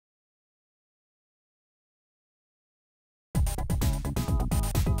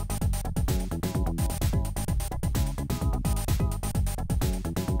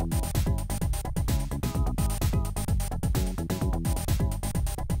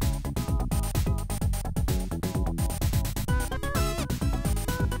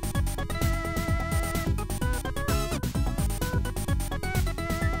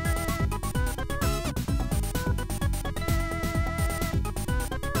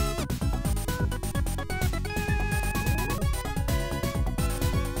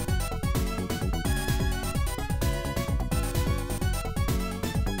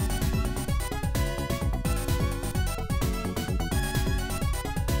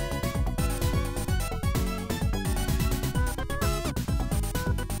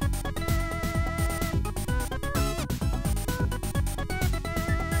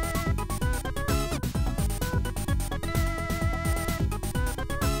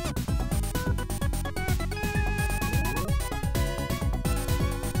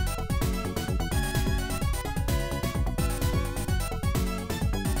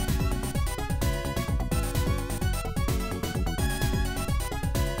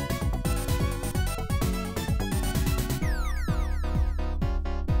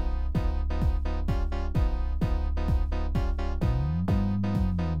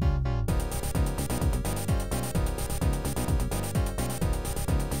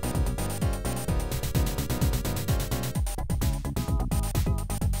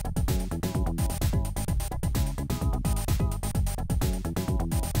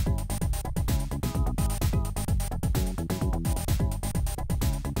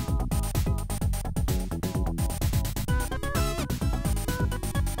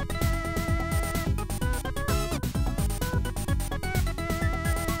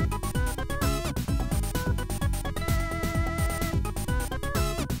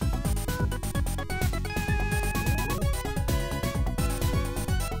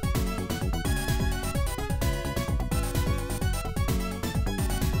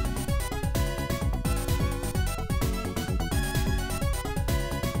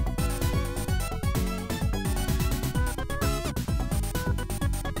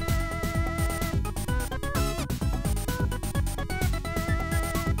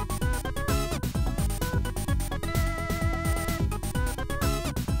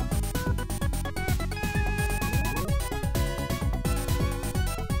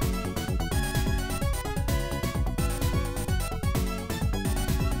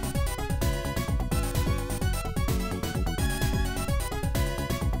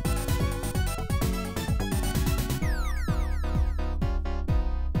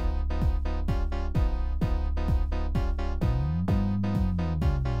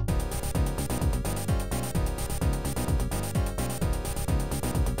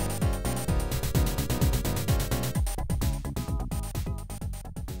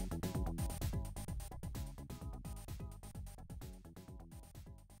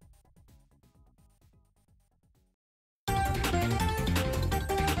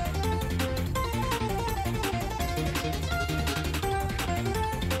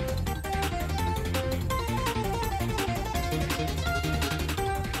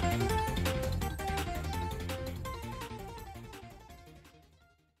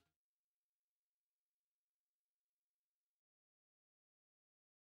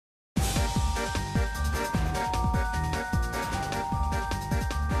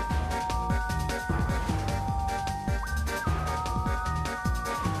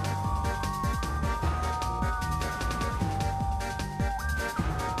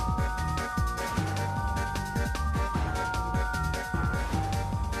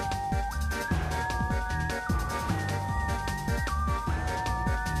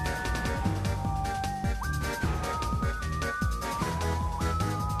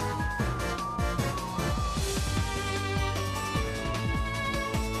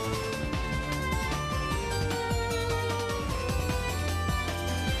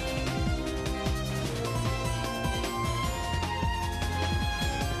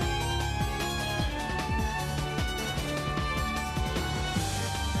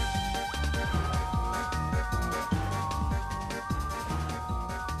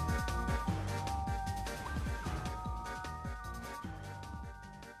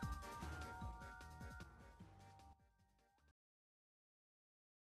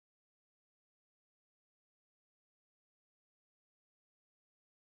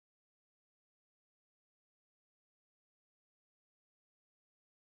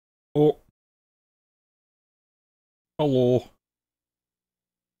Hello.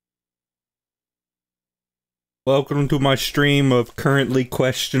 Welcome to my stream of currently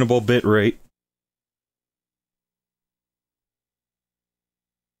questionable bitrate.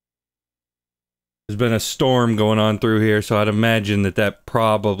 There's been a storm going on through here, so I'd imagine that that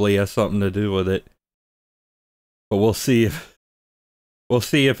probably has something to do with it. But we'll see if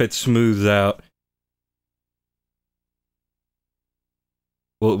it smooths out.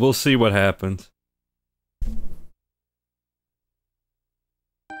 We'll see what happens.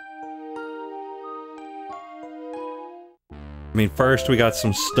 I mean, first we got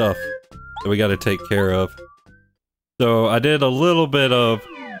some stuff that we gotta take care of. So I did a little bit of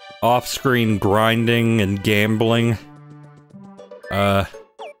off-screen grinding and gambling. Made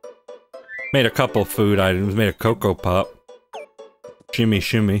a couple food items, made a Cocoa Pop. Shimmy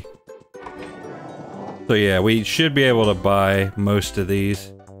shimmy. So yeah, we should be able to buy most of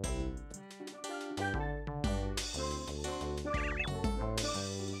these.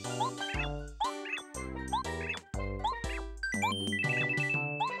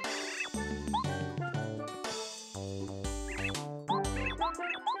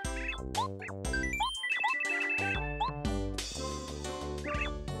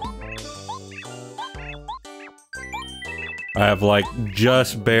 I have like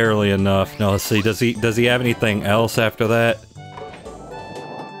just barely enough. Now let's see, does he have anything else after that?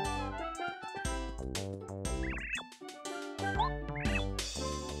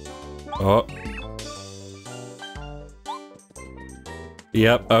 Oh.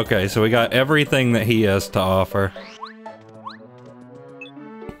 Yep, okay, so we got everything that he has to offer.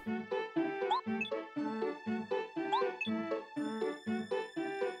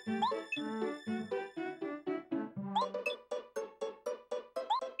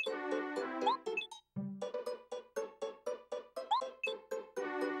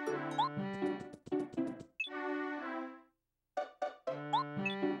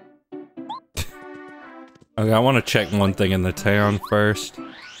 Okay, I want to check one thing in the town first.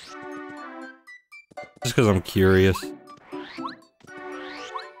 Just because I'm curious.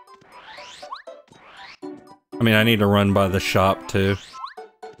 I mean, I need to run by the shop, too.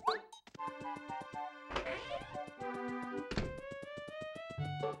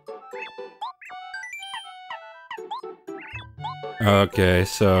 Okay,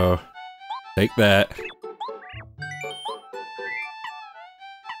 so... take that.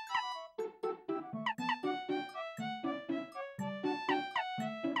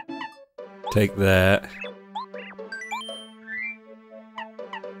 Take that.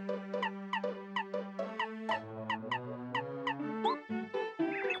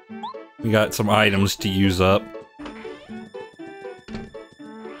 We got some items to use up.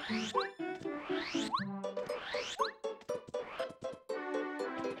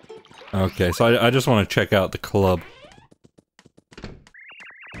 Okay, so I just want to check out the club.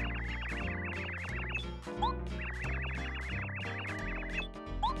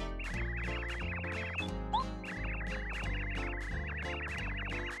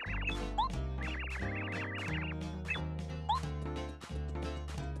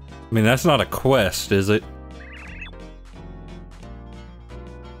 I mean, that's not a quest, is it?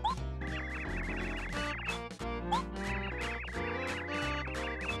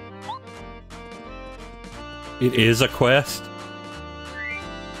 It is a quest?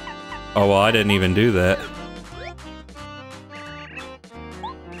 Oh, well, I didn't even do that.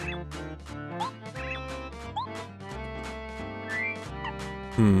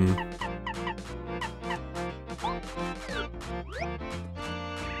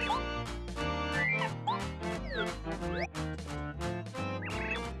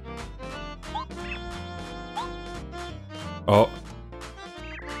 Oh.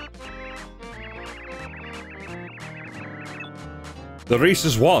 The race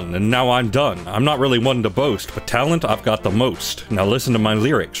is won, and now I'm done. I'm not really one to boast, but talent, I've got the most. Now listen to my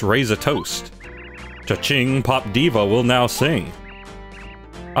lyrics, raise a toast. Cha-ching, Pop Diva will now sing.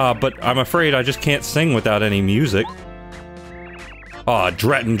 But I'm afraid I just can't sing without any music.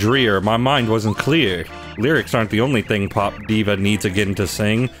 Drat and drear, my mind wasn't clear. Lyrics aren't the only thing Pop Diva needs again to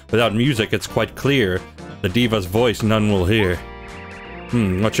sing. Without music, it's quite clear. The diva's voice none will hear.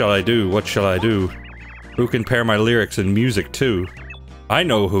 What shall I do? What shall I do? Who can pair my lyrics and music too? I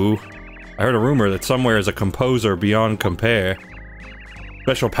know who. I heard a rumor that somewhere is a composer beyond compare.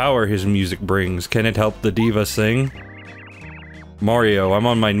 Special power his music brings. Can it help the diva sing? Mario, I'm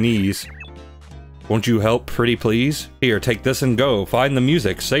on my knees. Won't you help, pretty please? Here, take this and go. Find the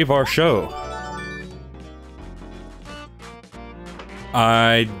music. Save our show.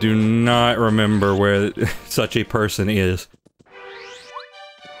 I do not remember where such a person is.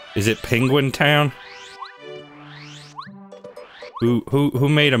 Is it Penguin Town? Who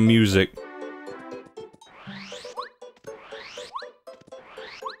made a music?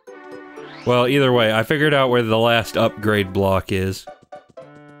 Well, either way, I figured out where the last upgrade block is.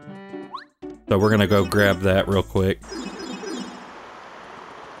 So we're gonna go grab that real quick.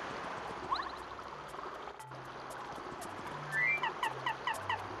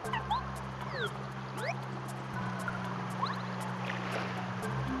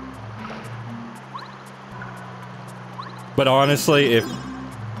 But honestly,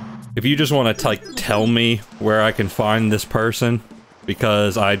 if you just want to like tell me where I can find this person,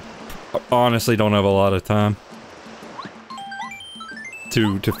 because I honestly don't have a lot of time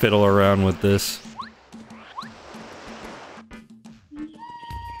to fiddle around with this.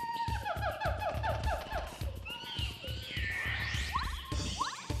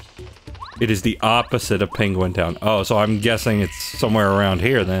 It is the opposite of Penguin Town. Oh, so I'm guessing it's somewhere around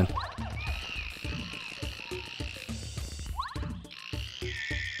here then.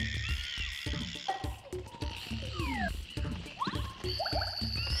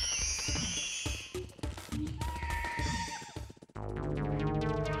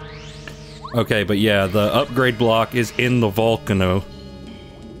 Okay, but yeah, the upgrade block is in the volcano.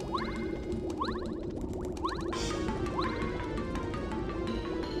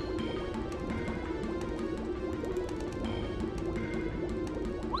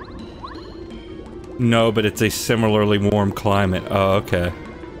 No, but it's a similarly warm climate. Oh, okay.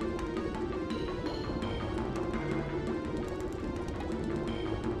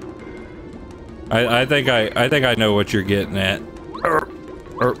 I think I know what you're getting at.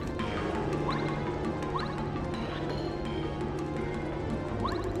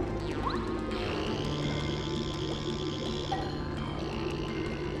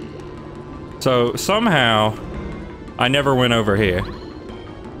 So, somehow, I never went over here.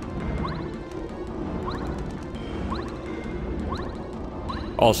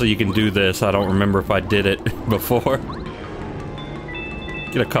 Also, you can do this. I don't remember if I did it before.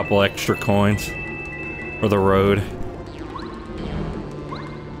 Get a couple extra coins for the road.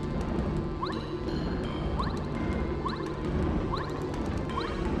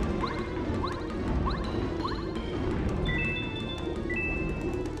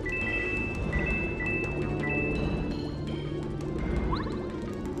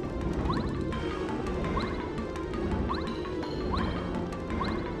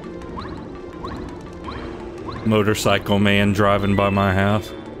 Motorcycle man driving by my house.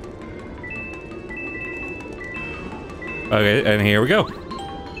 Okay, and here we go.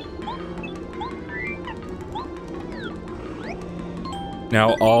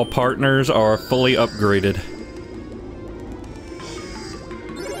 Now all partners are fully upgraded.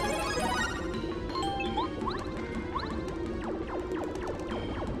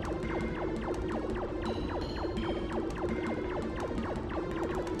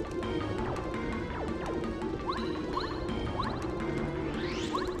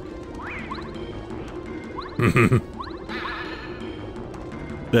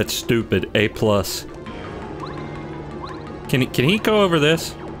 That's stupid. A+. Can he go over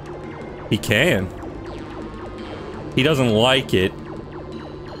this? He can. He doesn't like it,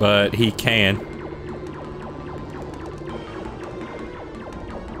 but he can.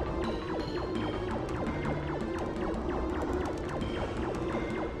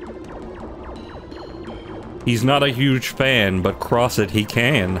 He's not a huge fan, but cross it he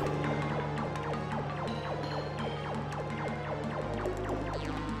can.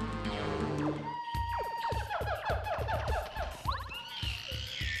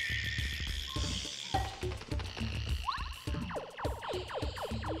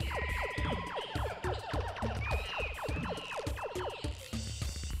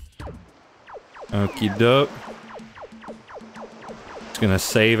 Okie doke. Just gonna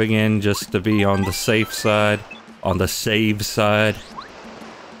save again just to be on the safe side. On the save side.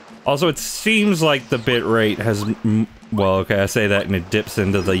 Also, it seems like the bitrate has... Well, okay, I say that and it dips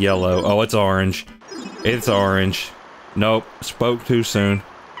into the yellow. Oh, it's orange. It's orange. Nope, spoke too soon.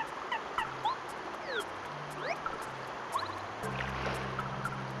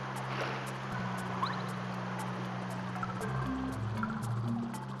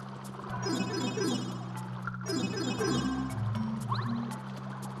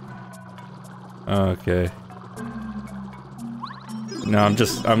 Okay. No, I'm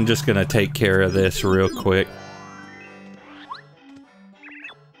just gonna take care of this real quick.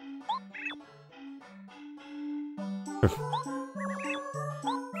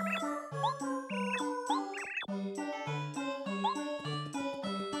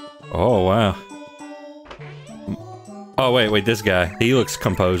 Oh, wow. Oh, wait, this guy. He looks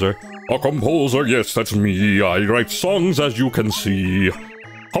composer. A composer, yes, that's me. I write songs, as you can see.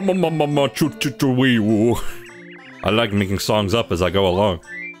 Hum-a-ma-ma-ma-choo-choo-choo-wee-woo. I like making songs up as I go along.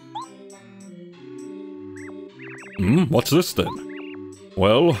 What's this then?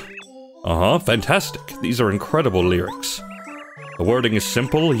 Well, fantastic. These are incredible lyrics. The wording is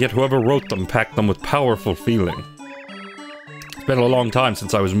simple, yet whoever wrote them packed them with powerful feeling. It's been a long time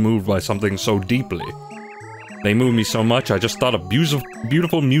since I was moved by something so deeply. They moved me so much, I just thought of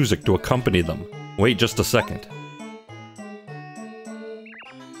beautiful music to accompany them. Wait just a second.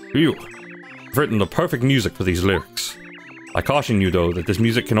 Phew. I've written the perfect music for these lyrics. I caution you, though, that this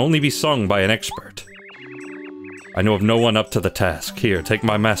music can only be sung by an expert. I know of no one up to the task. Here, take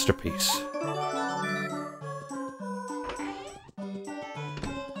my masterpiece.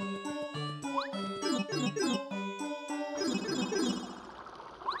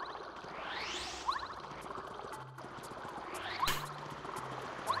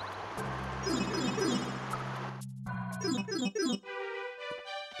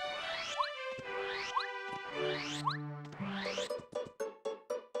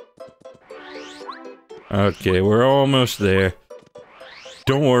 Okay, we're almost there.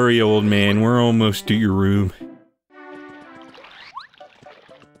 Don't worry, old man, we're almost to your room.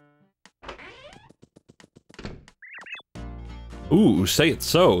 Ooh, say it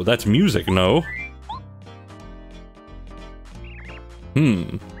so. That's music, no?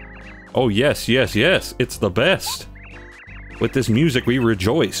 Oh, yes, yes, yes. It's the best. With this music we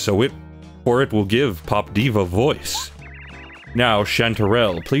rejoice, for it will give Pop Diva voice. Now,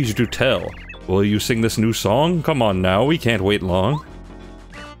 Chanterelle, please do tell. Will you sing this new song? Come on now, we can't wait long.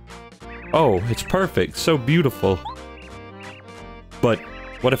 Oh, it's perfect, so beautiful. But,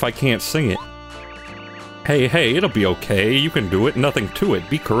 what if I can't sing it? Hey, hey, it'll be okay, you can do it, nothing to it.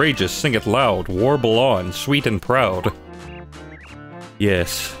 Be courageous, sing it loud, warble on, sweet and proud.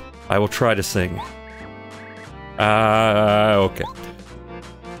 Yes, I will try to sing. Okay.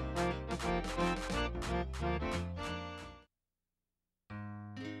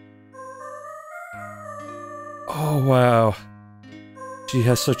 Oh, wow. She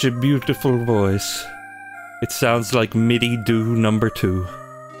has such a beautiful voice. It sounds like MIDI Do number 2.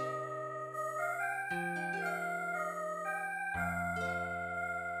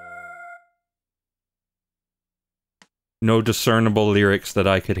 No discernible lyrics that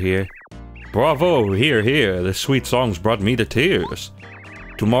I could hear. Bravo! Hear, hear! This sweet song's brought me to tears.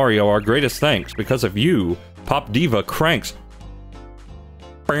 To Mario, our greatest thanks. Because of you, Pop Diva cranks.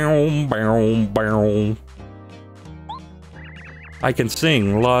 Bow, bow, bow. I can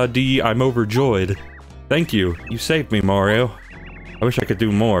sing, la-dee, I'm overjoyed. Thank you, you saved me, Mario. I wish I could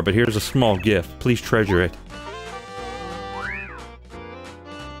do more, but here's a small gift. Please treasure it.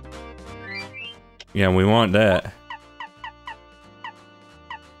 Yeah, we want that.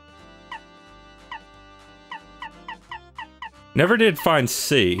 Never did find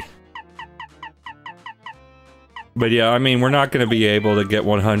C. But yeah, I mean, we're not going to be able to get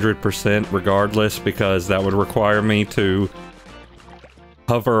 100% regardless, because that would require me to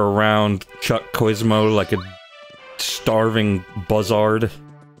hover around Chuck Quizmo like a starving buzzard.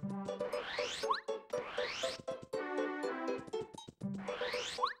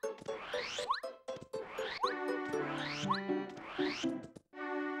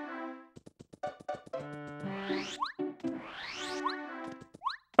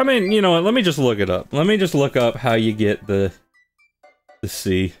 I mean, you know what, let me just look it up. Let me just look up how you get the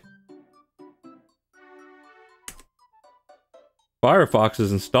C. Firefox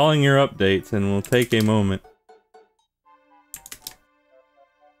is installing your updates and will take a moment.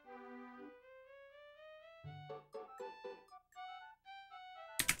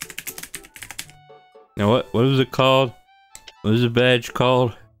 Now what was it called? What was the badge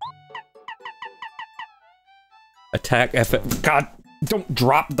called? Attack F. God, don't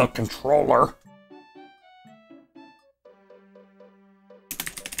drop the controller.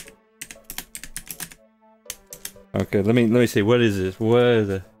 Okay, let me see. What is this? What is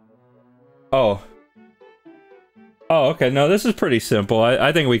it? Oh. Oh, okay. No, this is pretty simple.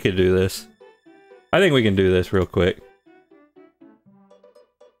 I think we could do this. I think we can do this real quick.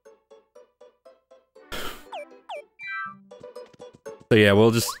 So yeah,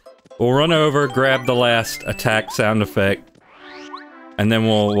 we'll run over, grab the last attack sound effect, and then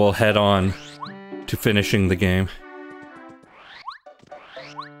we'll head on to finishing the game.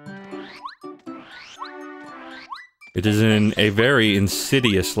 It is in a very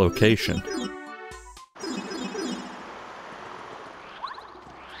insidious location.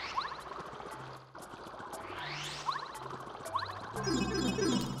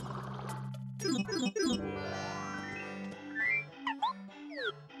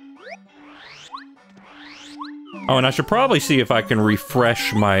 Oh, and I should probably see if I can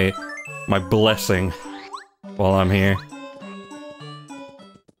refresh my blessing while I'm here.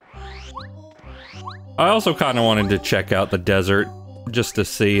 I also kind of wanted to check out the desert just to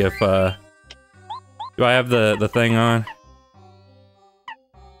see if, do I have the thing on?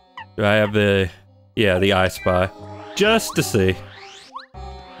 Do I have the... Yeah, the I Spy. Just to see.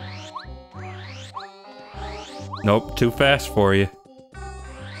 Nope, too fast for you.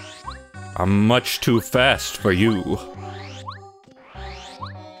 I'm much too fast for you.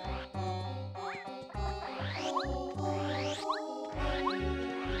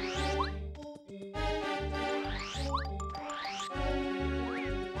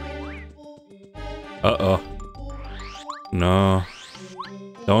 Uh-oh. No.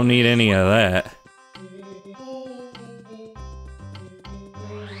 Don't need any of that.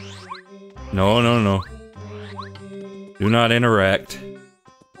 No, no, no. Do not interact.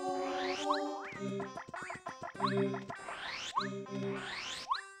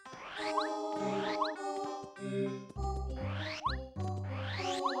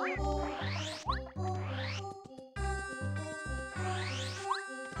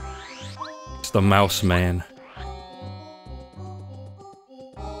 It's the mouse man.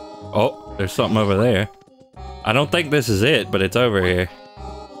 Oh, there's something over there. I don't think this is it, but it's over here.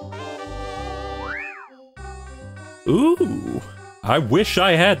 Ooh, I wish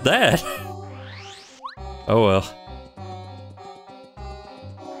I had that. Oh well.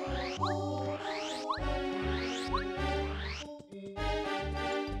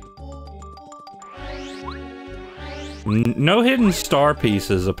 No hidden star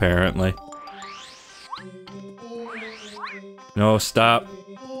pieces, apparently. No, stop.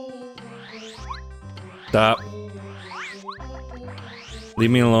 Stop.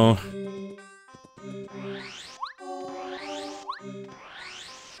 Leave me alone.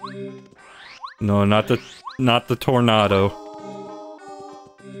 No, not the tornado.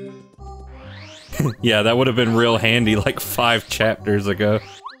 Yeah, that would have been real handy like 5 chapters ago.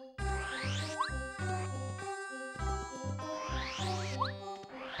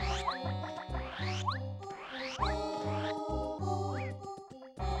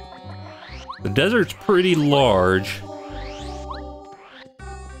 The desert's pretty large.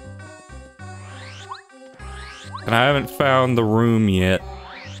 And I haven't found the room yet.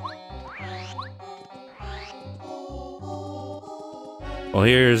 Well,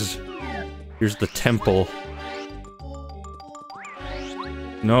 here's the temple.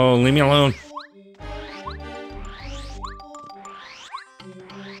 No, leave me alone.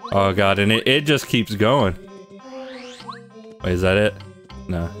 Oh god, and it just keeps going. Wait, is that it?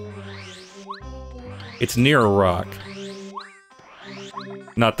 No. It's near a rock.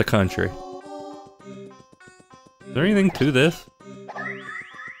 Not the country. Is there anything to this?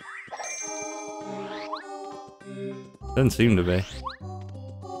 Doesn't seem to be.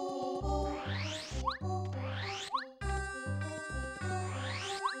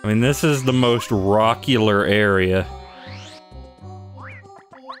 I mean, this is the most rockular area.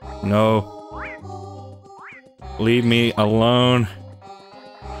 No. Leave me alone.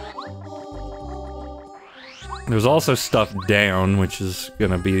 There's also stuff down, which is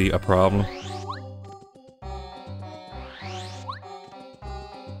gonna be a problem.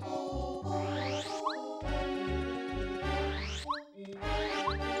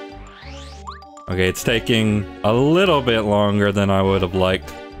 Okay, it's taking a little bit longer than I would have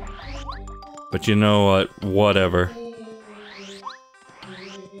liked. But you know what? Whatever.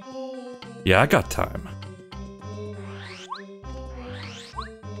 Yeah, I got time.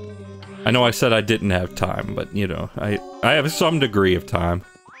 I know I said I didn't have time, but you know, I have some degree of time.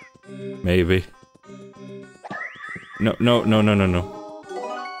 Maybe. No, no, no, no, no, no.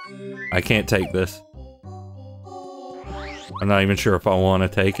 I can't take this. I'm not even sure if I want to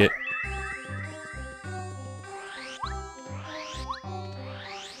take it.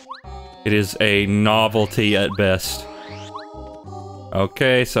 It is a novelty at best.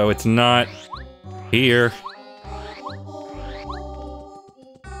 Okay, so it's not here.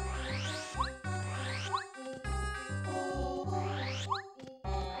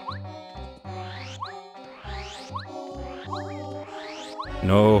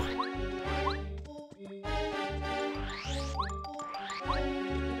 No.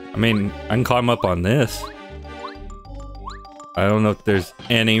 I mean, I can climb up on this. I don't know if there's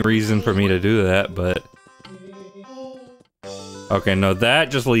any reason for me to do that, but... Okay, no,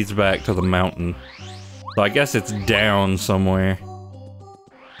 that just leads back to the mountain. So I guess it's down somewhere.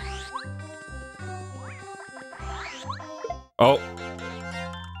 Oh.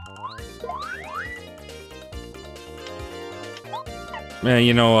 Man,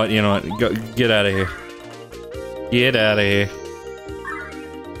 you know what? Go, get out of here. Get out of here.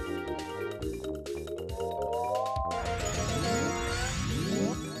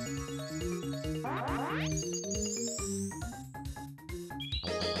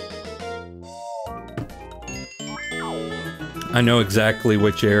 I know exactly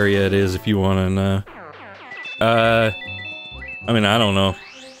which area it is if you want to know. I mean, I don't know.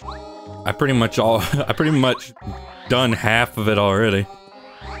 I pretty much done half of it already.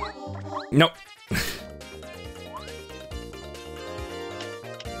 Nope.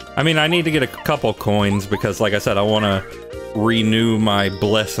 I mean, I need to get a couple coins because, like I said, I want to renew my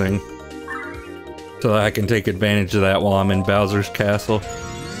blessing so that I can take advantage of that while I'm in Bowser's Castle.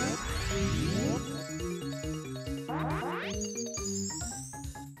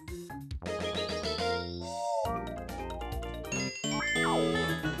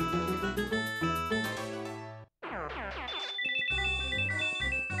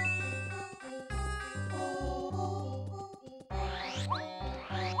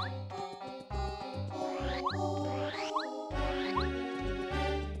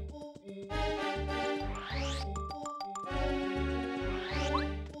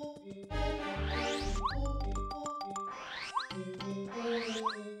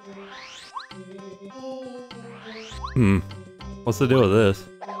 What's the deal with this?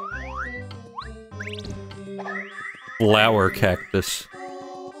 Flower cactus.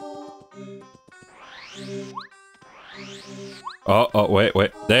 Oh,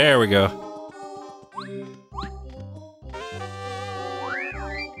 wait. There we go.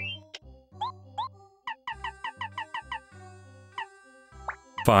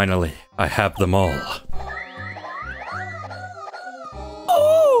 Finally, I have them all.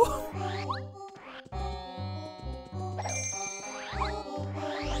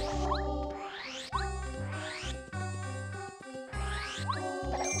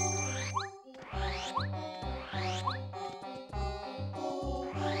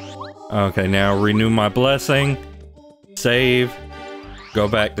 Okay, now renew my blessing, save, go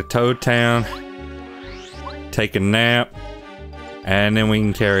back to Toad Town, take a nap, and then we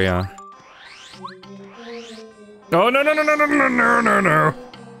can carry on. Oh, no.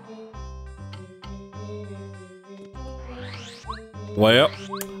 Well,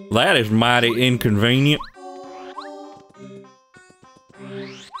 that is mighty inconvenient.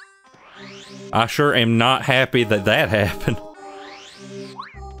 I sure am not happy that that happened.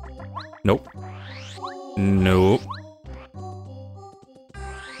 Nope. Nope.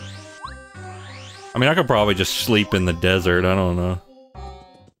 I mean, I could probably just sleep in the desert, I don't know.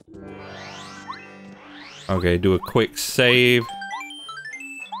 Okay, do a quick save.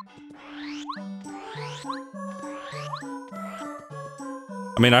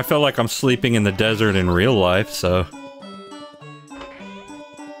 I mean, I feel like I'm sleeping in the desert in real life, so...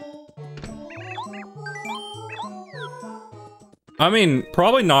 I mean,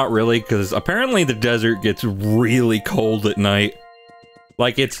 probably not really, because apparently the desert gets really cold at night.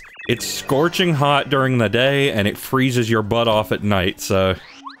 Like, it's scorching hot during the day, and it freezes your butt off at night, so...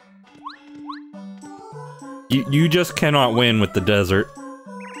 You just cannot win with the desert.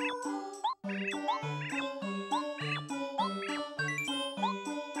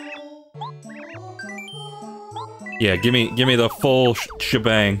 Yeah, give me the full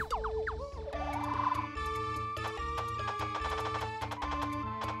shebang.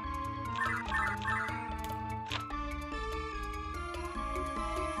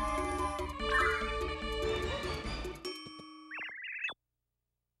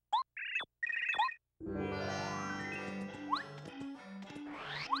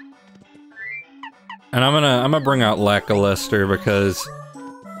 And I'm gonna bring out Lackluster because,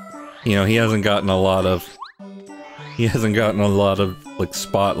 you know, he hasn't gotten a lot of like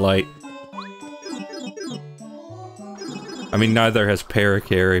spotlight. I mean, neither has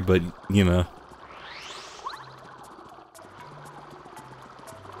Parakarry, but you know.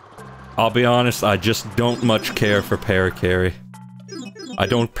 I'll be honest, I just don't much care for Parakarry. I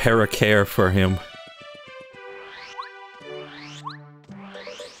don't para-care for him.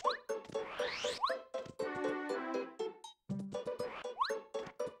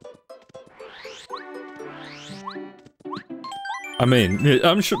 I mean,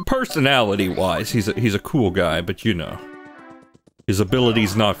 I'm sure personality-wise, he's a cool guy, but you know, his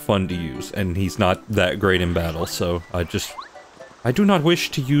ability's not fun to use, and he's not that great in battle. So I do not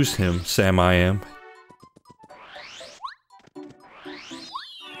wish to use him, Sam. I am.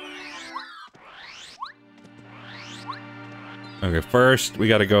 Okay, first we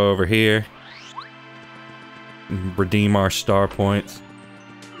got to go over here and redeem our star points.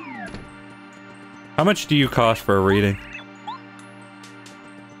 How much do you cost for a reading?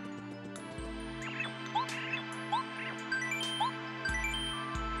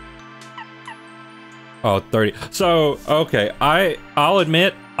 Oh, 30. So, okay, I'll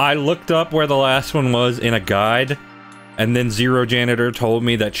admit, I looked up where the last one was in a guide, and then Zero Janitor told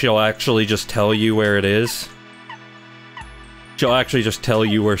me that she'll actually just tell you where it is. She'll actually just tell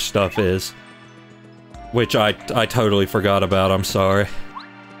you where stuff is. Which I totally forgot about, I'm sorry.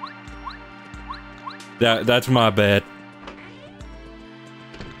 That's my bad.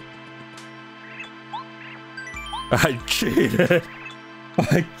 I cheated.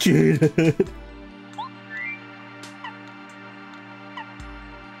 I cheated.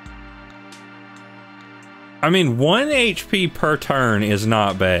 I mean, 1 HP per turn is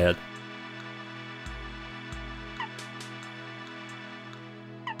not bad.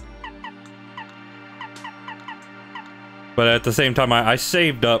 But at the same time, I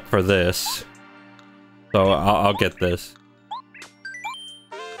saved up for this. So I'll get this.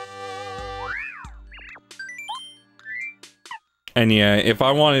 And yeah, if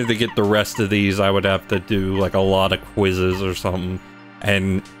I wanted to get the rest of these, I would have to do like a lot of quizzes or something.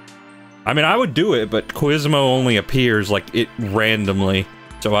 And I mean, I would do it, but Quizmo only appears like it randomly.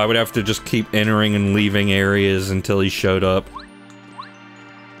 So I would have to just keep entering and leaving areas until he showed up.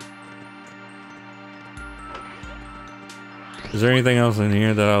 Is there anything else in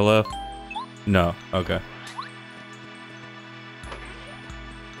here that I left? No. Okay.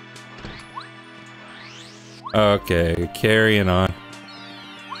 Okay, carrying on.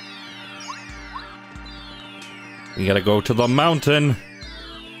 We gotta go to the mountain.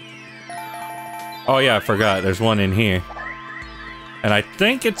 Oh yeah, I forgot. There's one in here. And I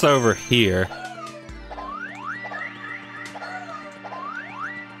think it's over here.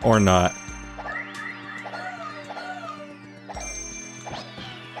 Or not.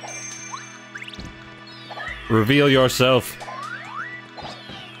 Reveal yourself.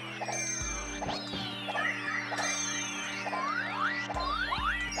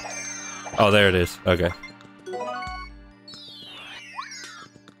 Oh, there it is. Okay.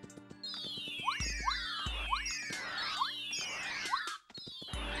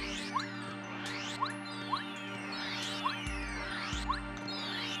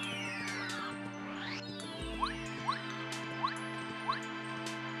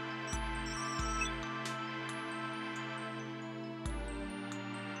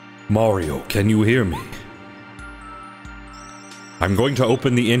 Mario, can you hear me? I'm going to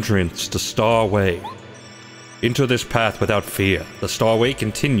open the entrance to Star Way. Enter this path without fear. The Star Way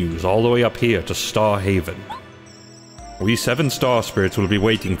continues all the way up here to Star Haven. We 7 Star Spirits will be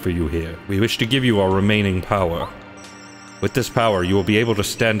waiting for you here. We wish to give you our remaining power. With this power, you will be able to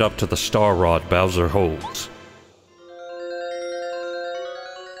stand up to the Star Rod Bowser holds.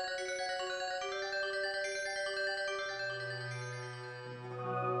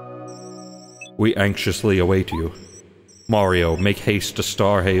 We anxiously await you. Mario, make haste to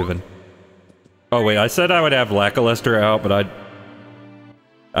Star Haven. Oh wait, I said I would have Lackluster out, but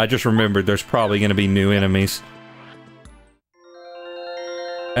I just remembered there's probably gonna be new enemies.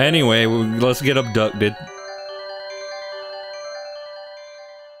 Anyway, let's get abducted.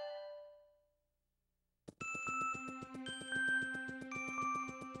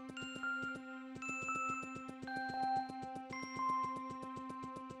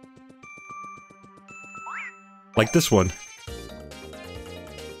 Like this one.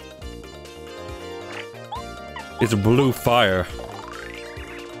 It's blue fire.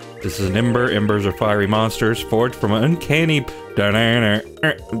 This is an ember. Embers are fiery monsters forged from an uncanny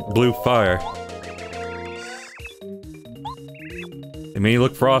blue fire. They may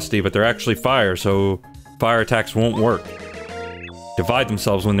look frosty, but they're actually fire, so fire attacks won't work. Divide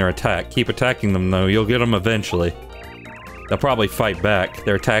themselves when they're attacked. Keep attacking them though, you'll get them eventually. They'll probably fight back.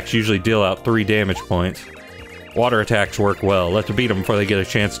 Their attacks usually deal out 3 damage points. Water attacks work well. Let's beat them before they get a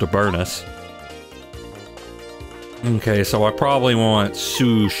chance to burn us. Okay, so I probably want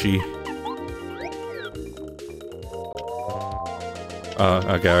sushi.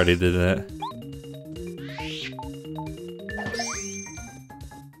 Okay, I already did that.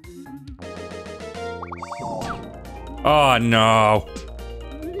 Oh no!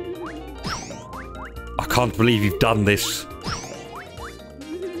 I can't believe you've done this.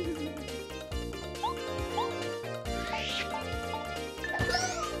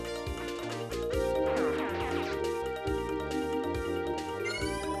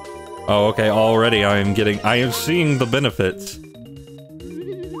 Oh, okay, already I am seeing the benefits.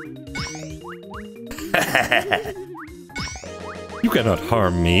 You cannot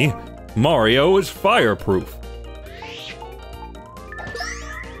harm me. Mario is fireproof.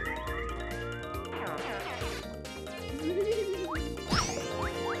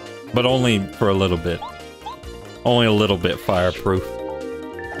 But only for a little bit. Only a little bit fireproof.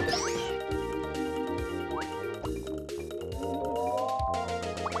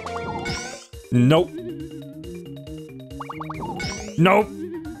 Nope. Nope.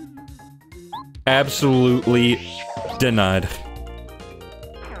 Absolutely denied.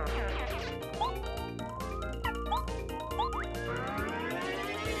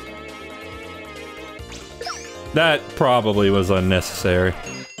 That probably was unnecessary.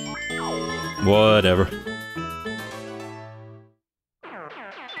 Whatever.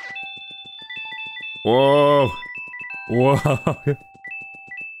 Whoa. Whoa.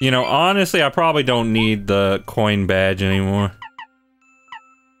 You know, honestly, I probably don't need the coin badge anymore.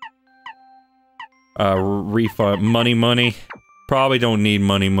 Refund. Money. Probably don't need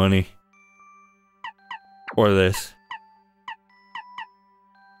money. Or this.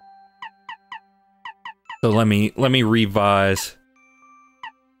 So let me revise.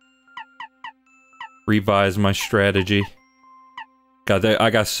 Revise my strategy. God, I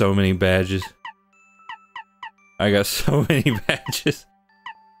got so many badges. I got so many badges.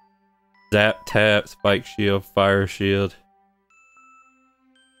 Zap, tap, spike shield, fire shield.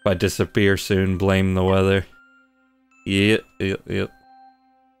 If I disappear soon, blame the weather. Yep.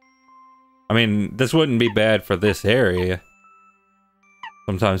 I mean, this wouldn't be bad for this area.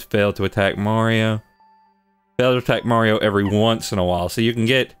 Sometimes fail to attack Mario. Fail to attack Mario every once in a while, so you can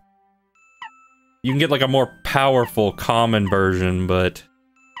get like a more powerful common version, but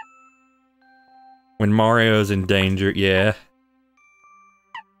when Mario's in danger, yeah.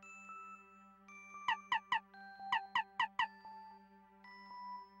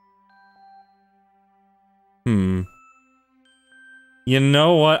 You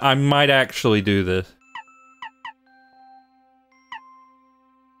know what? I might actually do this.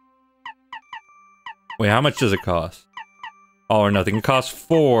 Wait, how much does it cost? All or nothing. It costs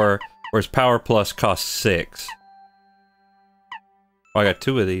 4, whereas Power Plus costs 6. Oh, I got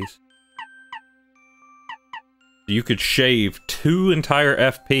 2 of these. You could shave 2 entire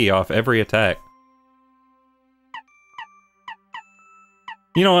FP off every attack.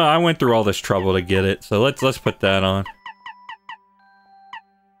 You know what? I went through all this trouble to get it, so let's put that on.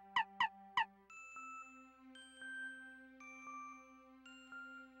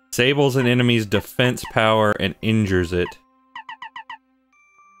 Disables an enemy's defense power and injures it.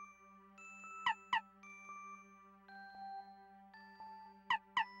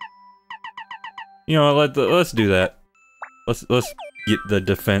 You know what, let's do that. Let's get the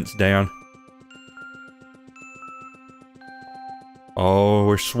defense down. Oh,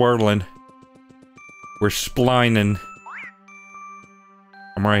 we're swirling. We're splining.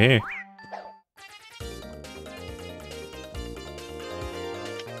 I'm right here.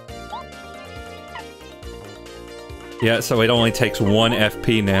 Yeah, so it only takes 1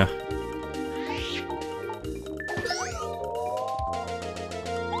 FP now.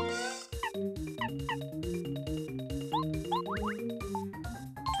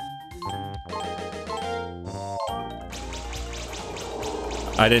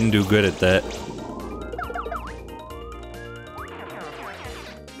 I didn't do good at that.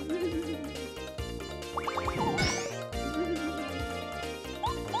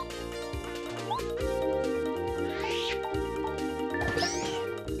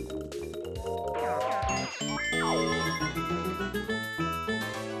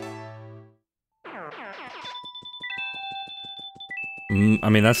 I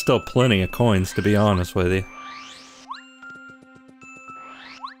mean, that's still plenty of coins, to be honest with you.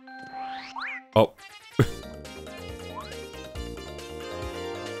 Oh.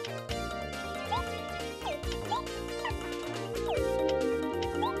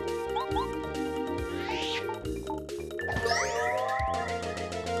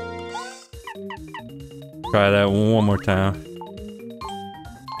 Try that one more time.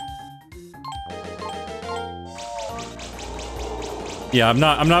 Yeah, I'm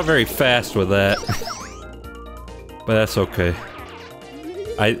not very fast with that. But that's okay.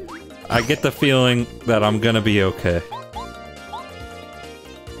 I get the feeling that I'm gonna be okay.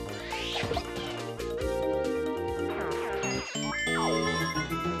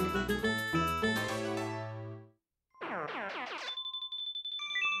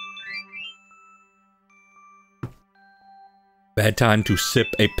 Bad time to sip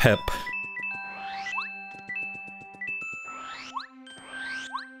a pep.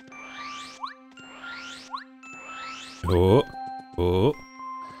 Oh.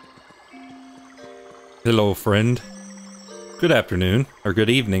 Hello, friend. Good afternoon, or good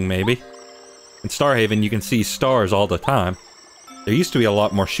evening, maybe. In Starhaven, you can see stars all the time. There used to be a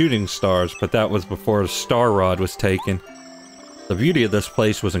lot more shooting stars, but that was before the star rod was taken. The beauty of this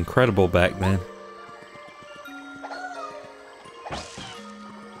place was incredible back then.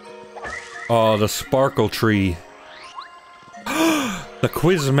 Oh, the sparkle tree. The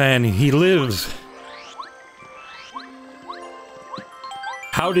quiz man, he lives.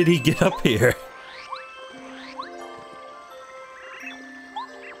 How did he get up here?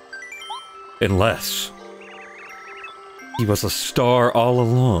 Unless he was a star all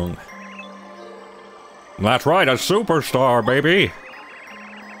along. That's right, a superstar, baby!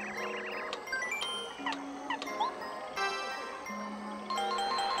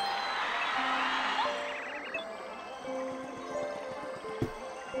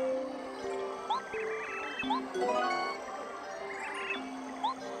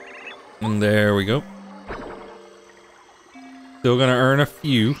 And there we go. Still gonna earn a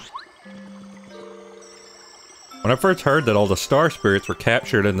few. When I first heard that all the star spirits were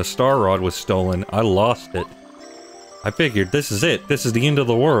captured and the star rod was stolen, I lost it. I figured, this is it, this is the end of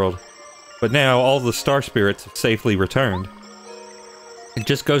the world. But now, all the star spirits have safely returned. It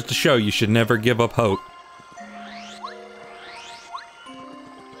just goes to show you should never give up hope.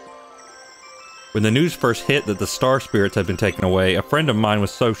 When the news first hit that the star spirits had been taken away, a friend of mine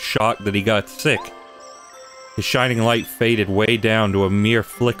was so shocked that he got sick. His shining light faded way down to a mere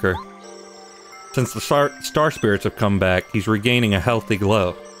flicker. Since the star spirits have come back, he's regaining a healthy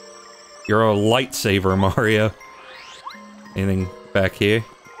glow. You're a lightsaver, Mario. Anything back here?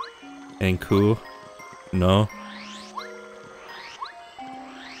 Anything cool? No.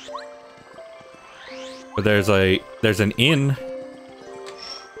 But there's an inn.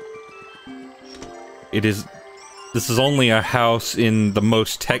 This is only a house in the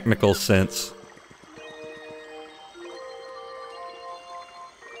most technical sense.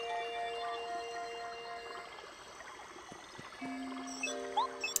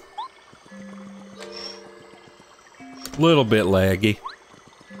 Little bit laggy.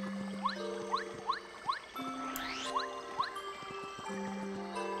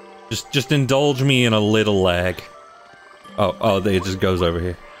 Just indulge me in a little lag. Oh, it just goes over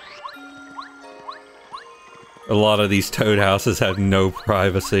here. A lot of these toad houses have no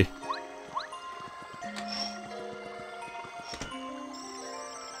privacy.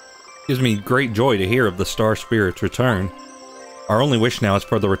 Gives me great joy to hear of the star spirit's return. Our only wish now is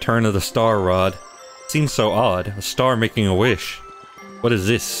for the return of the star rod. Seems so odd, a star making a wish. What is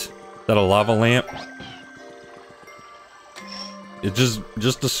this? Is that a lava lamp? It's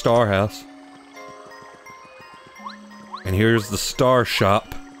just a star house. And here's the star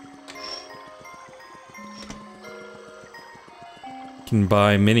shop. You can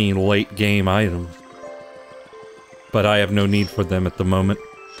buy many late game items. But I have no need for them at the moment.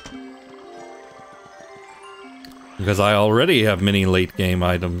 Because I already have many late game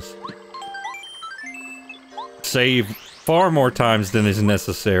items. Save far more times than is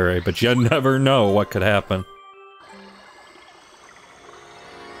necessary, but you never know what could happen.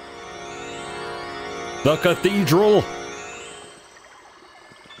 The cathedral!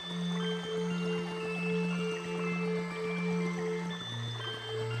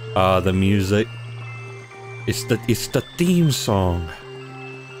 Ah, the music. It's the theme song.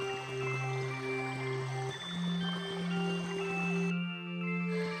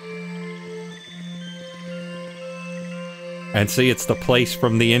 And see, it's the place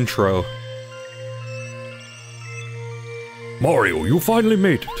from the intro. Mario, you finally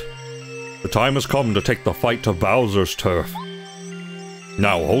made it. The time has come to take the fight to Bowser's turf.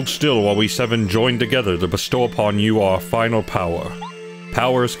 Now hold still while we seven join together to bestow upon you our final power.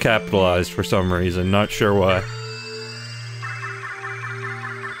 Power is capitalized for some reason, not sure why.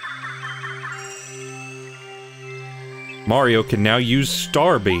 Mario can now use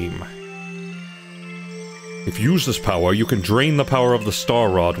Star Beam. If you use this power, you can drain the power of the Star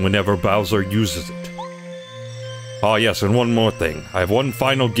Rod whenever Bowser uses it. Ah yes, and one more thing. I have one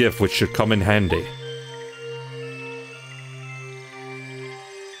final gift which should come in handy.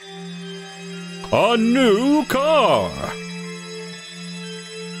 A new car!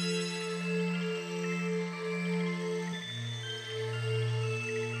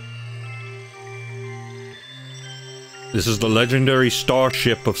 This is the legendary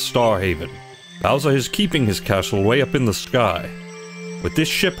starship of Starhaven. Bowser is keeping his castle way up in the sky. With this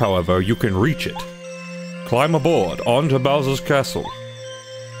ship, however, you can reach it. Climb aboard onto Bowser's castle.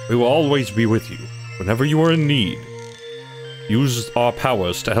 We will always be with you, whenever you are in need. Use our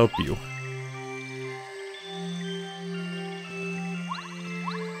powers to help you.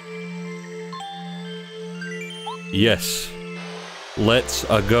 Yes. Let's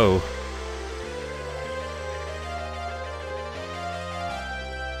go.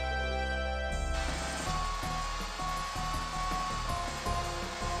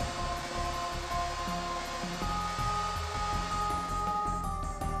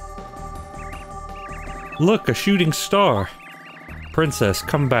 Look, a shooting star. Princess,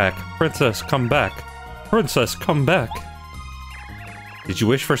 come back. Princess, come back. Princess, come back. Did you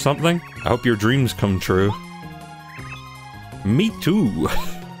wish for something? I hope your dreams come true. Me too.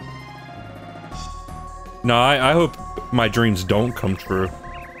 No, I hope my dreams don't come true.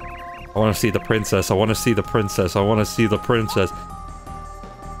 I want to see the princess. I want to see the princess. I want to see the princess.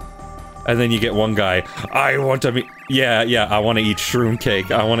 And then you get one guy. I want to be. Yeah, I want to eat shroom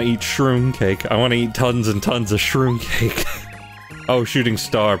cake. I want to eat shroom cake. I want to eat tons and tons of shroom cake. Oh, shooting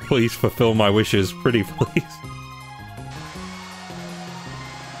star, please fulfill my wishes. Pretty please.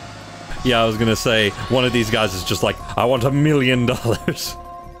 Yeah, I was gonna say, one of these guys is just like, I want $1 million.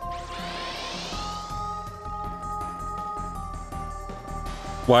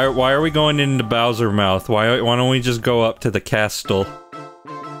 Why are we going into Bowser Mouth? Why don't we just go up to the castle?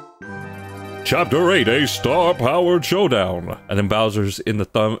 Chapter 8, a star-powered showdown. And then Bowser's in the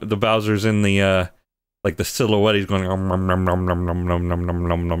Bowser's in the, like the silhouette, he's going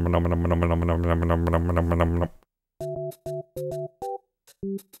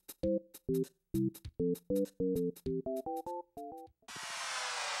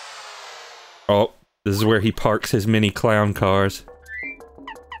Oh, this is where he parks his mini clown cars.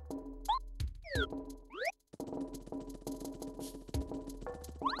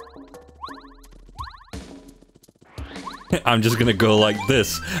 I'm just gonna go like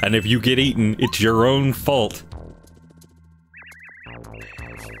this, and if you get eaten, it's your own fault.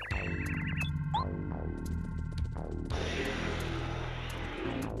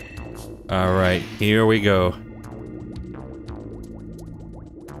 Alright, here we go.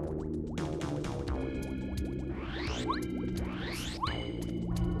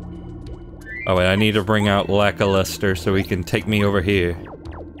 Oh wait, I need to bring out Lackluster so he can take me over here.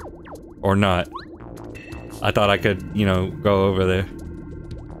 Or not. I thought I could, you know, go over there.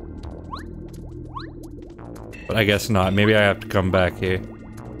 But I guess not. Maybe I have to come back here.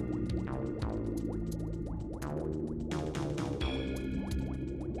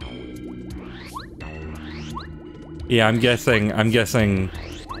 Yeah, I'm guessing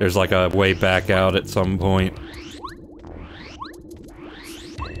there's like a way back out at some point.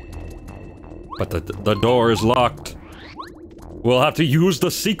 But the door is locked. We'll have to use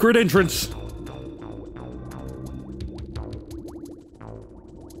the secret entrance.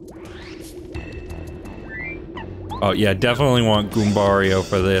 Oh yeah, definitely want Goombario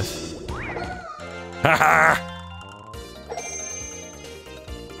for this. Haha!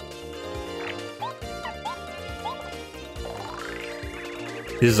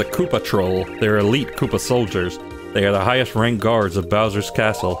 This is a Koopa Troll. They're elite Koopa soldiers. They are the highest ranked guards of Bowser's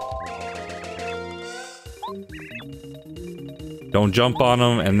castle. Don't jump on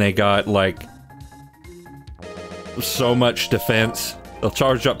them, and they got, like, so much defense. They'll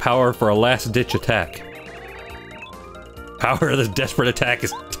charge up power for a last-ditch attack. Power of the desperate attack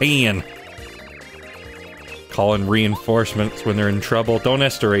is 10. Call in reinforcements when they're in trouble. Don't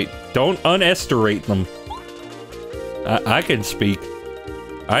unestimate them. I can speak.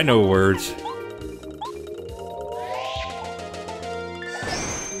 I know words.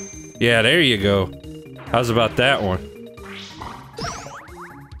 Yeah, there you go. How's about that one?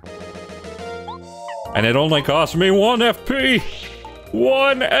 And it only cost me 1 FP!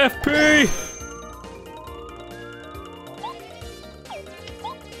 1 FP!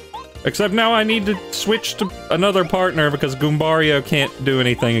 Except now I need to switch to another partner because Goombario can't do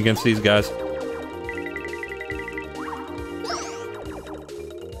anything against these guys.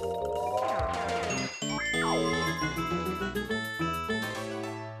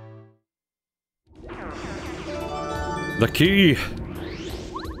 The key!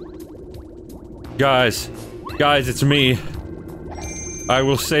 Guys, it's me. I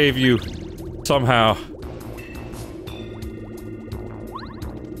will save you. Somehow.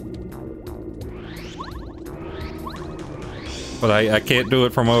 But I can't do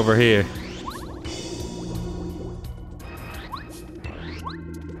it from over here.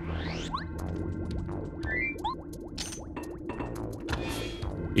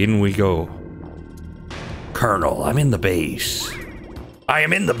 In we go. Colonel, I'm in the base. I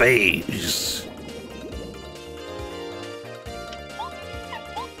am in the base.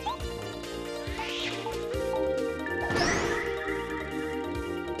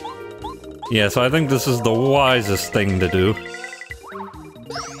 Yeah, so I think this is the wisest thing to do.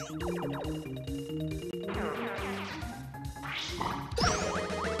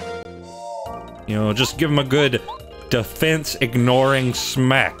 You know, just give him a good defense-ignoring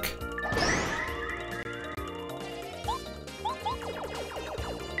smack.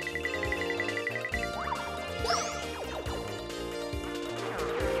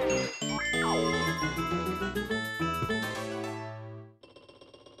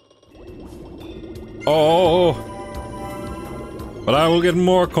 Oh! But I will get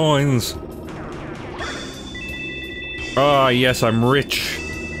more coins. Ah, yes, I'm rich.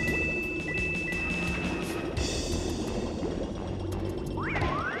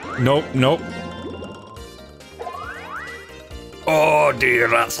 Nope, nope. Oh dear,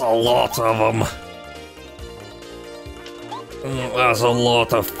 that's a lot of them. That's a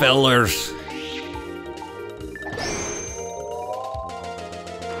lot of fillers.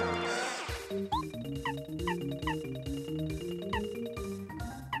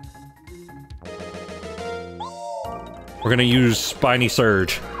 We're gonna use Spiny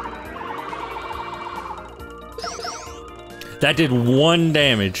Surge. That did 1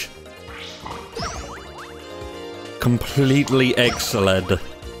 damage. Completely excellent.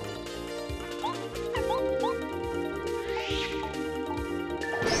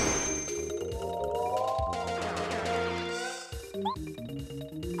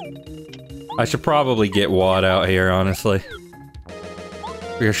 I should probably get Watt out here, honestly.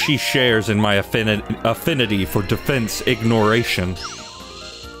 Because she shares in my affinity for defense ignoration.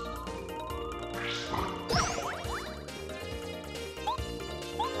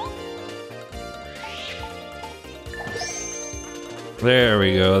 There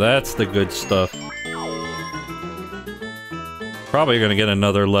we go, that's the good stuff. Probably gonna get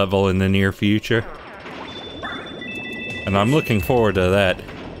another level in the near future. And I'm looking forward to that.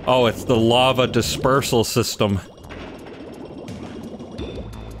 Oh, it's the lava dispersal system.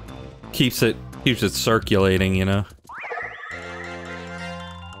 Keeps it circulating, you know?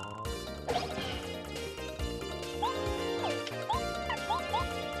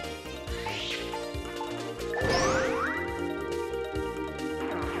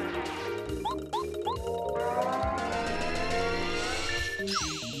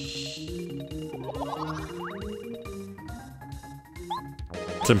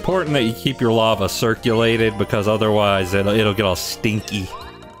 It's important that you keep your lava circulated because otherwise it'll get all stinky.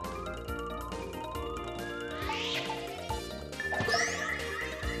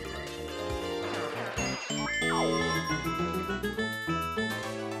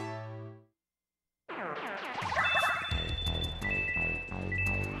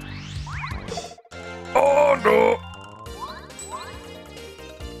 Oh no!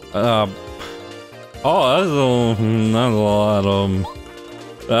 Oh, that's a lot of them.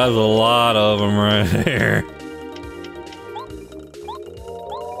 That's a lot of them right there.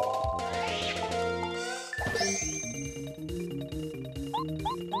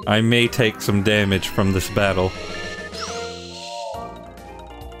 I may take some damage from this battle.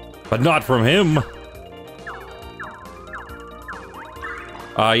 But not from him!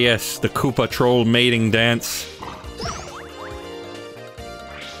 Ah yes, the Koopa Troll mating dance.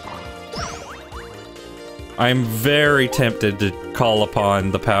 I'm very tempted to call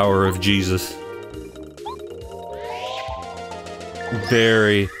upon the power of Jesus.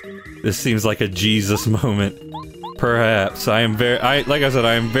 This seems like a Jesus moment. Perhaps. Like I said,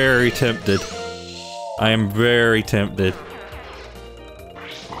 I am very tempted. I am very tempted.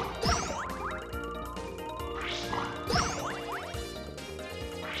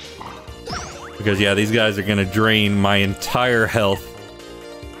 Because yeah, these guys are gonna drain my entire health.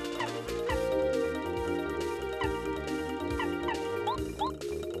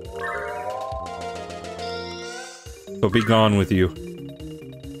 So be gone with you.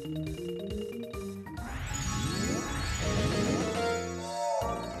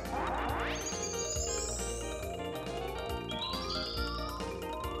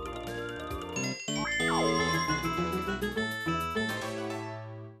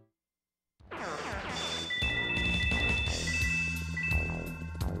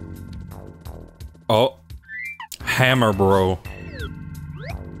 Oh. Hammer Bro.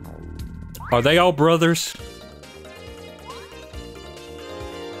 Are they all brothers?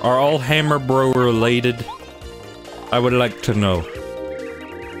 Are all Hammer Bro related? I would like to know.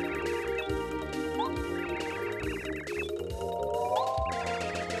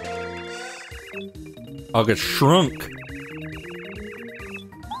 I'll get shrunk.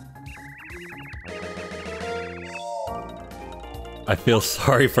 I feel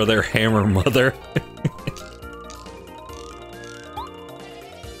sorry for their hammer mother.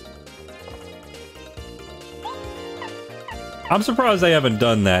 I'm surprised they haven't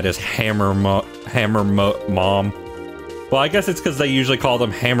done that as Hammer Mom. Well, I guess it's because they usually call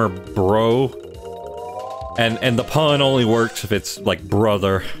them Hammer Bro. And the pun only works if it's, like,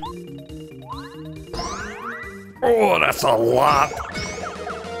 brother. Oh, that's a lot!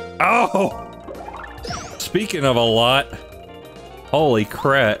 Oh! Speaking of a lot... Holy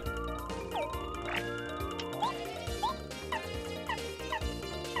crap.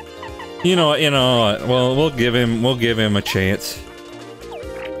 You know what, well, we'll give him a chance.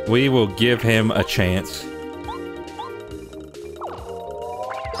 We will give him a chance.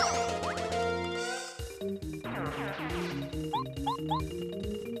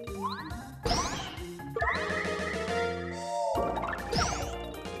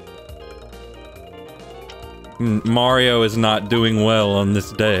 Mario is not doing well on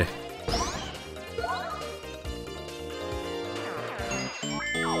this day.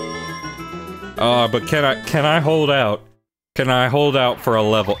 But can I hold out? Can I hold out for a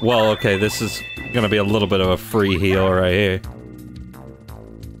level? Well, okay, this is gonna be a little bit of a free heal right here.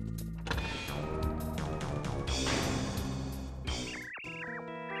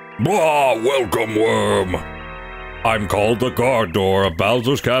 Blah, welcome, worm. I'm called the guard door of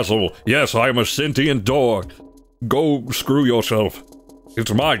Bowser's castle. Yes, I'm a sentient door. Go screw yourself.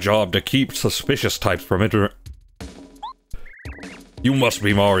 It's my job to keep suspicious types from entering. You must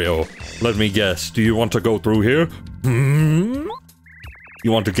be Mario. Let me guess. Do you want to go through here? Hmm?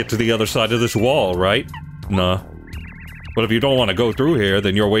 You want to get to the other side of this wall, right? Nah. But if you don't want to go through here,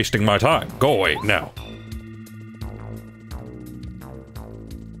 then you're wasting my time. Go away, now.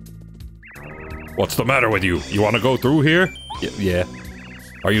 What's the matter with you? You want to go through here? Yeah.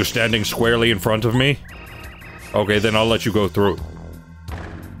 Are you standing squarely in front of me? Okay, then I'll let you go through.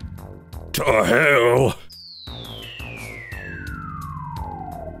 To hell!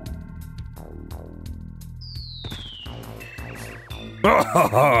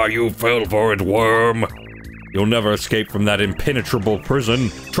 Ah, you fell for it, worm! You'll never escape from that impenetrable prison.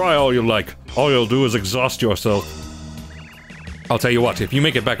 Try all you like. All you'll do is exhaust yourself. I'll tell you what, if you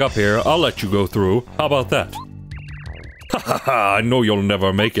make it back up here, I'll let you go through. How about that? Ha ha ha, I know you'll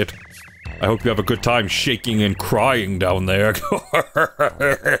never make it. I hope you have a good time shaking and crying down there.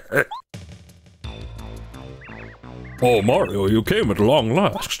 Oh, Mario, you came at long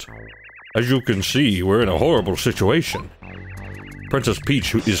last. As you can see, we're in a horrible situation. Princess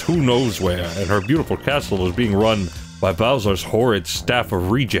Peach is who knows where, and her beautiful castle is being run by Bowser's horrid staff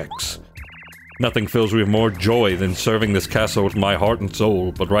of rejects. Nothing fills me with more joy than serving this castle with my heart and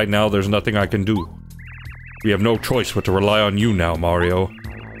soul, but right now there's nothing I can do. We have no choice but to rely on you now, Mario.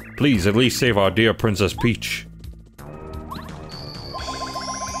 Please, at least save our dear Princess Peach.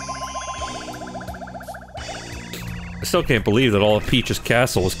 I still can't believe that all of Peach's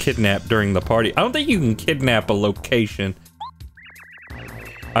castle was kidnapped during the party. I don't think you can kidnap a location.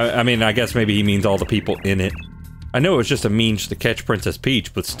 I mean, I guess maybe he means all the people in it. I know it was just a means to catch Princess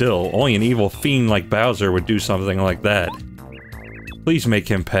Peach, but still, only an evil fiend like Bowser would do something like that. Please make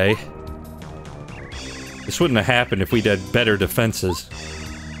him pay. This wouldn't have happened if we'd had better defenses.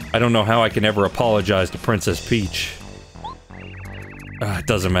 I don't know how I can ever apologize to Princess Peach. It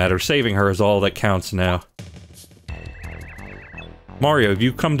doesn't matter. Saving her is all that counts now. Mario, have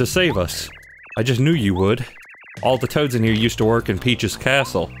you come to save us? I just knew you would. All the toads in here used to work in Peach's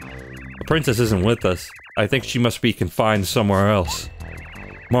castle. The princess isn't with us. I think she must be confined somewhere else.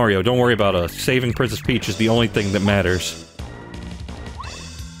 Mario, don't worry about us. Saving Princess Peach is the only thing that matters.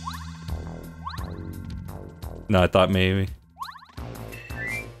 No, I thought maybe.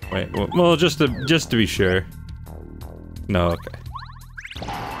 Wait, well, just to be sure. No, okay.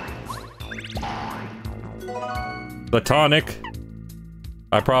 The tonic.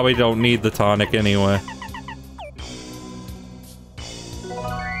 I probably don't need the tonic anyway.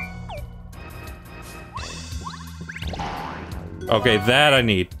 Okay, that I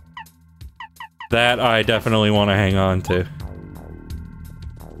need. That I definitely want to hang on to.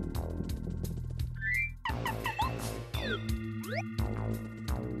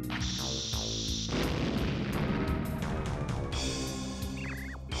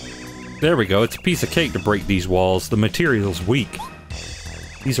 There we go, it's a piece of cake to break these walls. The material's weak.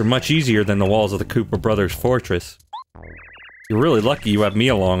 These are much easier than the walls of the Koopa Brothers fortress. You're really lucky you have me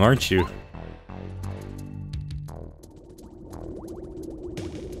along, aren't you?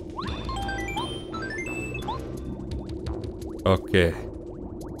 Okay.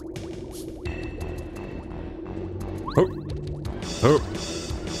 Oh. Oh.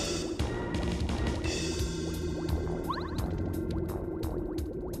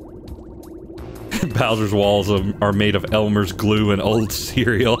 Bowser's walls are made of Elmer's glue and old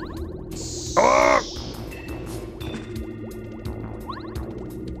cereal. Ah!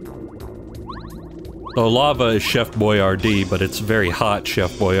 The lava is Chef Boyardee, but it's very hot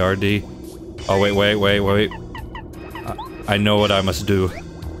Chef Boyardee. Oh, wait. I know what I must do.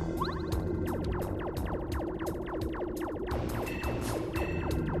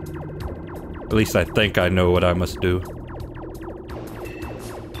 At least I think I know what I must do.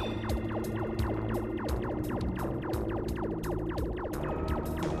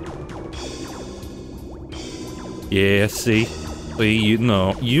 Yeah, see? See, you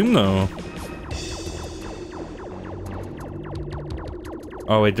know. You know.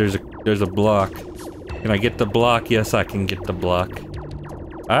 Oh wait, there's a block. Can I get the block? Yes, I can get the block.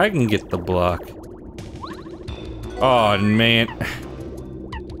 I can get the block. Oh man.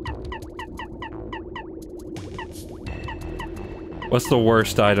 What's the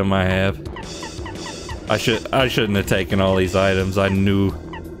worst item I have? I shouldn't have taken all these items. I knew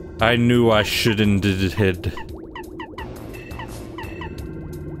I shouldn't have.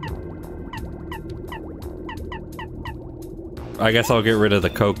 I guess I'll get rid of the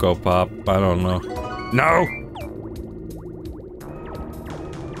Cocoa Pop. I don't know. No!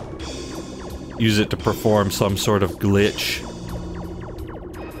 Use it to perform some sort of glitch.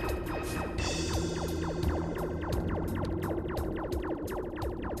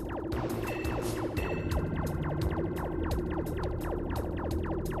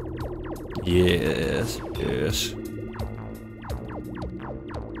 Yes, yes.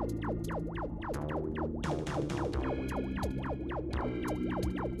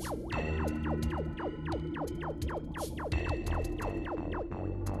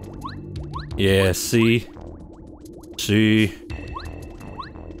 Yeah, see? See?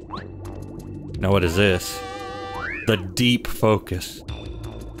 Now what is this? The deep focus.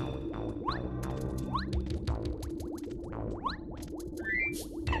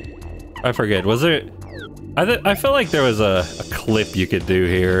 I forget, was there... I feel like there was a clip you could do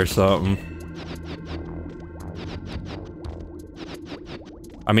here or something.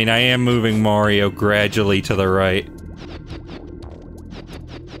 I mean, I am moving Mario gradually to the right.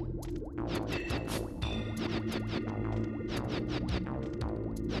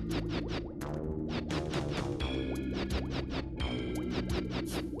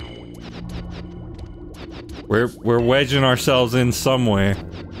 We're wedging ourselves in somewhere.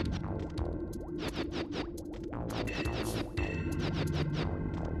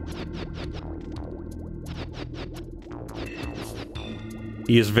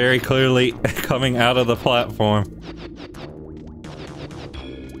 He is very clearly coming out of the platform.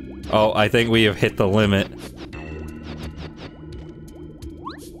 Oh, I think we have hit the limit.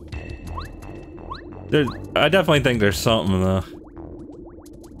 I definitely think there's something though.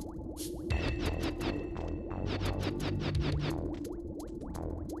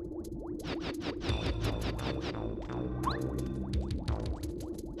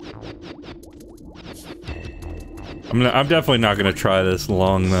 I'm definitely not gonna try this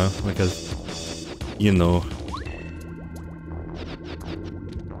long though, because, you know.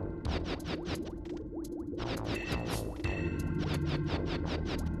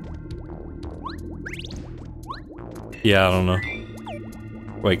 Yeah, I don't know.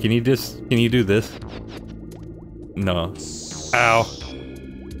 Wait, can you do this? No. Ow.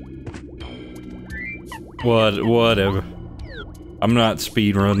 Whatever. I'm not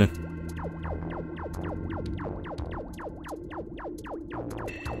speedrunning.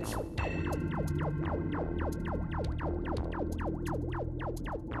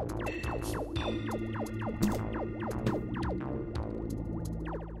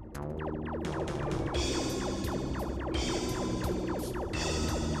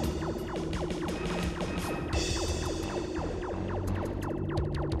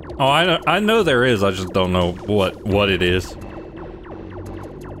 Oh, I know there is, I just don't know what it is.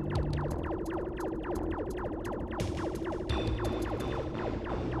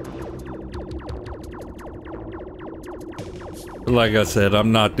 Like I said,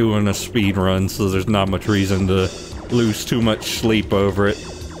 I'm not doing a speed run, so there's not much reason to lose too much sleep over it.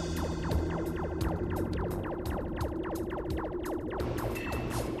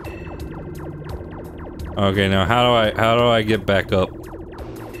 Okay, now how do I get back up?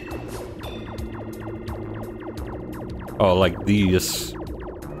 Oh, like these.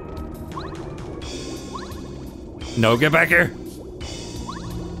 No, get back here!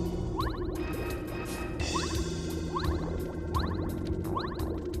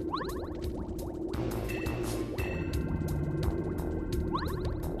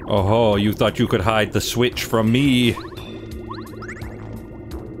 Oh, you thought you could hide the switch from me?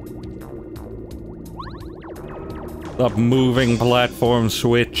 The moving platform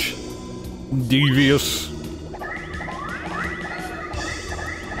switch. Devious.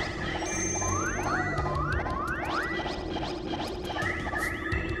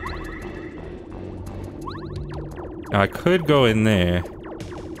 I could go in there.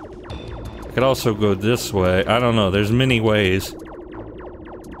 I could also go this way. I don't know, there's many ways.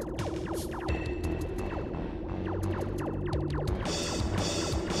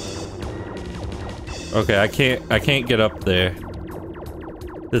 Okay, I can't get up there.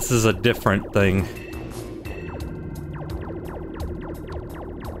 This is a different thing.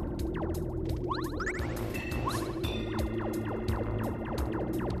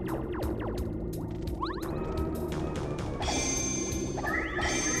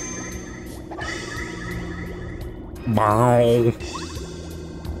 Bow.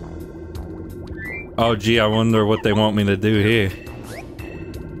 Oh, gee, I wonder what they want me to do here.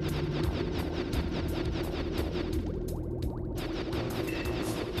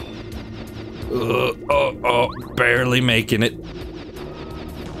 Barely making it.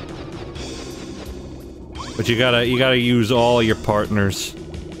 But you gotta use all your partners.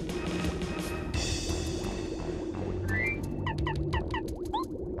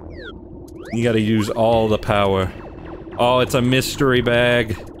 You gotta use all the power. Oh, it's a mystery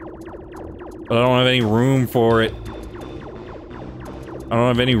bag. But I don't have any room for it. I don't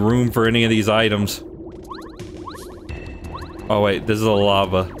have any room for any of these items. Oh wait, this is a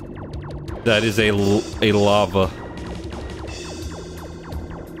lava. That is a lava.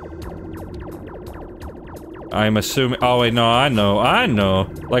 I'm assuming- oh wait, no, I know.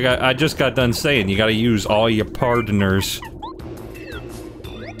 Like, I just got done saying, you gotta use all your partners.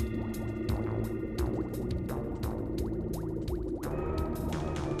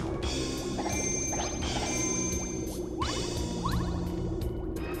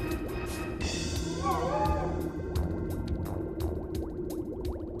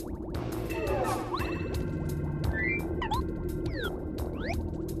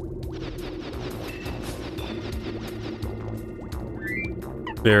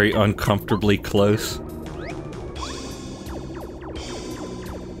 Very uncomfortably close.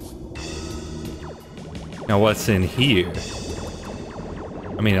 Now what's in here?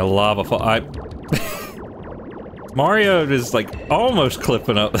 I mean, a lava fall. Mario is like almost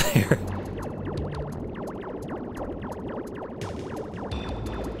clipping up there.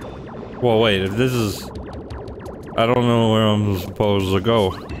 Well, wait, if this is... I don't know where I'm supposed to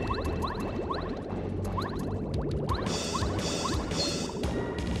go.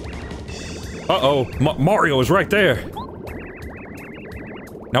 Uh-oh, Mario is right there!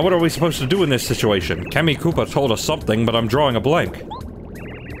 Now what are we supposed to do in this situation? Cammy Koopa told us something, but I'm drawing a blank.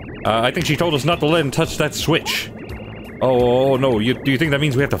 I think she told us not to let him touch that switch. Oh, no, do you think that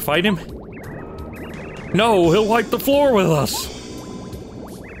means we have to fight him? No, he'll wipe the floor with us!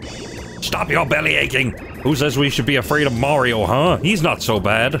 Stop your belly aching! Who says we should be afraid of Mario, huh? He's not so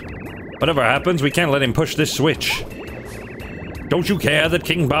bad. Whatever happens, we can't let him push this switch. Don't you care that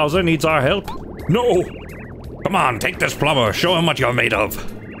King Bowser needs our help? No! Come on, take this plumber, show him what you're made of.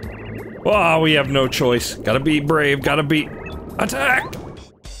 Oh, we have no choice. Gotta be brave, gotta be... Attack!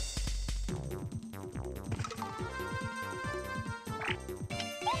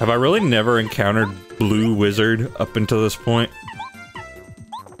 Have I really never encountered Blue Wizard up until this point?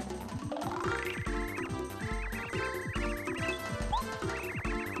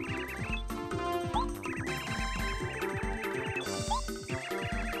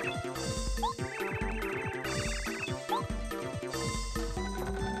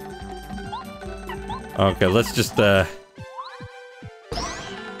 Okay, let's just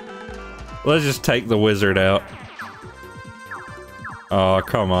take the wizard out. Oh,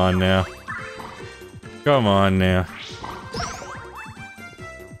 come on now. Come on now.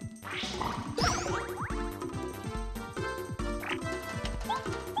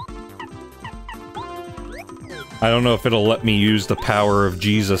 I don't know if it'll let me use the power of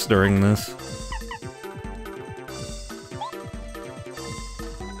Jesus during this.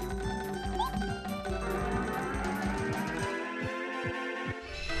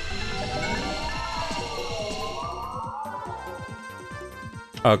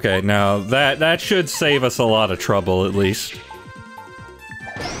 Okay, now that should save us a lot of trouble, at least.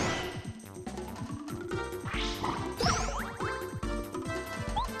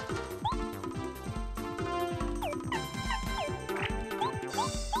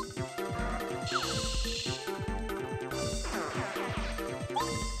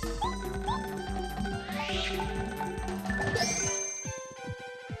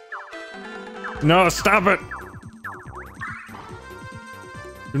 No, stop it!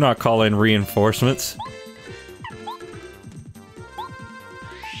 Do not call in reinforcements.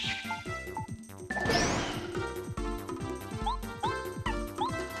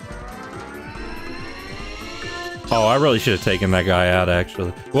 Oh, I really should have taken that guy out,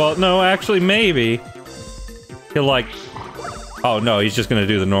 actually. Well, no, actually, maybe. He'll, like... Oh, no, he's just gonna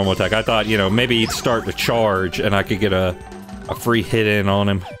do the normal attack. I thought, you know, maybe he'd start to charge and I could get a free hit in on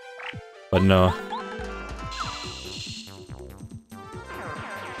him. But no.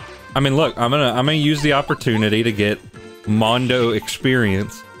 I mean, look, I'm gonna use the opportunity to get Mondo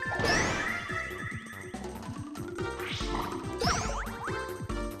experience.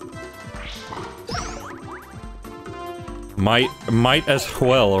 Might as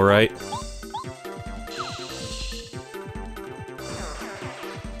well, right?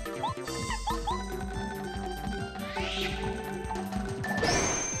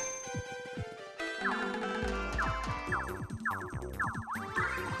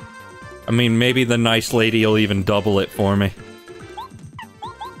 I mean, maybe the nice lady will even double it for me.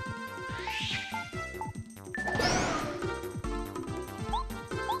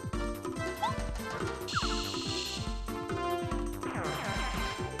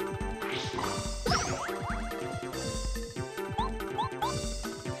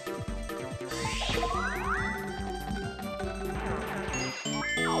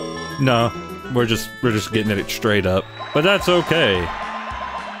 No, we're just getting it straight up. But that's okay.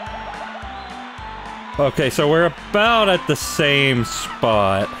 Okay, so we're about at the same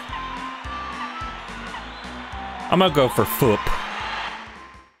spot. I'm gonna go for Foop.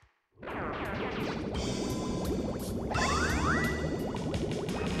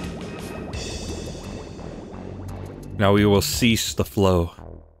 Now we will cease the flow.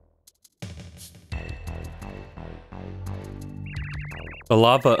 The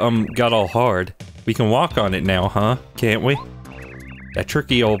lava, got all hard. We can walk on it now, huh? Can't we? That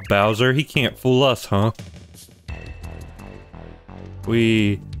tricky old Bowser, he can't fool us, huh?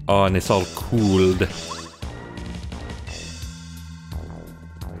 Oh, and it's all cooled.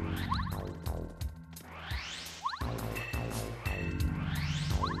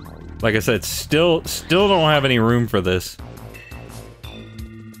 Like I said, still don't have any room for this.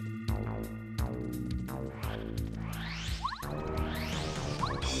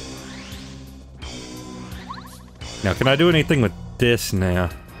 Now, can I do anything with this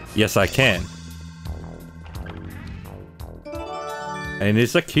now? Yes, I can. And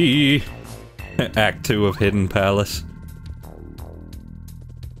it's a key. Act 2 of Hidden Palace.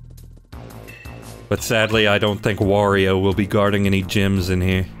 But sadly, I don't think Wario will be guarding any gems in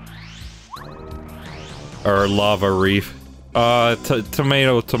here. Or Lava Reef.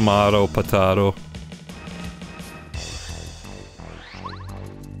 Tomato, tomato, potato.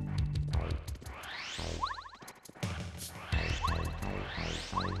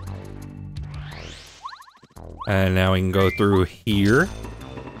 And now we can go through here.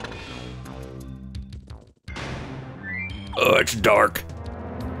 Oh, it's dark.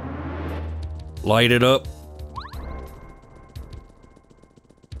 Light it up.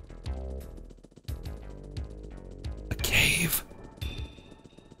 A cave.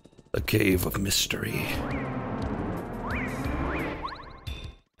 A cave of mystery.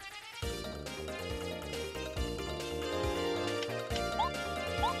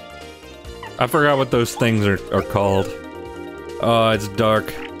 I forgot what those things are called. Oh, it's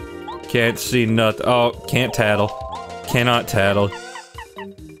dark. Can't see nothing. Oh, can't tattle. Cannot tattle.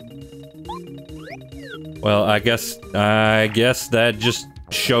 Well, I guess that just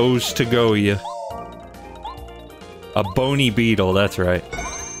shows to go you. A bony beetle, that's right.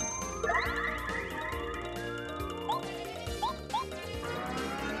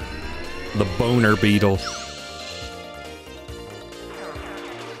 The boner beetle.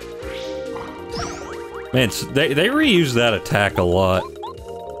 Man, they reuse that attack a lot.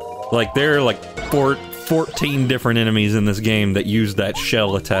 Like, there are like 14 different enemies in this game that use that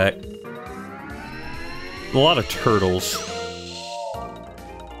shell attack. A lot of turtles.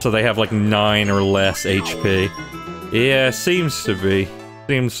 So they have like 9 or less HP. Yeah, seems to be.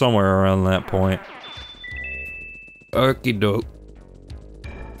 Seems somewhere around that point. Okie doke.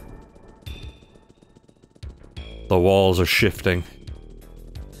 The walls are shifting.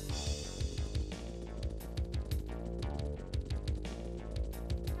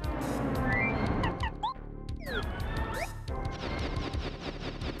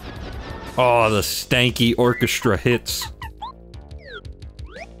 Oh, the stanky orchestra hits.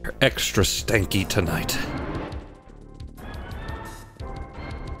 They're extra stanky tonight.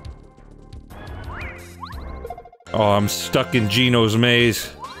 Oh, I'm stuck in Gino's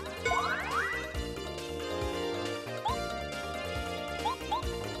maze.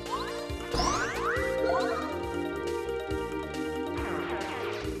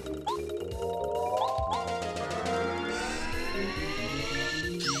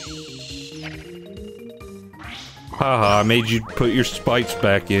 Haha, I made you put your spikes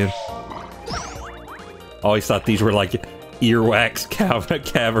back in. Always thought these were like earwax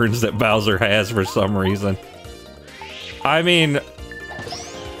caverns that Bowser has for some reason. I mean,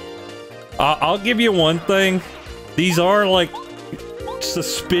 I'll give you one thing. These are like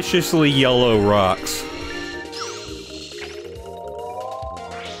suspiciously yellow rocks.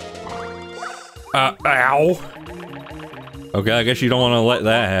 Ow. Okay, I guess you don't want to let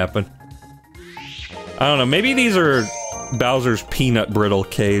that happen. I don't know, maybe these are Bowser's peanut brittle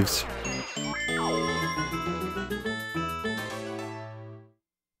caves.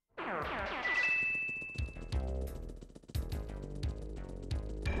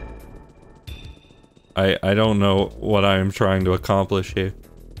 I don't know what I am trying to accomplish here.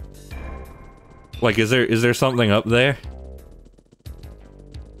 Like, is there something up there?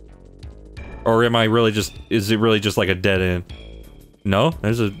 Or am I really just... Is it really just like a dead end? No?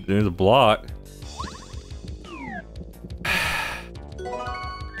 There's a block.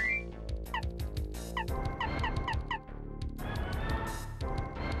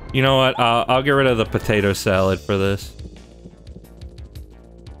 You know what? I'll get rid of the potato salad for this.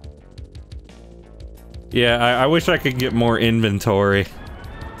 Yeah, I wish I could get more inventory.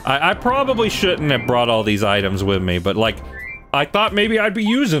 I probably shouldn't have brought all these items with me, but like, I thought maybe I'd be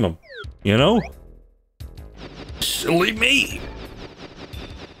using them. You know? Silly me.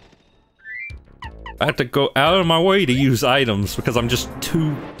 I have to go out of my way to use items because I'm just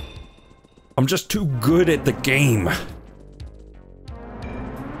too good at the game.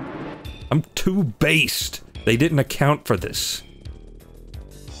 I'm too based. They didn't account for this.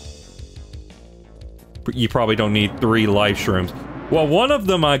 You probably don't need 3 life shrooms. Well, one of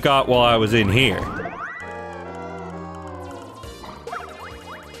them I got while I was in here.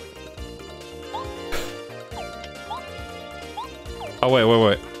 Oh,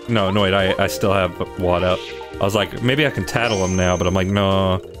 wait. No, wait, I still have Watt out. I was like, maybe I can tattle him now, but I'm like,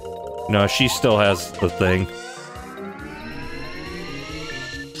 no. No, she still has the thing.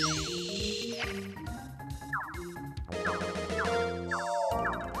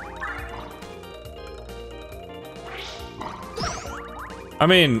 I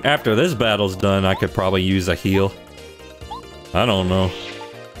mean, after this battle's done, I could probably use a heal. I don't know.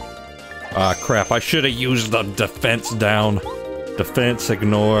 Ah, crap, I should have used the defense down. Defense,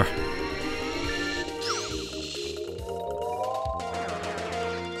 ignore.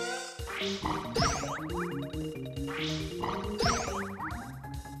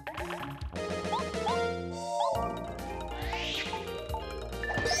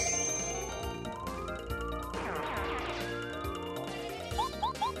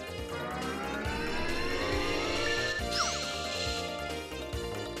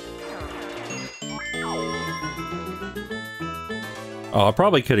 Oh, I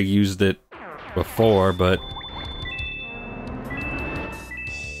probably could have used it before, but...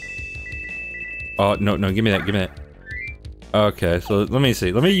 Oh, no, give me that. Okay, so let me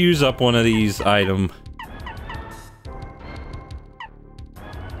see. Let me use up one of these items.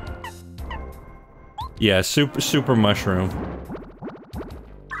 Yeah, super mushroom.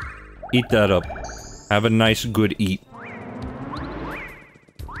 Eat that up. Have a nice, good eat.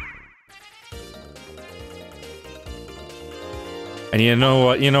 And you know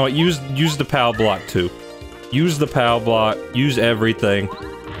what? Use the POW block too. Use the POW block. Use everything.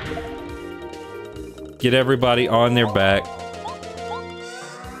 Get everybody on their back.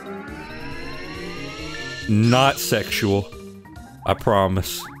 Not sexual. I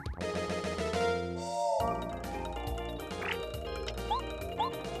promise.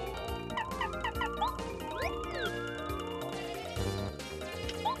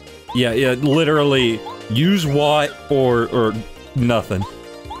 Yeah, literally, use Watt or nothing.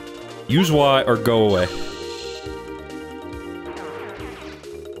 Use Y or go away.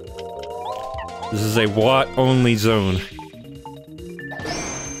 This is a Watt-only zone.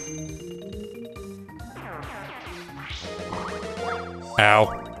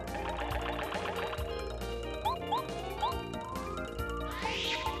 Ow.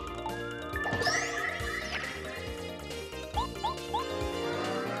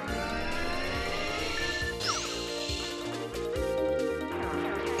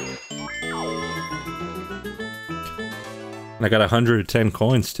 I got 110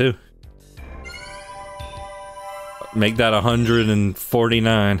 coins too. Make that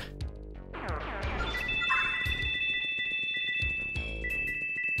 149.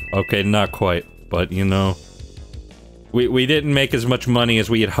 Okay, not quite, but you know, we didn't make as much money as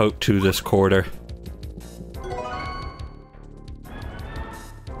we had hoped to this quarter.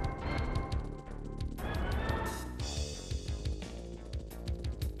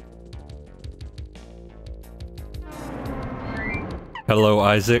 Hello,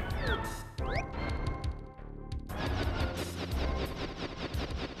 Isaac.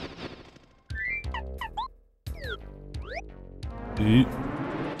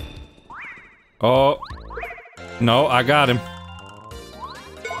 Oh. No, I got him.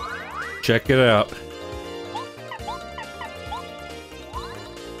 Check it out.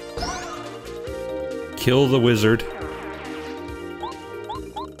 Kill the wizard.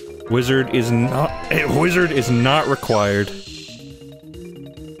 Wizard is not required.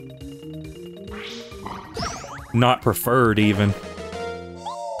 Not preferred, even.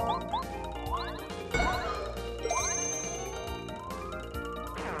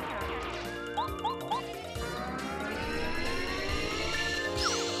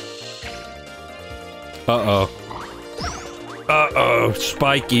 Uh-oh. Uh-oh,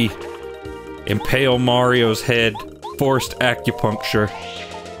 spiky. Impale Mario's head. Forced acupuncture.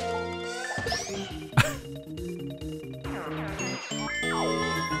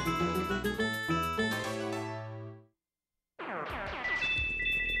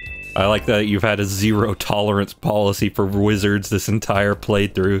 I like that you've had a zero tolerance policy for wizards this entire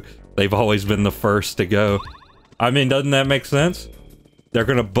playthrough. They've always been the first to go. I mean, doesn't that make sense? They're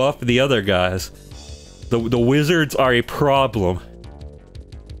gonna buff the other guys. The wizards are a problem.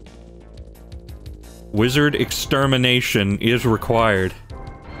 Wizard extermination is required.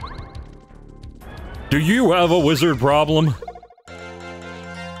 Do you have a wizard problem?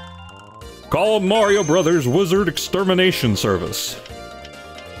 Call Mario Brothers Wizard Extermination Service.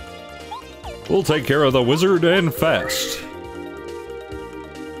 We'll take care of the wizard and fast.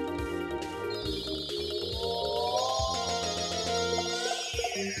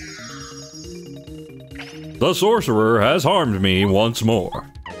 The sorcerer has harmed me once more.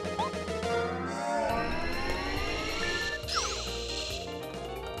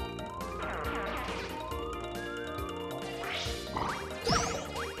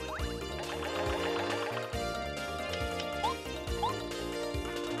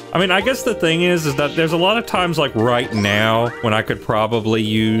 I mean, I guess the thing is that there's a lot of times, like right now, when I could probably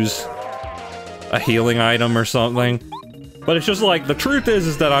use a healing item or something. But it's just like, the truth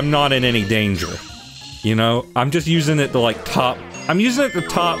is that I'm not in any danger. You know? I'm just using it to like I'm using it to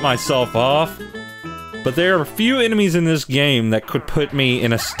top myself off. But there are a few enemies in this game that could put me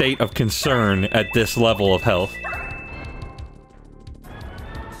in a state of concern at this level of health.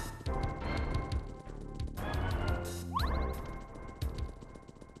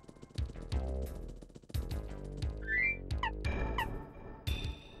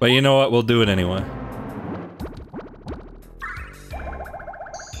 But you know what? We'll do it anyway.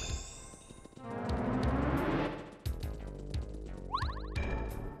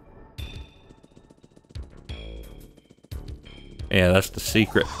 Yeah, that's the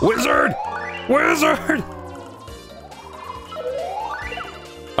secret. Wizard! Wizard!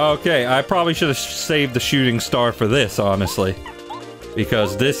 Okay, I probably should have saved the shooting star for this, honestly.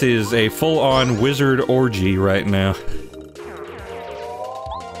 Because this is a full-on wizard orgy right now.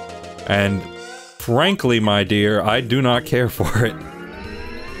 And frankly, my dear, I do not care for it.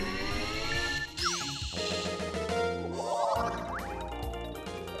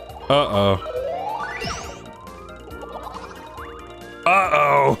 Uh-oh.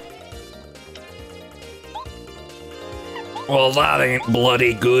 Uh-oh! Well, that ain't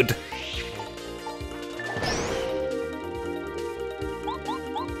bloody good.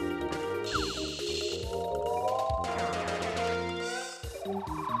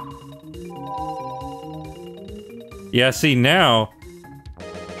 Yeah, see, now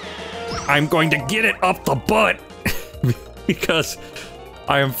I'm going to get it up the butt because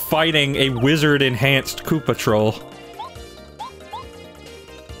I am fighting a wizard-enhanced Koopa Troll.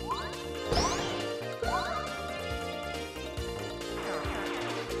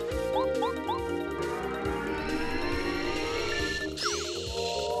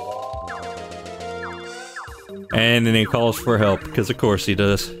 And then he calls for help, because of course he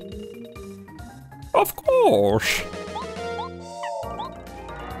does. Of course!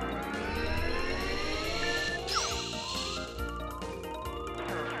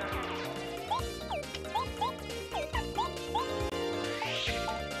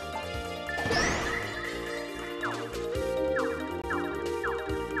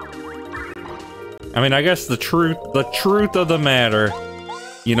 I mean, I guess the truth of the matter,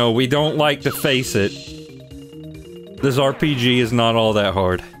 you know, we don't like to face it. This RPG is not all that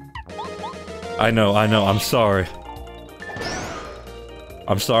hard. I know, I'm sorry.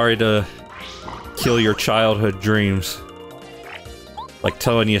 I'm sorry to kill your childhood dreams. Like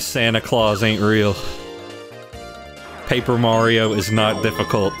telling you Santa Claus ain't real. Paper Mario is not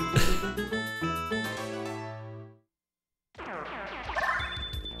difficult.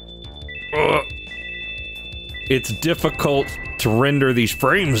 It's difficult to render these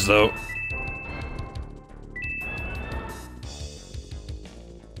frames, though.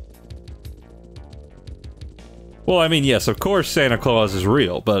 Well, I mean, yes, of course Santa Claus is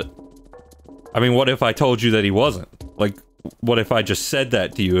real, but... I mean, what if I told you that he wasn't? Like, what if I just said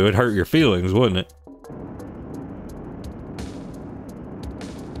that to you? It would hurt your feelings, wouldn't it?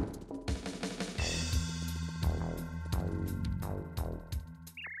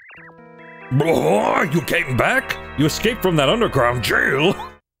 Oh, you came back? You escaped from that underground jail?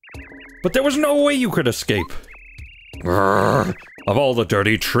 But there was no way you could escape. Of all the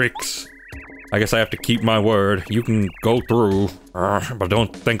dirty tricks. I guess I have to keep my word. You can go through, but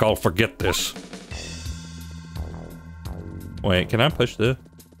don't think I'll forget this. Wait, can I push this?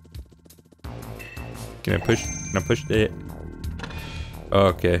 Can I push it?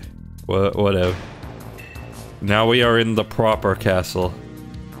 Okay. Whatever. Now we are in the proper castle.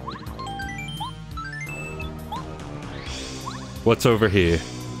 What's over here?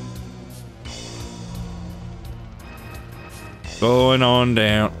 Going on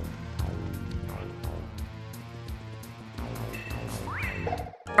down.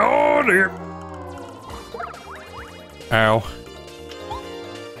 Oh dear. Ow.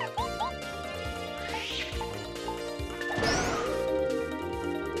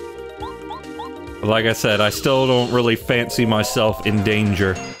 Like I said, I still don't really fancy myself in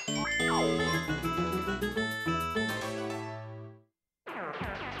danger.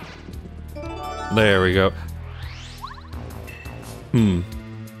 There we go. I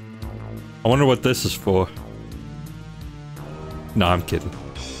wonder what this is for. No, I'm kidding.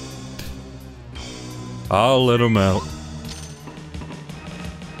 I'll let him out.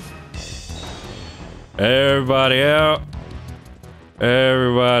 Everybody out.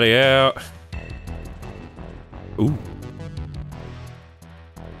 Everybody out. Ooh.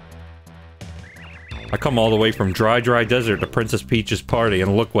 I come all the way from dry desert to Princess Peach's party,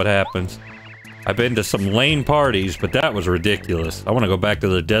 and look what happens. I've been to some lame parties, but that was ridiculous. I want to go back to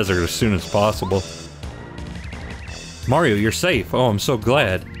the desert as soon as possible. Mario, you're safe. Oh, I'm so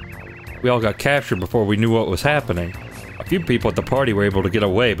glad. We all got captured before we knew what was happening. A few people at the party were able to get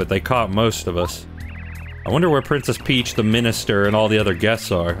away, but they caught most of us. I wonder where Princess Peach, the minister, and all the other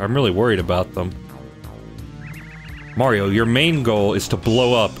guests are. I'm really worried about them. Mario, your main goal is to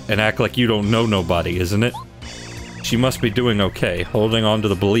blow up and act like you don't know nobody, isn't it? She must be doing okay, holding on to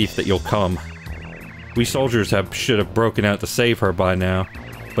the belief that you'll come. We soldiers should have broken out to save her by now,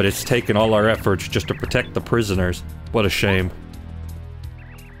 but it's taken all our efforts just to protect the prisoners. What a shame.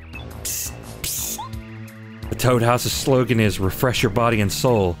 Psst, psst. The Toad House's slogan is, refresh your body and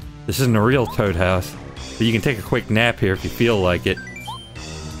soul. This isn't a real Toad House, but you can take a quick nap here if you feel like it.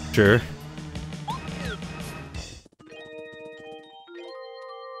 Sure.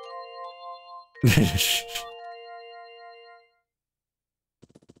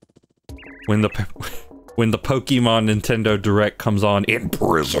 When the Pokemon Nintendo Direct comes on in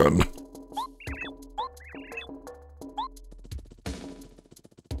prison.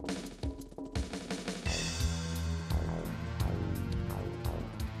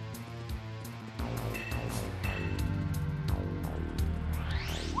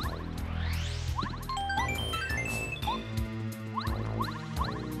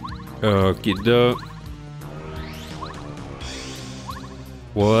 Okie doke.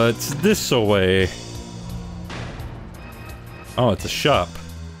 What's this away? Oh, it's a shop.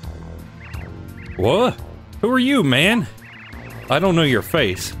 What? Who are you, man? I don't know your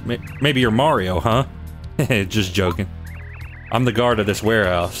face. Maybe you're Mario, huh? Just joking. I'm the guard of this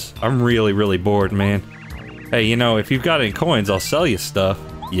warehouse. I'm really bored, man. Hey, you know, if you've got any coins, I'll sell you stuff.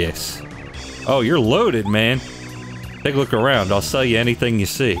 Yes. Oh, you're loaded, man. Take a look around. I'll sell you anything you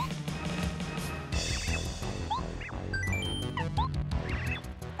see.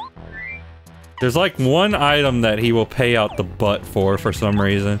 There's like one item that he will pay out the butt for some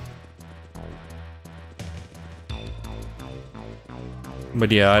reason.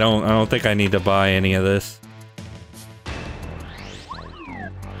 But yeah, I don't think I need to buy any of this.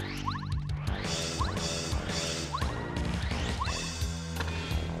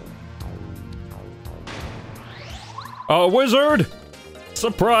 Oh, wizard!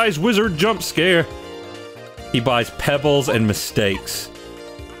 Surprise wizard jump scare! He buys pebbles and mistakes.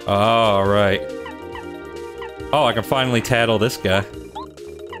 All right. Oh, I can finally tattle this guy.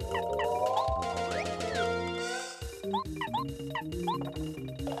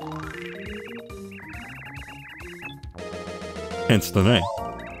 Hence the name.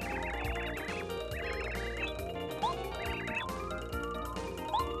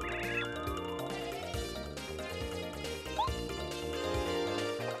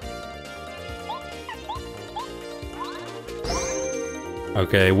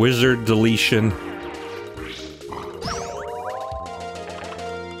 Okay, wizard deletion.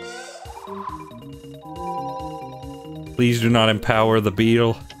 Please do not empower the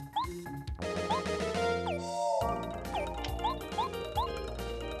beetle.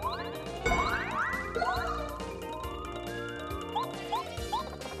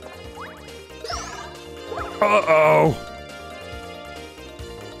 Uh-oh!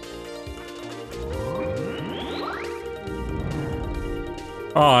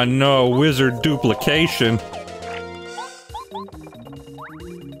 Oh no, wizard duplication.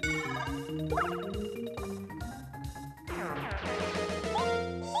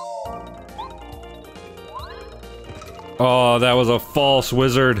 Oh, that was a false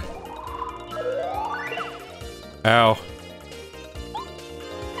wizard. Ow.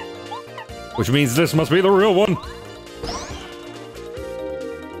 Which means this must be the real one.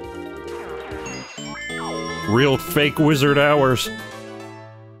 Real fake wizard hours.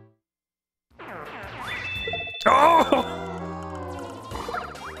 Oh!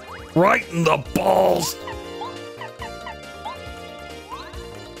 Right in the balls!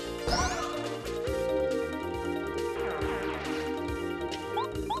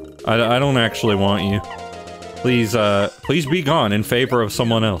 I don't actually want you. Please, please be gone in favor of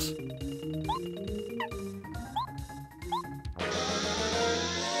someone else.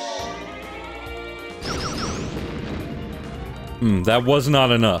 That was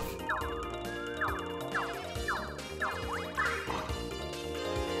not enough.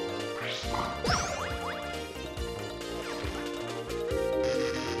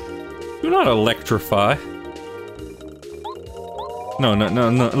 Do not electrify. No,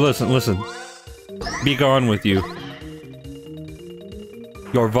 listen. Be gone with you.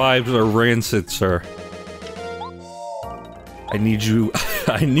 Your vibes are rancid, sir. I need you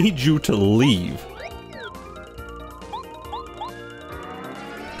I need you to leave.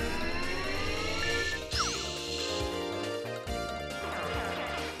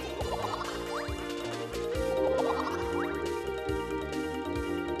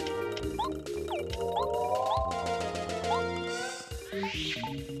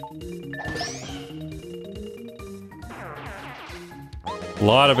 A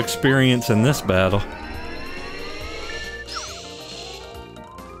lot of experience in this battle.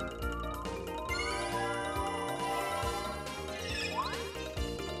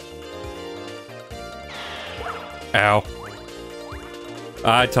 Ow.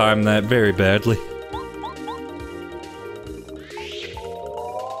 I timed that very badly.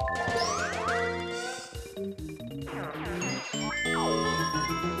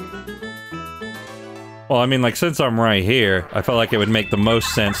 Well, I mean, like, since I'm right here, I felt like it would make the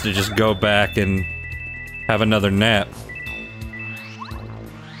most sense to just go back and have another nap.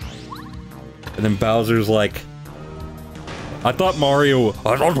 And then Bowser's like, I thought Mario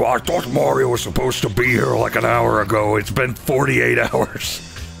was supposed to be here like an hour ago. It's been 48 hours.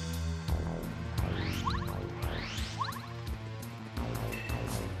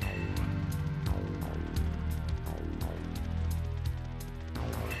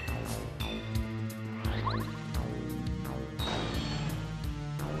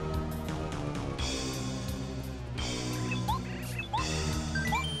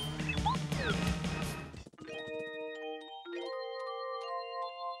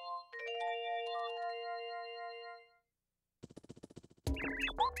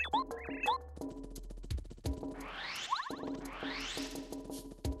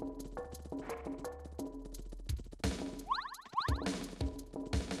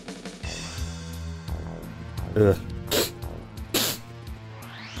 Ugh.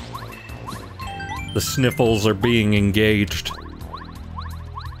 The sniffles are being engaged.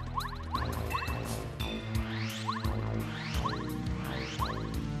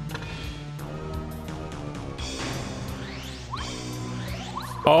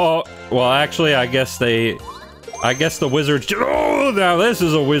 Oh, well, actually, I guess the wizards. Oh, now this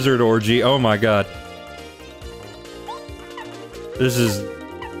is a wizard orgy. Oh my god. This is.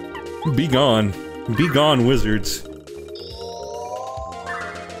 Be gone. Be gone, wizards.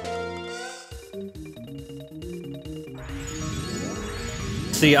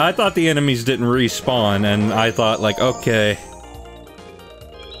 See, I thought the enemies didn't respawn, and I thought, like, okay.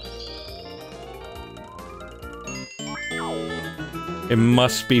 It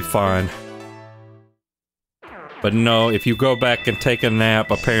must be fine. But no, if you go back and take a nap,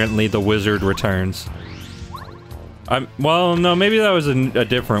 apparently the wizard returns. Well, no, maybe that was a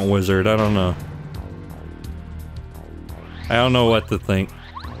different wizard, I don't know. I don't know what to think.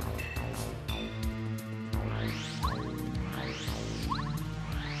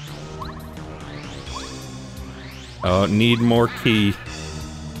 Oh, need more key.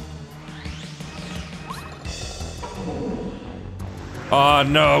 Oh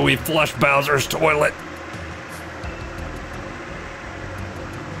no, we flushed Bowser's toilet.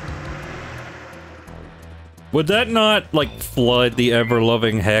 Would that not, like, flood the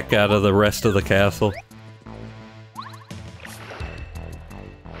ever-loving heck out of the rest of the castle?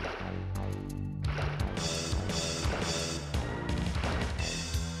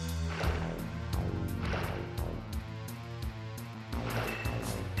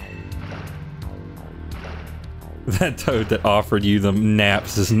 That toad that offered you the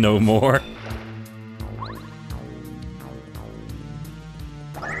naps is no more.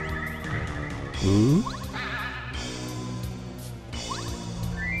 Ooh.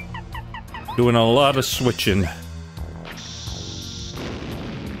 Doing a lot of switching.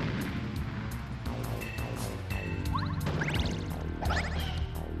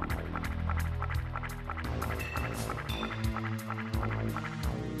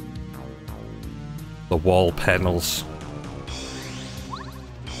 The wall panels.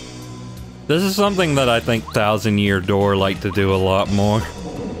 This is something that I think Thousand Year Door like to do a lot more.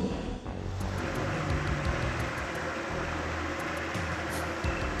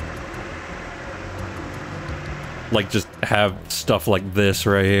 Like, just have stuff like this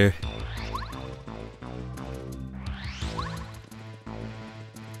right here.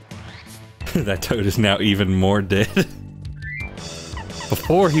 That toad is now even more dead.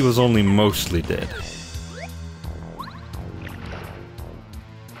 Before, he was only mostly dead.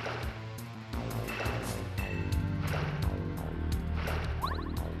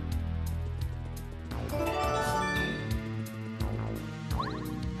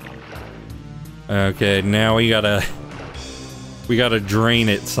 Okay, now we gotta drain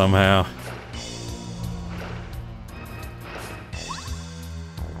it somehow.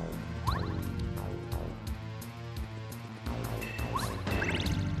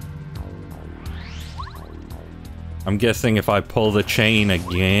 I'm guessing if I pull the chain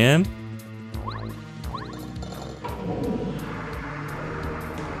again.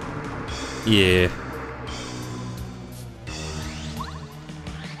 Yeah.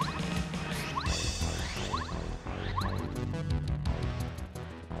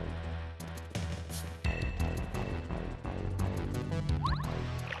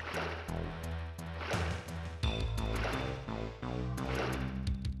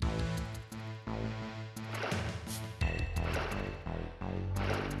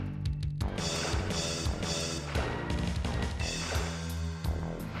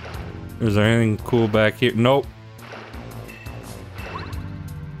 Is there anything cool back here? Nope.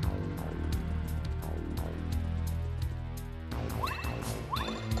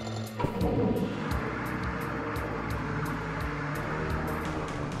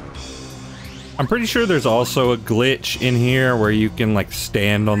 I'm pretty sure there's also a glitch in here where you can like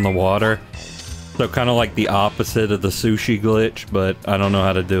stand on the water. So kind of like the opposite of the sushi glitch, but I don't know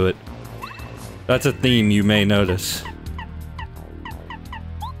how to do it. That's a theme you may notice.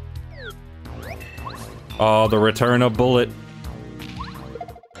 Oh, the return of bullet.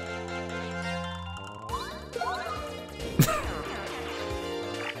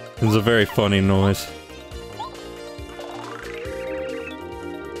 It's a very funny noise.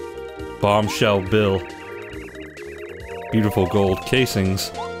 Bombshell Bill. Beautiful gold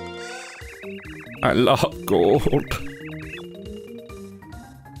casings. I love gold.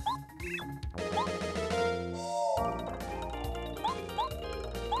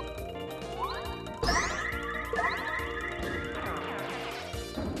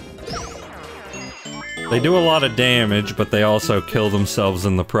 They do a lot of damage, but they also kill themselves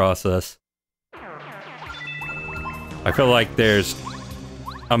in the process. I feel like there's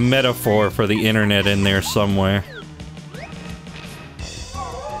a metaphor for the internet in there somewhere.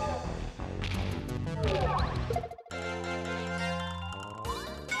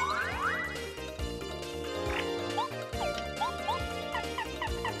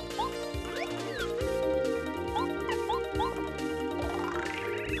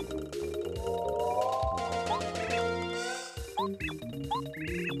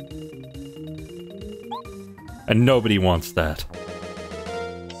 And nobody wants that.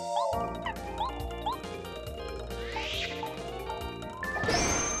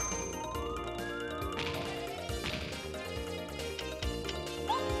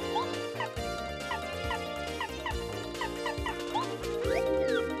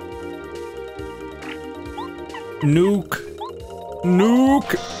 Nuke.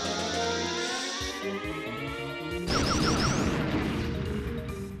 Nuke.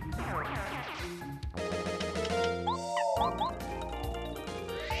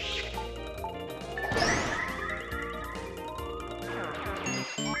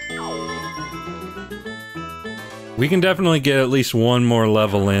 We can definitely get at least one more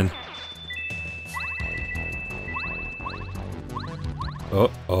level in.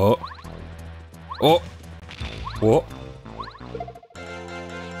 Oh, oh. Oh! Whoa.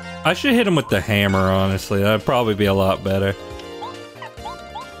 I should hit him with the hammer, honestly. That'd probably be a lot better.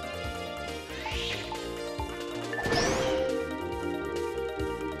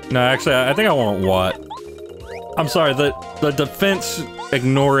 No, actually, I think I want what? I'm sorry, the defense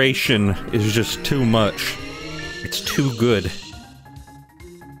ignoration is just too much. It's too good.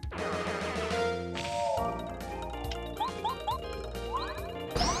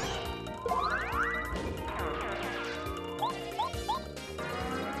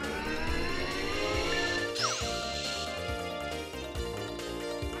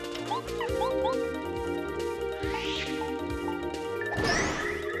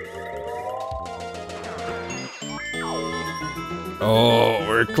 Oh,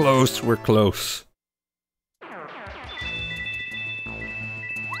 we're close, we're close.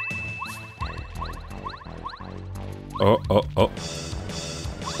 Oh, oh, oh.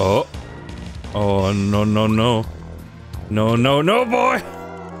 Oh. Oh, no, no, no. No, no, no, boy!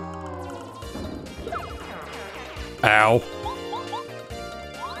 Ow.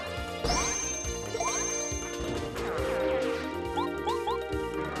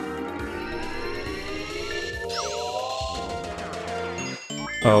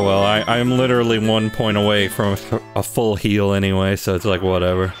 Oh well, I'm literally 1 point away from a full heal anyway, so it's like,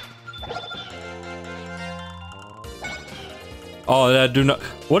 whatever. Oh, that do not-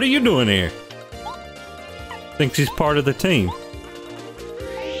 What are you doing here? Thinks he's part of the team.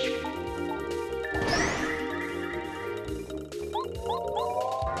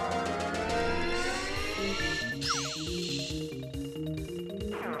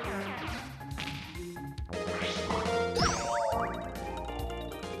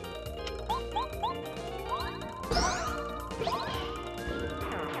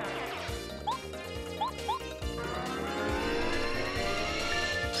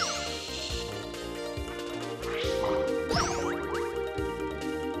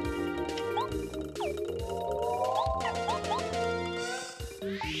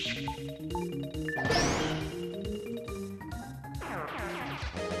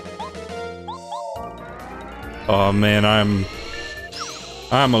 Oh man,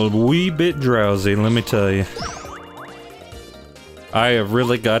 I'm a wee bit drowsy, let me tell you. I have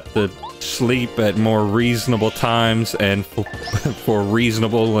really got to sleep at more reasonable times and for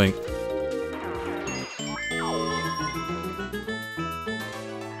reasonable length.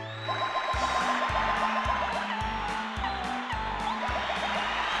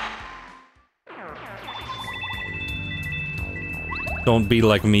 Don't be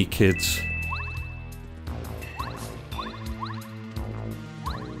like me, kids.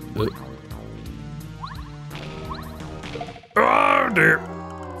 Oh dear.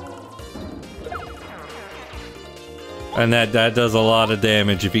 And that does a lot of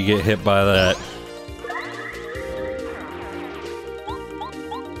damage if you get hit by that.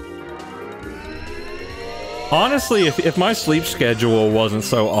 Honestly, if my sleep schedule wasn't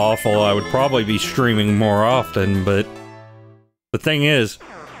so awful, I would probably be streaming more often, but the thing is,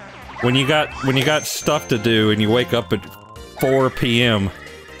 when you got stuff to do and you wake up at 4 p.m.,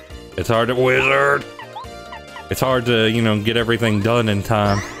 it's hard to wizard. It's hard to, you know, get everything done in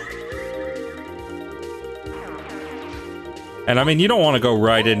time. And I mean, you don't want to go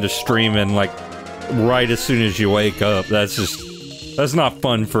right into streaming, like, right as soon as you wake up. That's not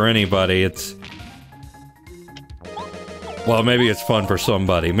fun for anybody. It's... Well, maybe it's fun for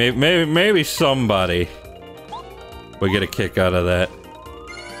somebody. Maybe somebody will get a kick out of that.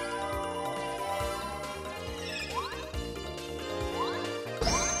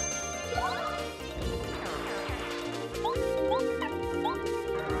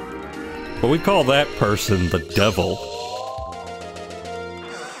 But we call that person the devil.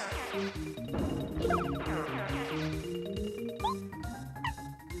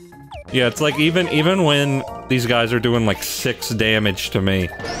 Yeah, it's like even when these guys are doing like 6 damage to me,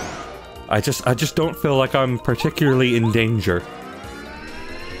 I just don't feel like I'm particularly in danger.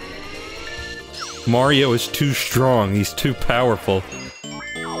 Mario is too strong, he's too powerful.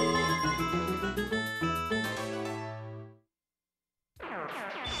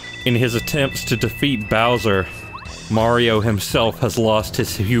 In his attempts to defeat Bowser, Mario himself has lost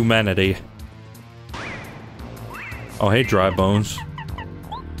his humanity. Oh, hey, Dry Bones.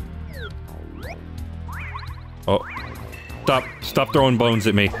 Oh. Stop throwing bones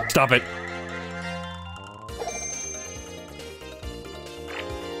at me. Stop it!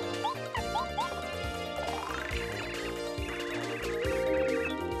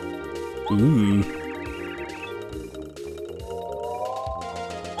 Ooh.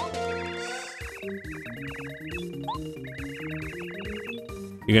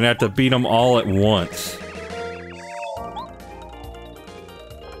 You're gonna have to beat them all at once.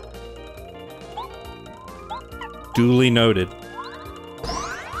 Duly noted.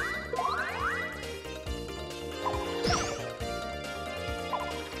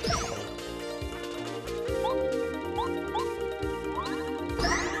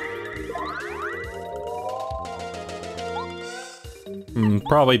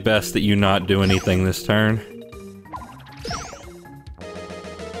 Probably best that you not do anything this turn.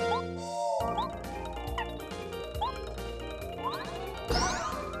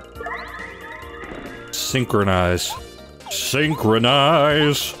 Synchronize.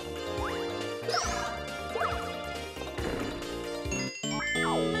 Synchronize!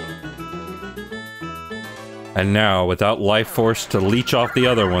 And now, without life force to leech off the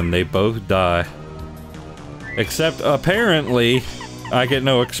other one, they both die. Except, apparently, I get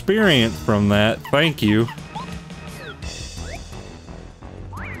no experience from that. Thank you.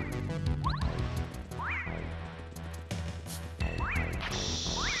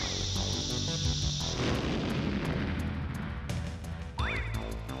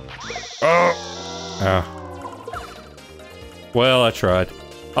 Oh. Well, I tried.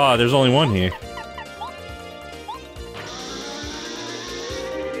 Ah, there's only one here.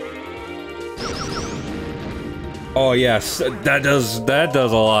 Oh yes, that does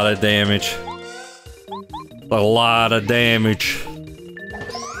a lot of damage. A lot of damage.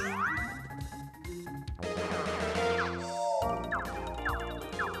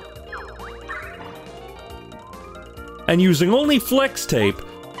 And using only flex tape,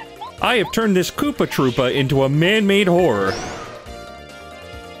 I have turned this Koopa Troopa into a man-made horror.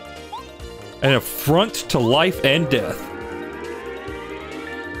 An affront to life and death.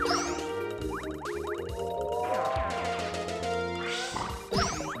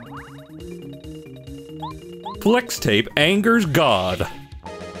 Flex tape angers God.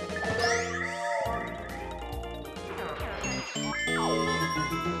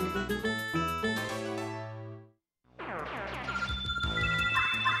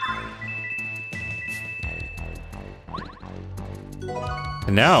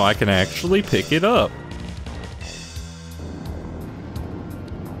 And now I can actually pick it up.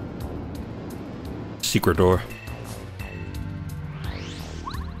 Secret door.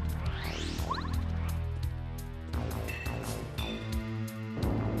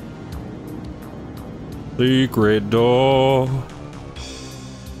 Secret door.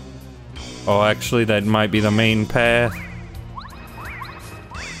 Oh, actually, that might be the main path.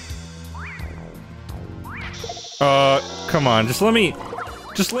 Come on, just let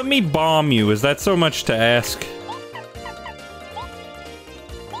me bomb you. Is that so much to ask?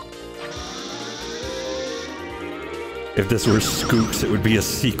 If this were Skooks, it would be a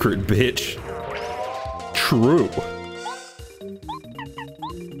secret, bitch. True.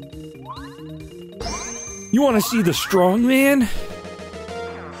 You want to see the strong man?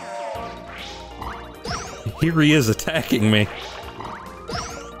 Here he is attacking me.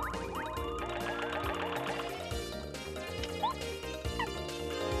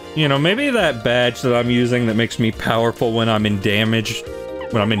 You know, maybe that badge that I'm using that makes me powerful when I'm in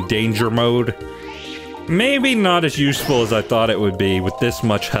danger mode, maybe not as useful as I thought it would be with this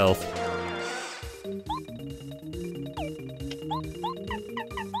much health.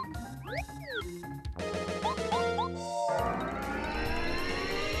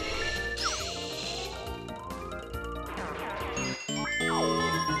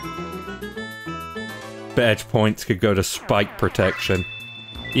 Badge points could go to spike protection.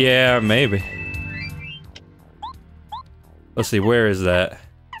 Yeah, maybe. Let's see, where is that?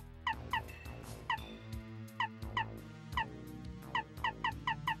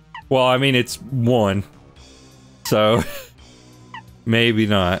 Well, I mean, it's 1. So, maybe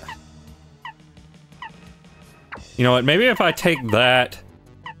not. You know what, maybe if I take that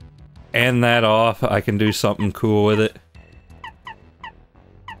and that off, I can do something cool with it.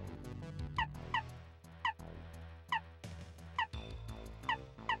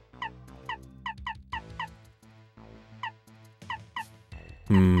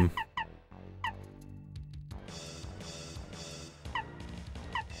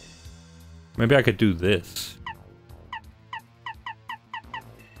 Maybe I could do this.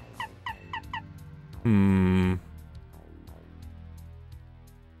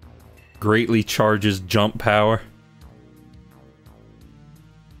 Greatly charges jump power.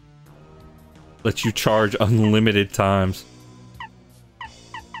 Lets you charge unlimited times.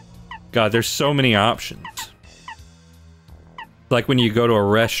 God, there's so many options. Like when you go to a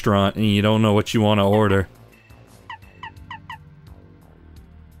restaurant and you don't know what you want to order.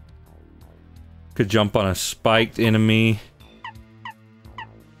 Could jump on a spiked enemy.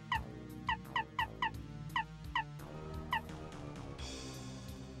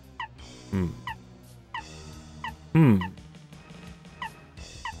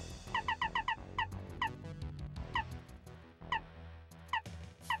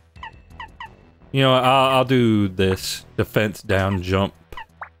 You know, I'll do this. Defense down jump.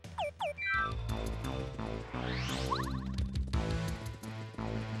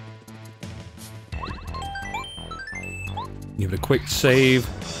 Give it a quick save.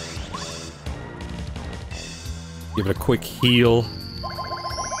 Give it a quick heal.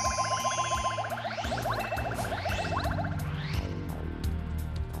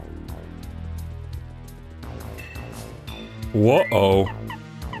 Whoa-oh.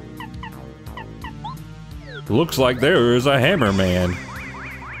 Looks like there is a hammer man.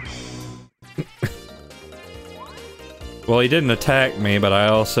 Well, he didn't attack me, but I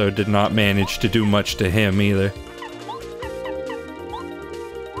also did not manage to do much to him either.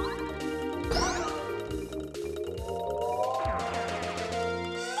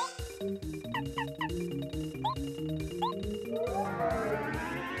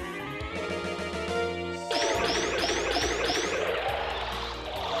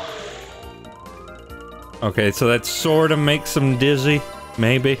 Okay, so that sort of makes him dizzy,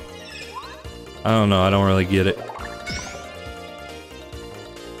 maybe? I don't know, I don't really get it.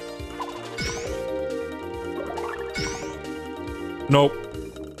 Nope.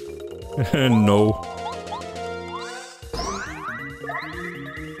 No.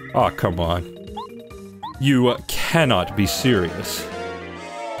 Aw, come on. You cannot be serious.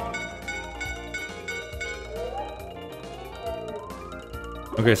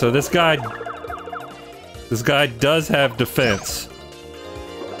 Okay, so this guy does have defense.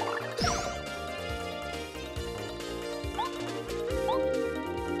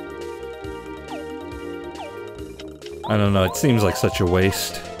 I don't know, it seems like such a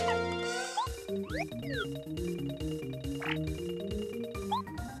waste.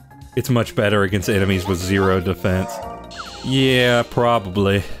 It's much better against enemies with 0 defense. Yeah,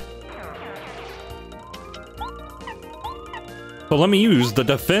 probably. But let me use the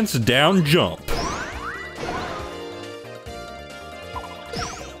defense down jump.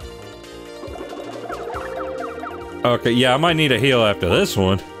 Okay, yeah, I might need a heal after this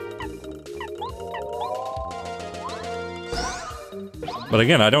one. But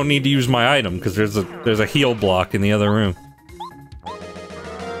again, I don't need to use my item because there's a heal block in the other room.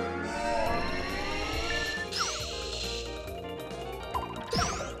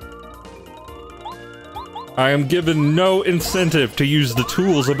 I am given no incentive to use the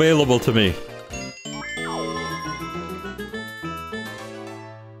tools available to me.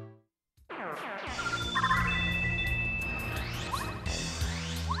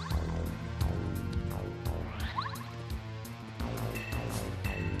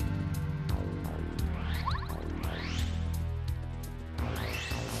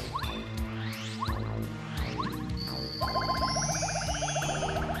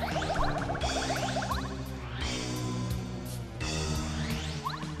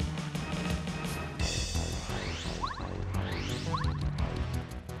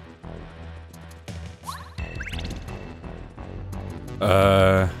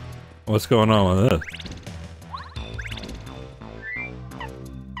 What's going on with this?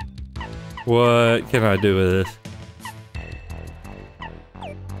 What can I do with this?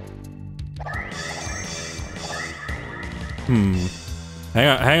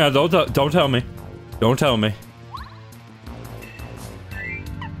 Hang on, don't tell me. Don't tell me.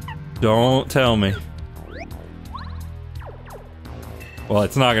 Don't tell me. Well,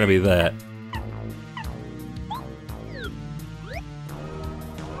 it's not gonna be that.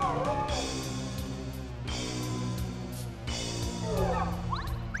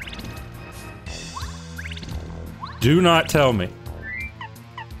 Do not tell me.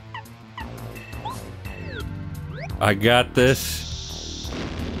 I got this.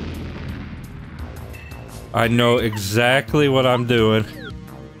 I know exactly what I'm doing.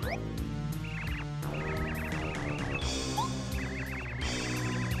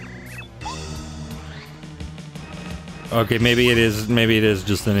 Okay, maybe it is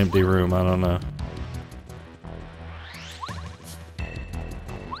just an empty room, I don't know.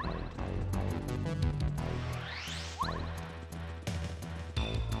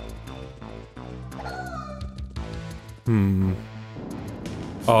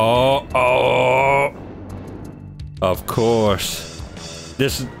 Oh. Of course.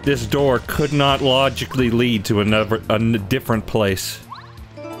 This door could not logically lead to a different place.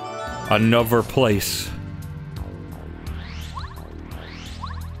 Another place.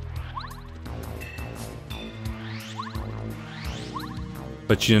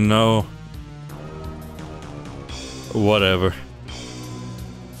 But you know, whatever.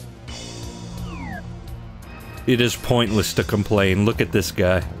 It is pointless to complain. Look at this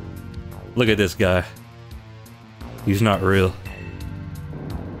guy. Look at this guy. He's not real.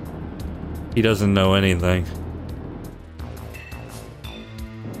 He doesn't know anything.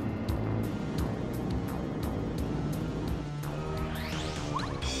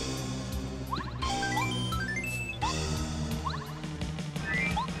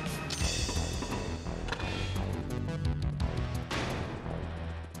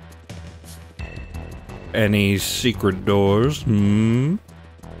 Any secret doors?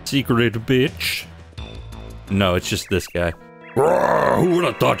 Secret bitch? No, it's just this guy. Who would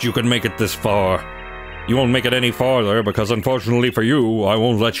have thought you could make it this far? You won't make it any farther because unfortunately for you, I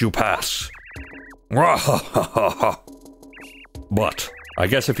won't let you pass. But I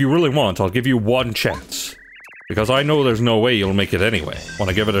guess if you really want, I'll give you one chance. Because I know there's no way you'll make it anyway.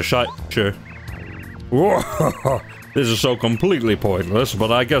 Wanna give it a shot? Sure. This is so completely pointless,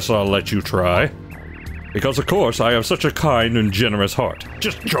 but I guess I'll let you try. Because of course, I have such a kind and generous heart.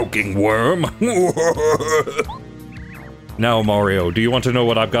 Just joking, worm. Now, Mario, do you want to know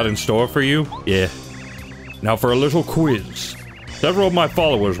what I've got in store for you? Yeah. Now for a little quiz. Several of my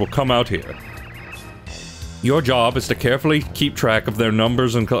followers will come out here. Your job is to carefully keep track of their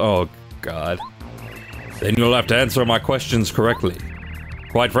numbers and oh, God. Then you'll have to answer my questions correctly.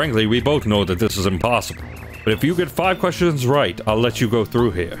 Quite frankly, we both know that this is impossible. But if you get 5 questions right, I'll let you go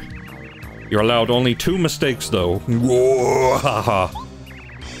through here. You're allowed only 2 mistakes, though. Whoa, haha.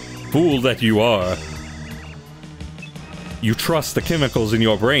 Fool that you are. You trust the chemicals in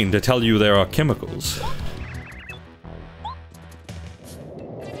your brain to tell you there are chemicals.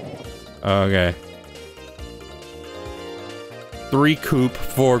 Okay. 3 Coop,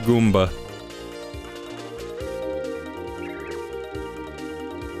 4 Goomba.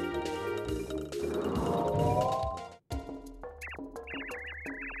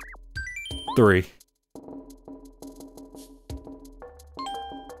 Three.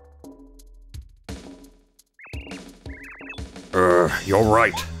 You're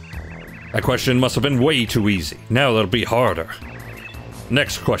right. That question must have been way too easy. Now that'll be harder.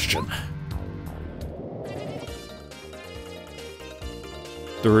 Next question.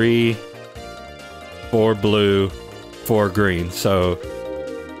 3, 4 blue, 4 green, so...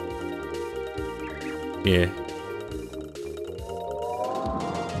 yeah.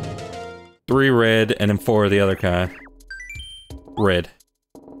 3 red, and then 4 of the other kind. Red.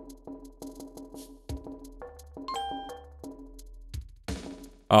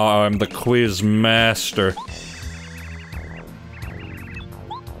 Oh, I'm the quiz master.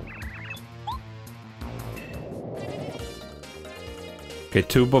 Okay,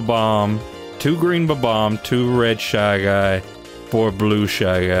 2 Babomb, 2 green Babomb, 2 red Shy Guy, 4 blue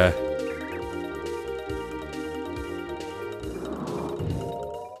Shy Guy.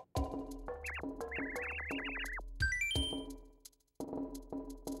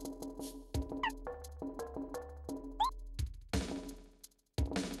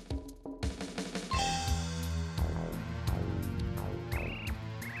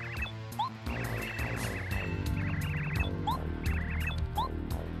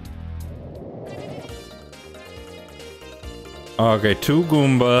 Okay, 2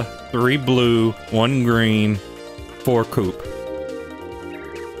 Goomba, 3 blue, 1 green, 4 Coop.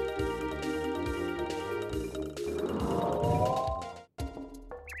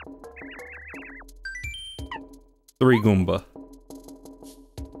 Three Goomba.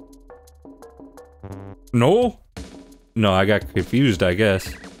 No? No, I got confused, I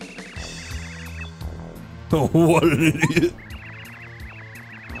guess. Oh, what an idiot.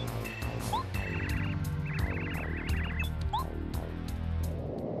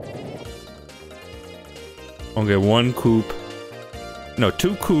 Okay, 1 Coop. No,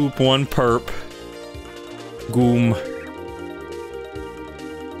 2 Coop, 1 Perp. Goom.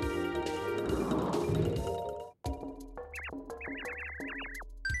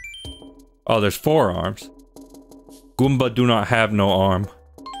 Oh, there's 4 arms. Goomba do not have no arm.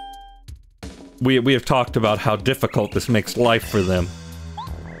 We have talked about how difficult this makes life for them.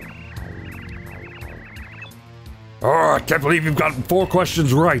 Oh, I can't believe you've gotten 4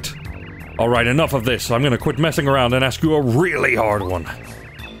 questions right. Alright, enough of this. I'm gonna quit messing around and ask you a really hard one.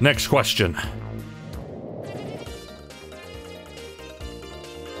 Next question.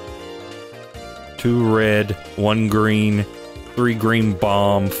 Two red, 1 green, 3 green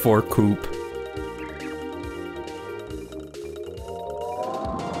bomb, 4 Coop.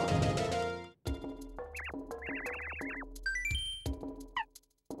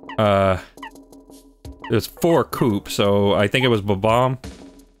 There's 4 Coop, so I think it was Babomb.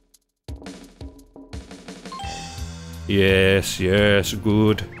 Yes, yes,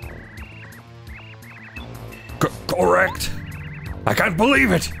 good. Correct. I can't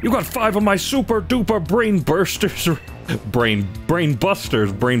believe it. You got 5 of my super duper brain bursters. brain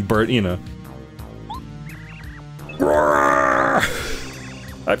busters, you know.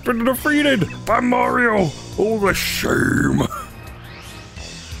 I've been defeated by Mario. Oh, the shame.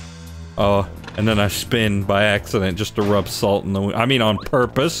 Oh, and then I spin by accident just to rub salt in the wound. I mean, on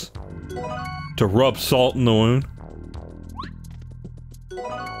purpose. To rub salt in the wound.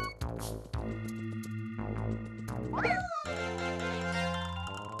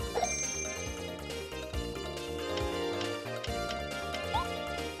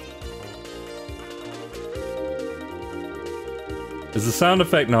 Is the sound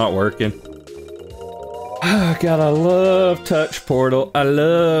effect not working? God, I love touch portal. I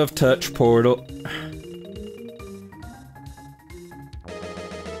love touch portal.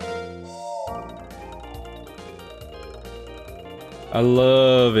 I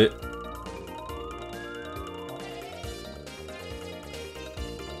love it.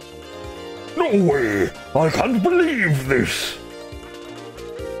 No way! I can't believe this!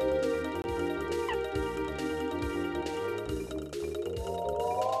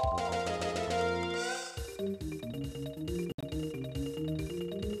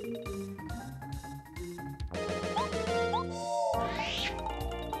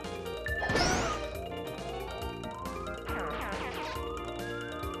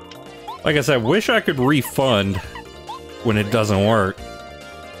 Like I said, wish I could refund when it doesn't work.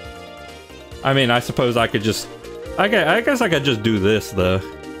 I mean, I suppose I could just... I guess I could just do this, though.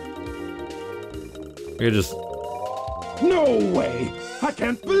 I could just... No way! I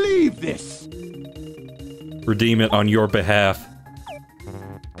can't believe this! redeem it on your behalf.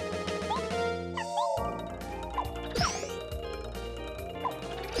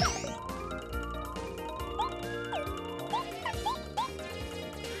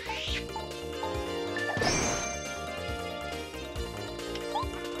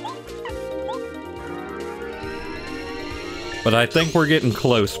 But I think we're getting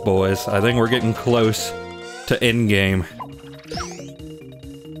close, boys. I think we're getting close to endgame.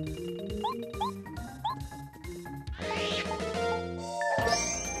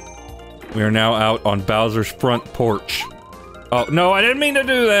 We are now out on Bowser's front porch. Oh, no, I didn't mean to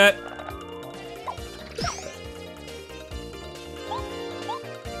do that!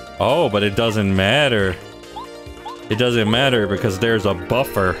 Oh, but it doesn't matter. It doesn't matter because there's a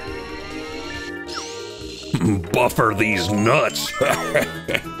buffer. Buffer these nuts!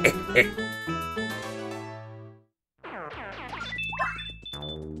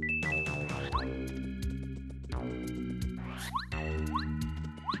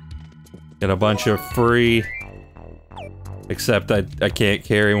 Get a bunch of free... Except I can't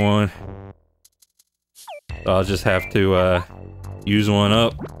carry one. So I'll just have to, use one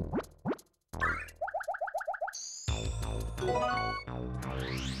up.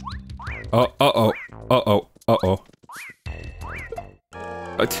 Oh, uh-oh. Uh-oh. Uh-oh.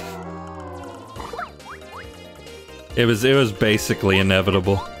 It was basically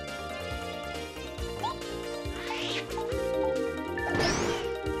inevitable.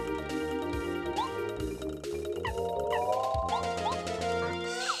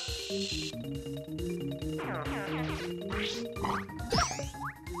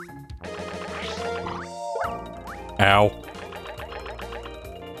 Ow.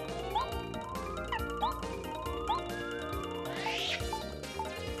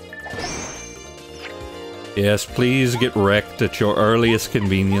 Yes, please get wrecked at your earliest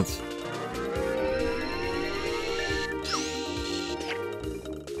convenience.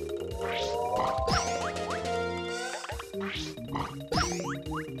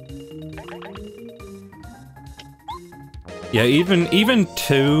 Yeah, even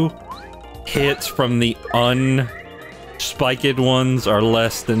 2 hits from the unspiked ones are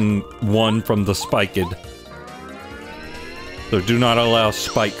less than 1 from the spiked. So do not allow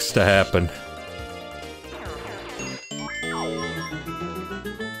spikes to happen.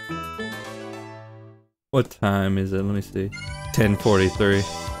 What time is it? Let me see. 10:43.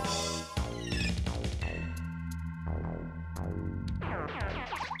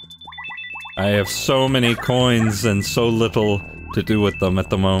 I have so many coins and so little to do with them at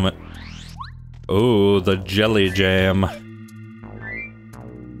the moment. Oh, the jelly jam.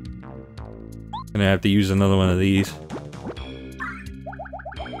 Gonna have to use another one of these.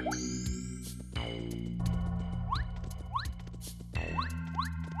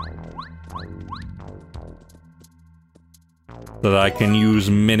 So that I can use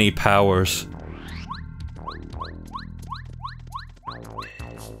mini powers.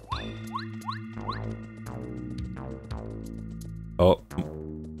 Oh.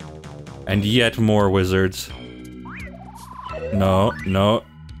 And yet more wizards. No, no.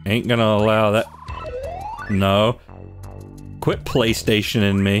 Ain't gonna allow that. No. Quit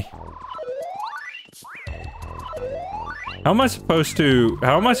PlayStationing me. How am I supposed to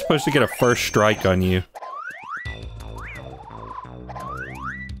get a first strike on you?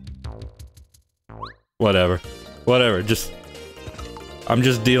 Whatever. Whatever, I'm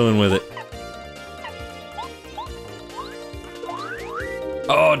just dealing with it.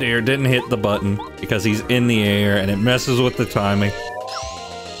 Oh dear, didn't hit the button because he's in the air and it messes with the timing.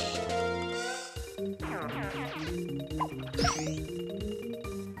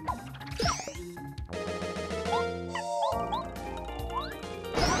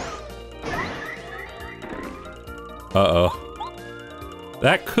 Uh-oh.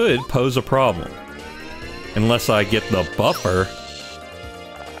 That could pose a problem. Unless I get the buffer.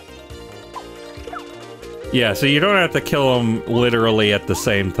 Yeah, so you don't have to kill them literally at the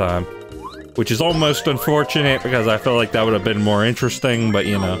same time. Which is almost unfortunate, because I feel like that would have been more interesting, but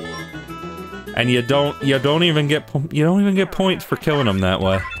you know. And you don't even get points for killing them that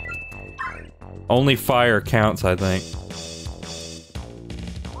way. Only fire counts, I think.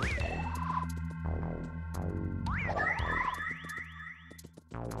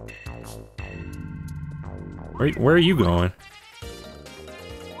 Where are you going?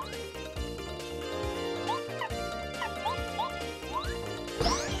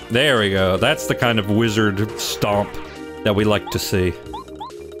 There we go. That's the kind of wizard stomp that we like to see.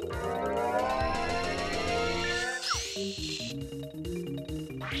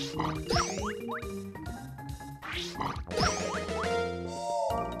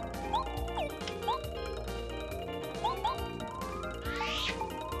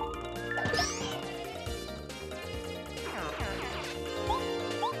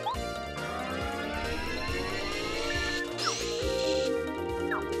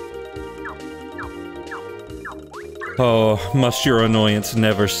 Oh, must your annoyance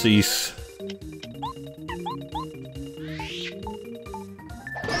never cease.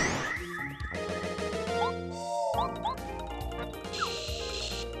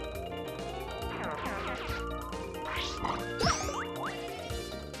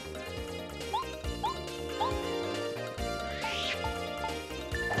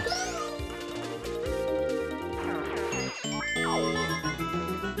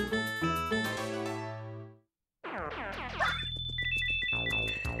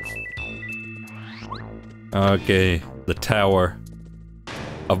 Okay, the Tower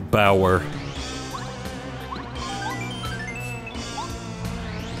of Bower.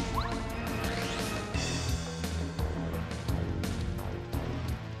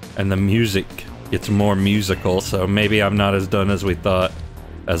 And the music gets more musical, so maybe I'm not as done as we thought,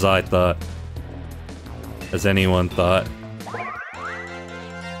 as I thought, as anyone thought.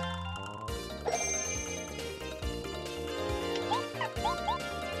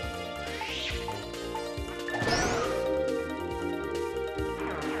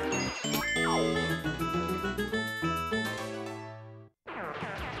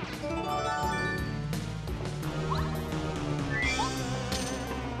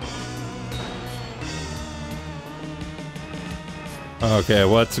 Okay,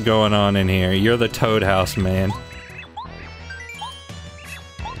 what's going on in here? You're the Toad House man.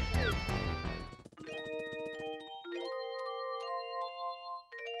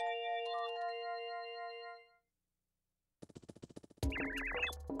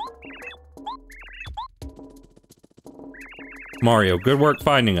 Mario, good work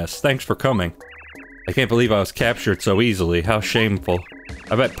finding us. Thanks for coming. I can't believe I was captured so easily. How shameful.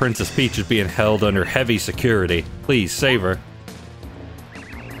 I bet Princess Peach is being held under heavy security. Please, save her.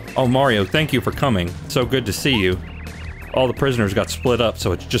 Oh, Mario, thank you for coming. So good to see you. All the prisoners got split up,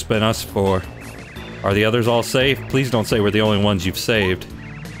 so it's just been us four. Are the others all safe? Please don't say we're the only ones you've saved.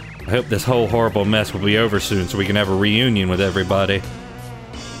 I hope this whole horrible mess will be over soon so we can have a reunion with everybody.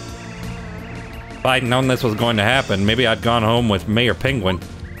 If I'd known this was going to happen, maybe I'd gone home with Mayor Penguin.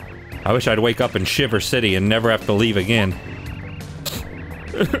 I wish I'd wake up in Shiver City and never have to leave again.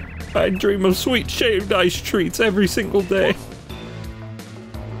 I dream of sweet shaved ice treats every single day.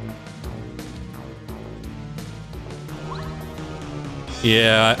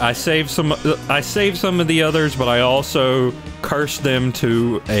 Yeah, I saved some of the others, but I also cursed them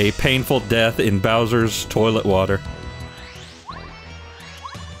to a painful death in Bowser's toilet water.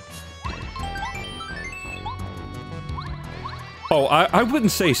 Oh, I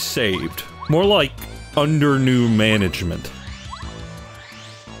wouldn't say saved. More like under new management.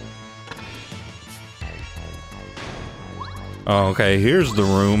 Oh, okay, here's the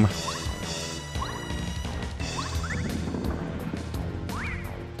room.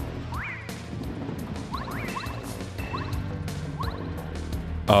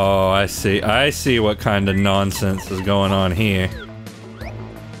 Oh, I see. I see what kind of nonsense is going on here.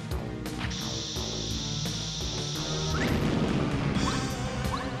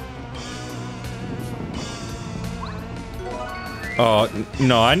 Oh,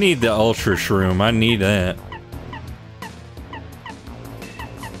 no, I need the Ultra Shroom. I need that.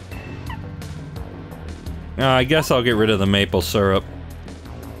 I guess I'll get rid of the maple syrup.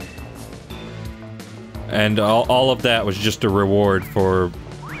 And all of that was just a reward for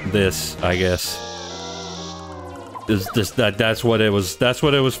this, I guess. That's what it was. That's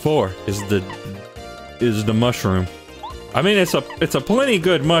what it was for. Is the mushroom? I mean, it's a plenty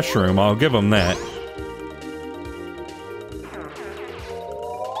good mushroom. I'll give them that.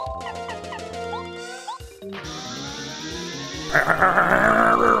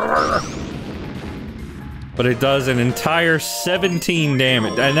 but it does an entire 17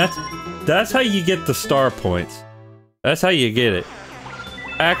 damage, and that's how you get the star points. That's how you get it.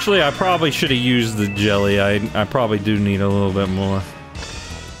 Actually, I probably should have used the jelly. I probably do need a little bit more.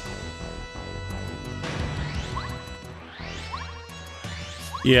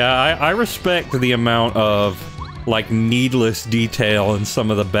 Yeah, I respect the amount of, like, needless detail in some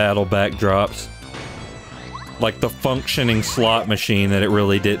of the battle backdrops. Like the functioning slot machine that it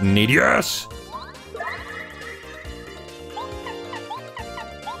really didn't need. Yes!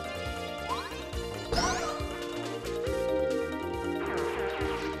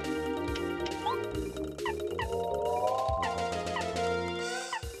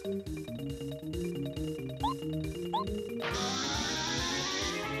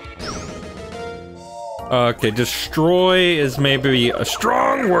 Okay, destroy is maybe a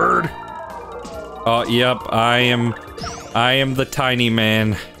strong word. Oh, yep, I am the tiny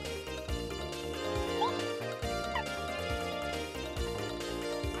man.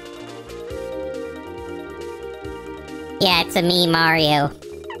 Yeah, it's a me, Mario.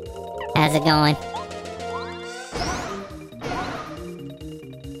 How's it going?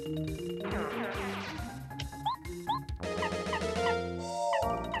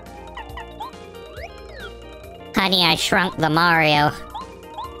 Honey, I shrunk the Mario.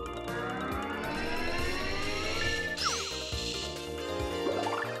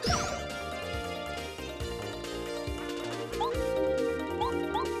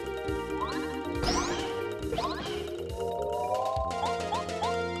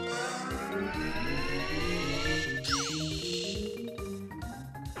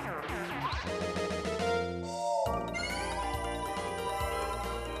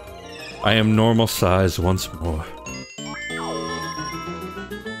 I am normal size once more.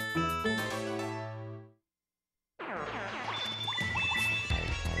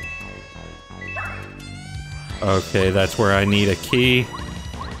 Okay, that's where I need a key.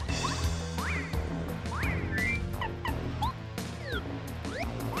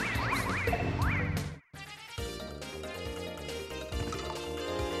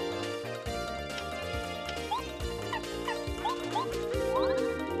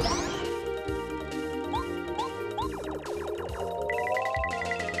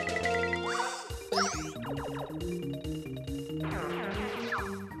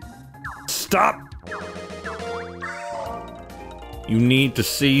 Stop! You need to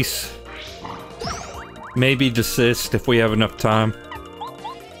cease. Maybe desist if we have enough time.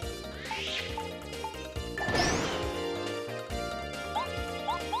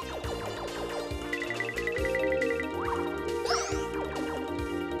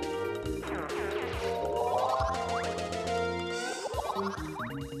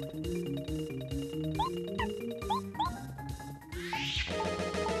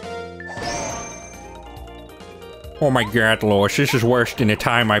 Oh my god, Lois, this is worse than the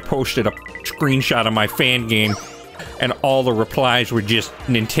time I posted a screenshot of my fan game and all the replies were just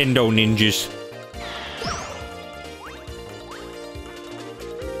Nintendo ninjas.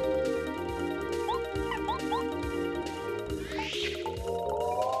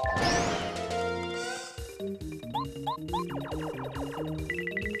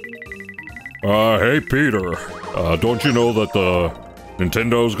 Hey Peter, don't you know that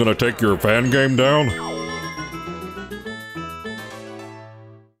Nintendo's gonna take your fan game down?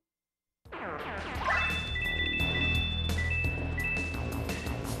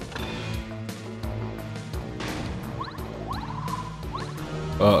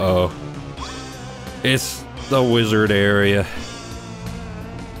 Uh-oh. It's the wizard area.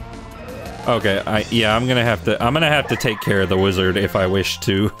 Okay, I'm gonna have to take care of the wizard if I wish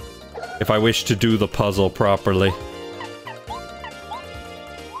to do the puzzle properly.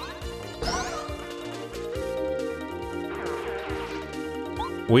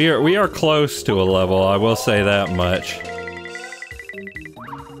 We are close to a level, I will say that much.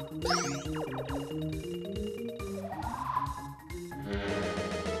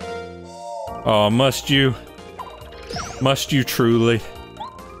 Oh, must you? Must you truly?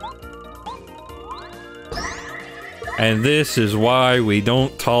 And this is why we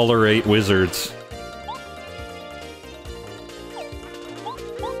don't tolerate wizards.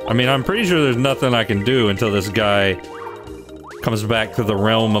 I mean, I'm pretty sure there's nothing I can do until this guy comes back to the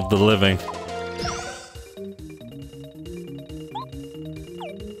realm of the living.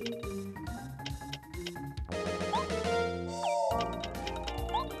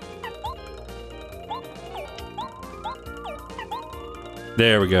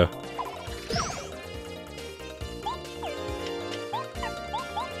 There we go.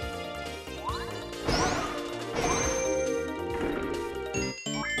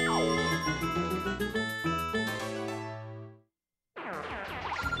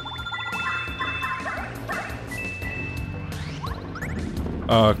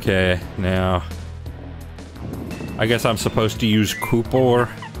 Okay, now... I guess I'm supposed to use Kupor.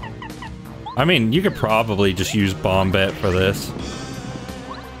 I mean, you could probably just use Bombette for this.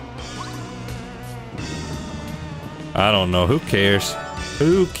 I don't know, who cares?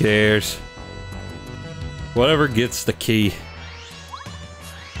 Who cares? Whatever gets the key.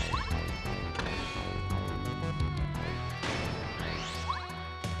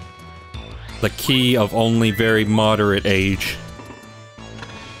 The key of only very moderate age.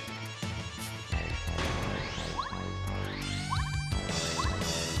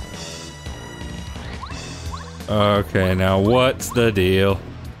 Okay, now what's the deal?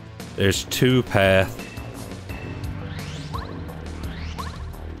 There's 2 paths.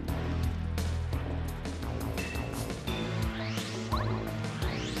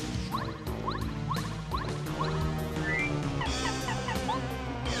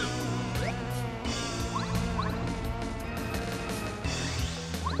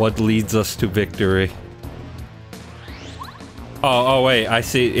 What leads us to victory? Oh wait, I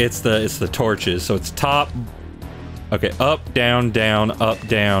see. It's the torches. So it's top. Okay, up, down, down, up,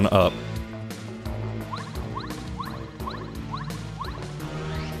 down, up.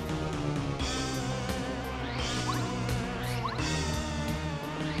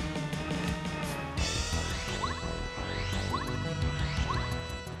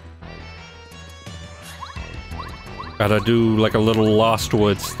 Gotta do like a little Lost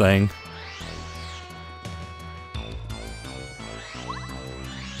Woods thing.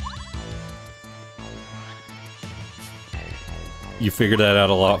 You figured that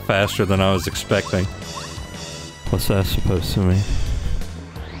out a lot faster than I was expecting. What's that supposed to mean?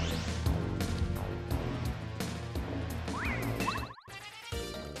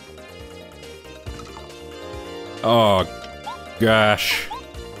 Oh, gosh.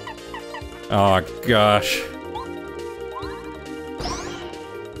 Oh, gosh.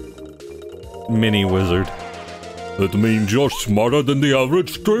 Mini wizard. That means you're smarter than the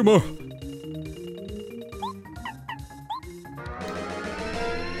average streamer.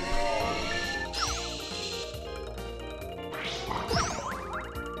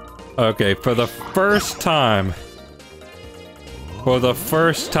 Okay, for the first time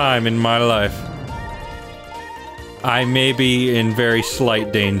in my life, I may be in very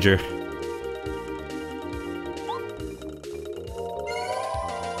slight danger.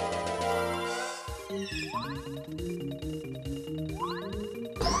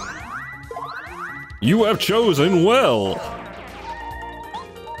 You have chosen well.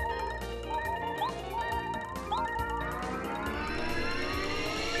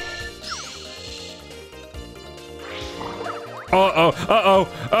 Uh-oh, uh-oh,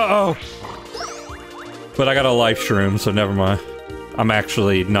 uh-oh! But I got a life shroom, so never mind. I'm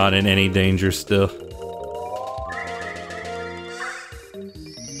actually not in any danger still.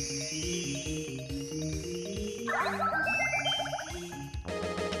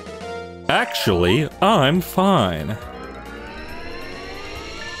 Actually, I'm fine.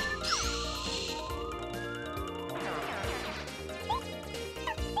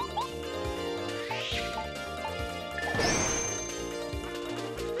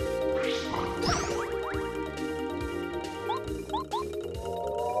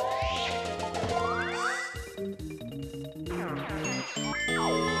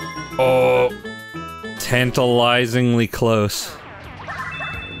 Oh, tantalizingly close.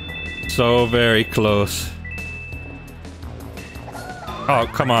 So very close. Oh,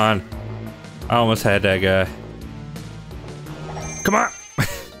 come on. I almost had that guy. Come on!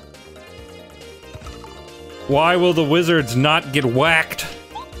 Why will the wizards not get whacked?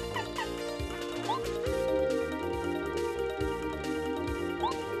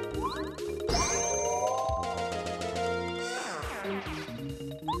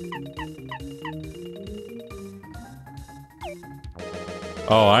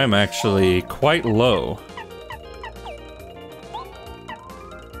 Oh, I'm actually quite low.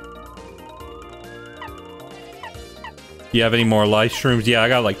 You have any more life shrooms? Yeah, I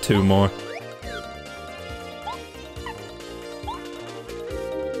got like 2 more.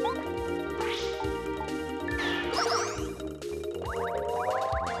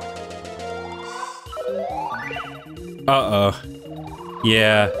 Uh-oh.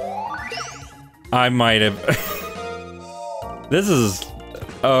 Yeah. I might have... This is...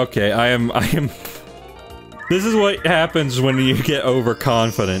 Okay, I am... This is what happens when you get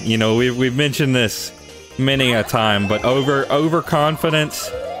overconfident. You know, we've mentioned this many a time, but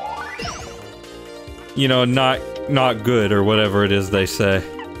overconfidence... You know, not good, or whatever it is they say.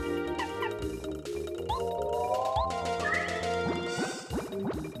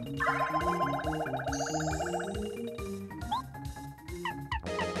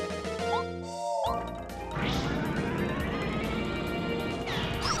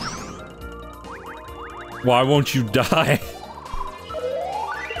 Why won't you die?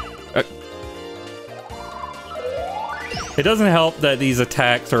 It doesn't help that these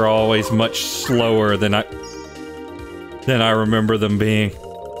attacks are always much slower than I remember them being.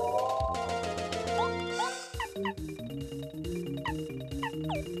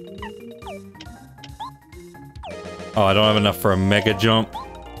 Oh, I don't have enough for a mega jump.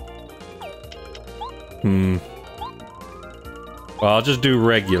 Well, I'll just do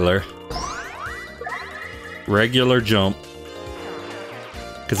regular. Regular jump.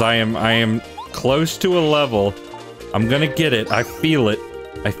 Because I am close to a level. I'm gonna get it. I feel it.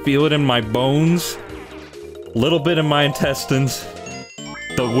 I feel it in my bones. Little bit in my intestines.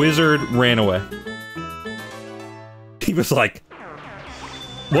 The wizard ran away. He was like,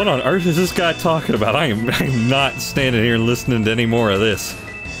 what on earth is this guy talking about? I'm not standing here listening to any more of this.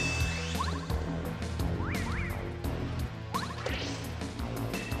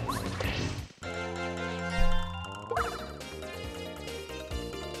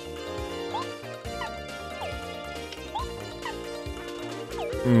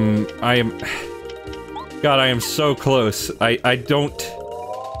 God, I am so close. I don't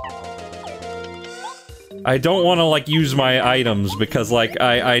want to, like, use my items because, like,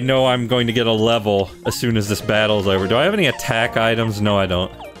 I know I'm going to get a level as soon as this battle's over. Do I have any attack items? No, I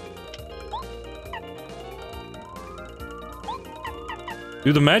don't.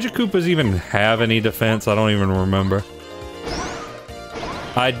 Do the Magic Koopas even have any defense? I don't even remember.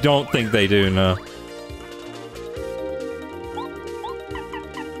 I don't think they do, no.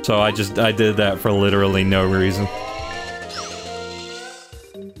 So I did that for literally no reason.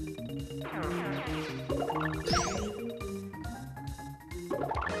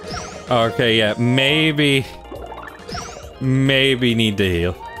 Okay, yeah, maybe need to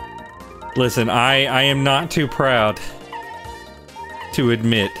heal. Listen, I am not too proud to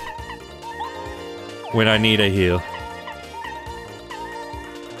admit when I need a heal.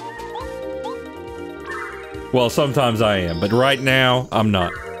 Well, sometimes I am, but right now, I'm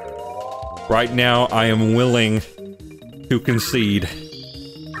not. Right now, I am willing to concede.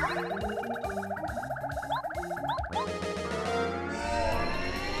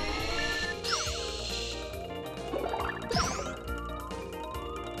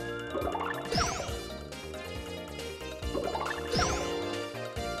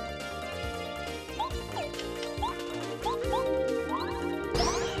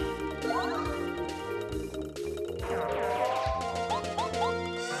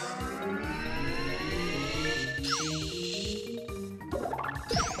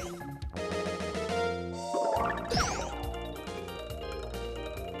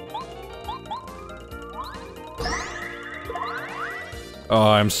 Oh,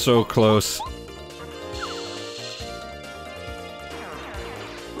 I'm so close.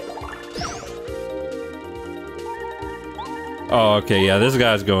 Oh, okay, yeah, this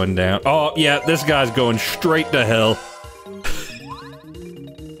guy's going down. Oh, yeah, this guy's going straight to hell.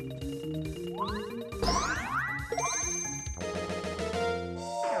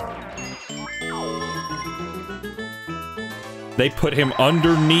 They put him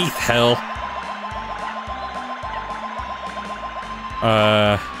underneath hell.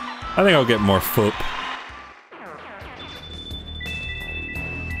 I think I'll get more foop.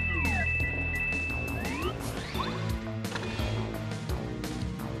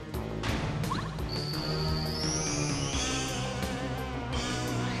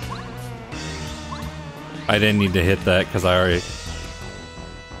 I didn't need to hit that because I already...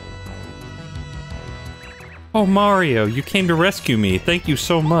 Oh, Mario, you came to rescue me. Thank you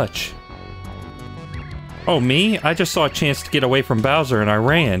so much. Oh, me? I just saw a chance to get away from Bowser and I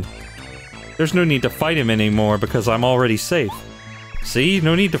ran. There's no need to fight him anymore because I'm already safe. See?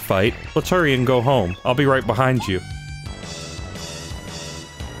 No need to fight. Let's hurry and go home. I'll be right behind you.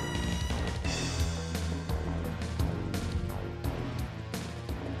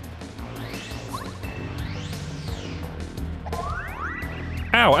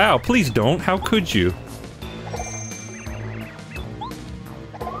 Ow, ow, please don't. How could you?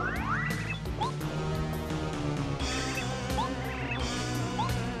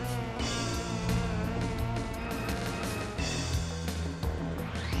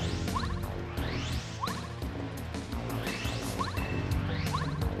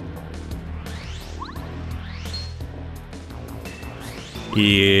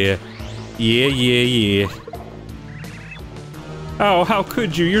 Yeah. Yeah. Oh, how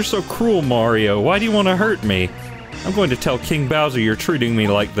could you? You're so cruel, Mario. Why do you want to hurt me? I'm going to tell King Bowser you're treating me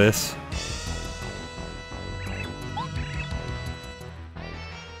like this.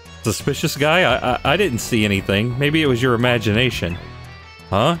 Suspicious guy? I didn't see anything. Maybe it was your imagination.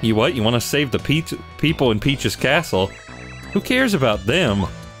 Huh? You what? You want to save the people in Peach's castle? Who cares about them?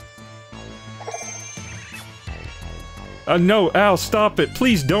 No, Al, stop it.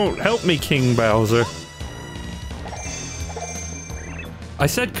 Please don't. Help me, King Bowser. I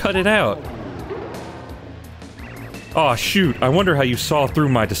said cut it out. Aw, shoot. I wonder how you saw through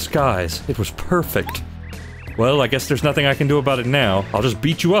my disguise. It was perfect. Well, I guess there's nothing I can do about it now. I'll just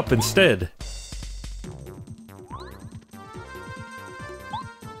beat you up instead.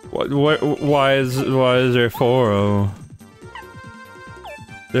 Why is there 4? Oh.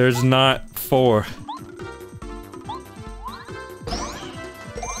 There's not 4.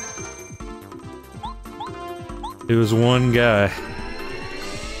 It was one guy.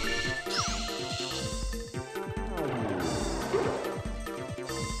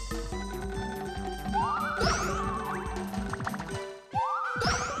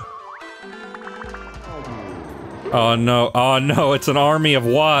 Oh no, it's an army of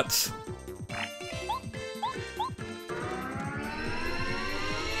Watts.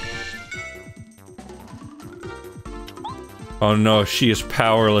 Oh no, she is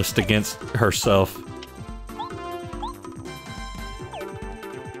powerless against herself.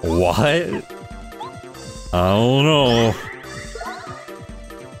 What? I don't know.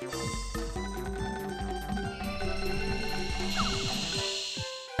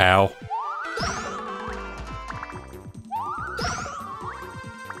 Ow.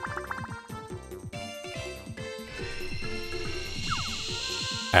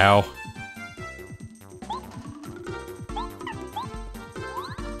 Ow.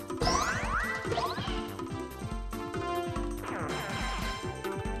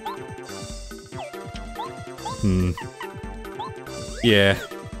 Yeah.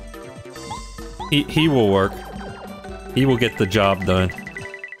 He will work. He will get the job done.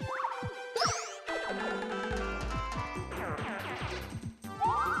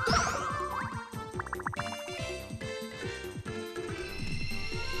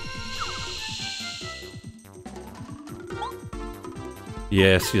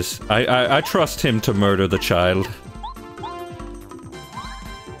 Yes. I trust him to murder the child.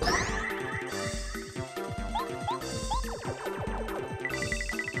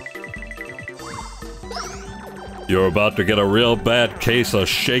 You're about to get a real bad case of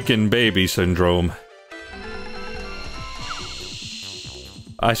shaken baby syndrome.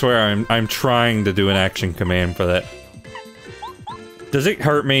 I swear I'm trying to do an action command for that. Does it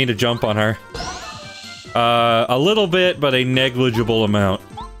hurt me to jump on her? A little bit, but a negligible amount.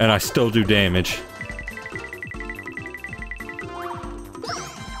 And I still do damage.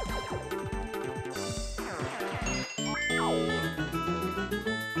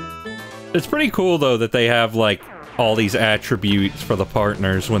 It's pretty cool, though, that they have, like, all these attributes for the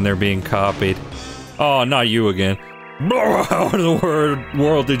partners when they're being copied. Oh, not you again. How in the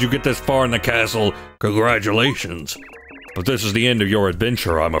world did you get this far in the castle? Congratulations. But this is the end of your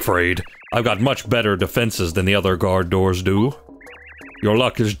adventure, I'm afraid. I've got much better defenses than the other guard doors do. Your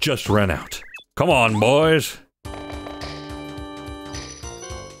luck has just run out. Come on, boys.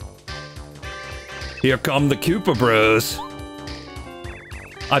 Here come the Koopa Bros.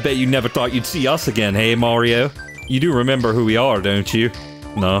 I bet you never thought you'd see us again, hey, Mario? You do remember who we are, don't you?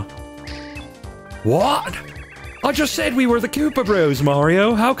 No. What? I just said we were the Koopa Bros,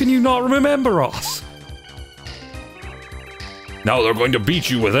 Mario. How can you not remember us? Now they're going to beat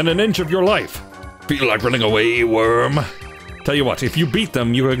you within an inch of your life. Feel like running away, worm? Tell you what, if you beat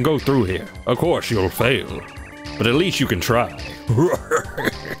them, you can go through here. Of course, you'll fail. But at least you can try.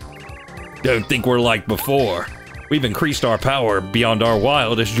 Don't think we're like before. We've increased our power beyond our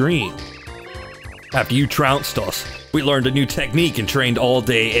wildest dream. After you trounced us, we learned a new technique and trained all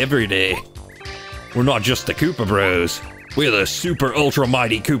day, every day. We're not just the Koopa Bros. We're the super ultra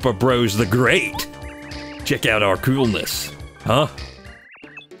mighty Koopa Bros the Great. Check out our coolness. Huh?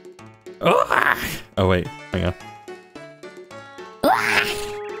 Oh wait, hang on.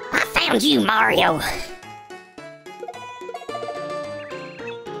 I found you, Mario.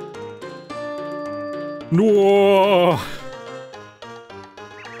 No.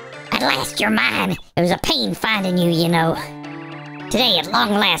 At last you're mine. It was a pain finding you, you know. Today, at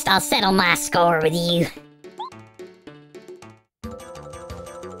long last, I'll settle my score with you.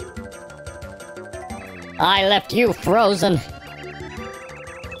 I left you frozen.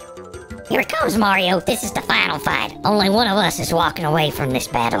 Here it comes, Mario. This is the final fight. Only one of us is walking away from this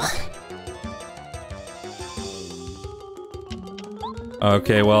battle.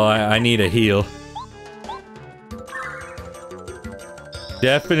 Okay, well, I need a heal.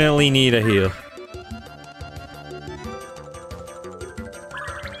 Definitely need a heal.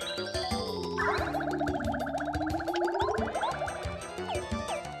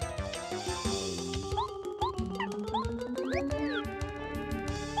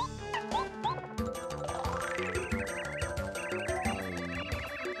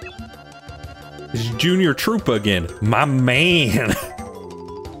 It's Junior Troopa again. My man.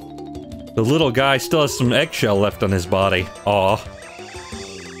 The little guy still has some eggshell left on his body. Aw.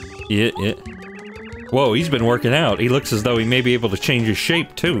 Yeah. Whoa, he's been working out. He looks as though he may be able to change his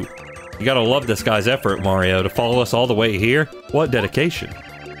shape, too. You gotta love this guy's effort, Mario, to follow us all the way here. What dedication.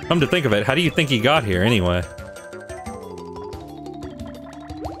 Come to think of it, how do you think he got here, anyway?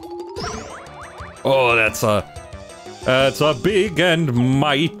 Oh, that's a big and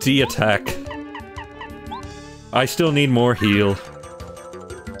mighty attack. I still need more heal.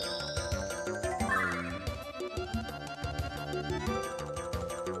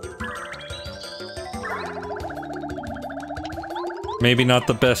 Maybe not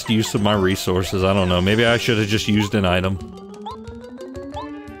the best use of my resources, I don't know. Maybe I should have just used an item.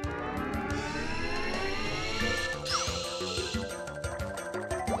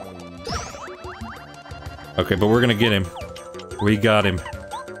 Okay, but we're gonna get him. We got him.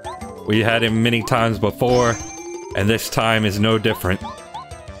 We had him many times before, and this time is no different.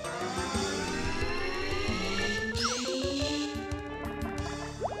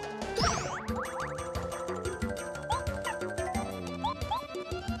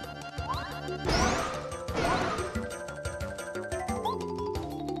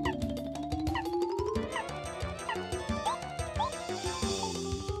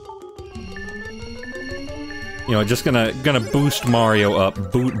 You know, just gonna boost Mario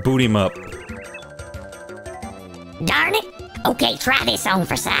up, boot him up. Darn it! Okay, try this on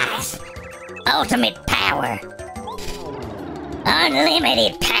for size. Ultimate power.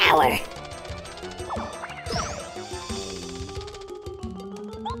 Unlimited power.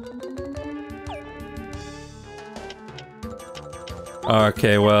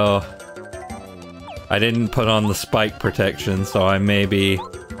 Okay, well, I didn't put on the spike protection, so I may be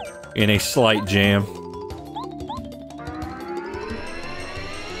in a slight jam.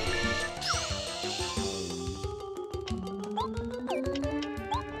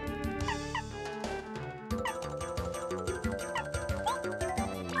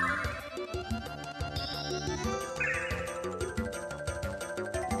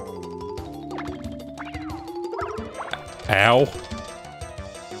 Ow.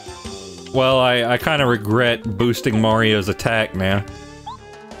 Well, I kind of regret boosting Mario's attack now.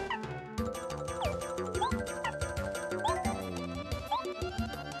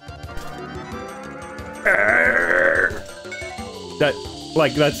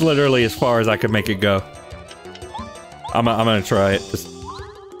 That's literally as far as I could make it go. I'm gonna try it. Just...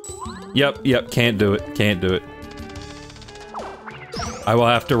 Yep, can't do it, can't do it. I will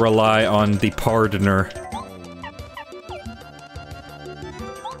have to rely on the Pardoner.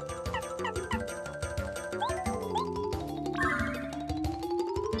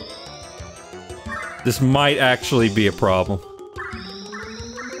 This might actually be a problem.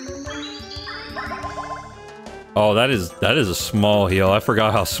 Oh, that is a small heal. I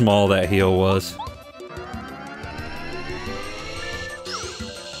forgot how small that heal was.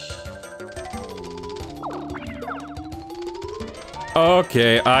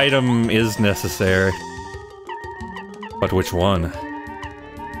 Okay, item is necessary. But which one?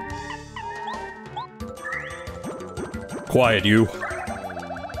 Quiet, you.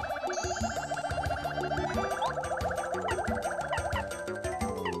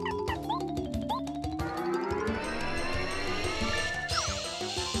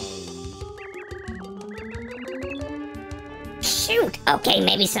 Shoot! Okay,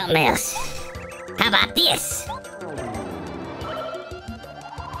 maybe something else. How about this?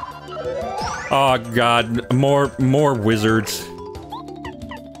 Oh god, more wizards.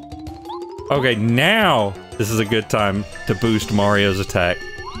 Okay, now this is a good time to boost Mario's attack.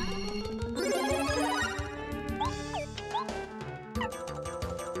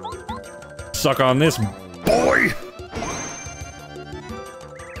 Suck on this, boy!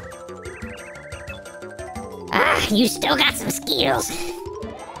 Ah, you still got some skills.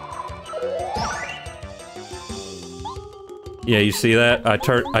 Yeah, you see that? I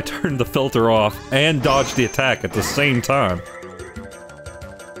turned the filter off and dodged the attack at the same time.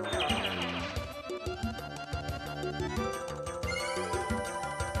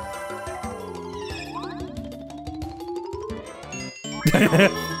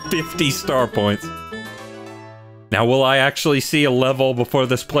 $50 star points. Now, will I actually see a level before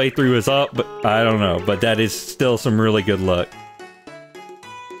this playthrough is up? But I don't know, but that is still some really good luck.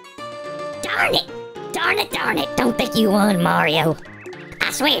 Darn it! Darn it, darn it! Don't think you won, Mario.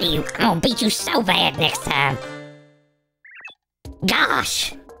 I swear to you, I'm gonna beat you so bad next time.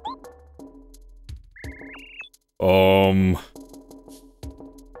 Gosh!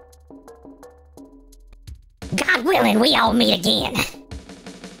 God willing, we all meet again.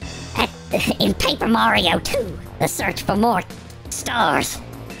 in Paper Mario 2, the search for more stars.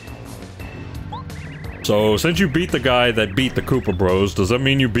 So, since you beat the guy that beat the Koopa Bros, does that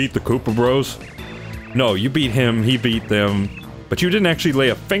mean you beat the Koopa Bros? No, you beat him, he beat them, but you didn't actually lay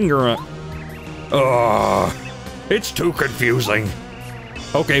a finger on... Ugh, it's too confusing.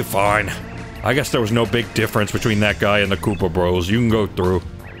 Okay, fine. I guess there was no big difference between that guy and the Koopa Bros. You can go through.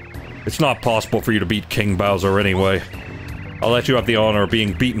 It's not possible for you to beat King Bowser anyway. I'll let you have the honor of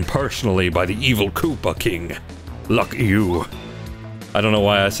being beaten personally by the evil Koopa King. Lucky you. I don't know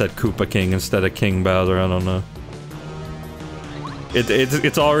why I said Koopa King instead of King Bowser, I don't know.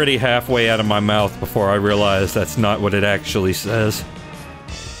 It's already halfway out of my mouth before I realize that's not what it actually says.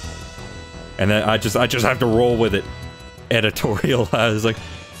 And then I just have to roll with it. Editorialize, like...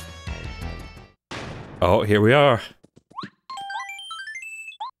 Oh, here we are.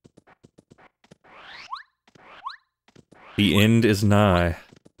 The end is nigh.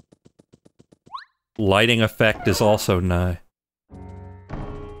 Lighting effect is also nigh.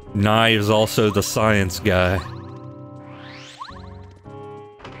 Nigh is also the science guy.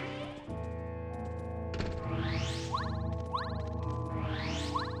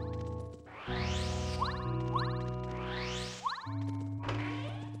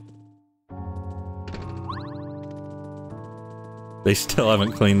 They still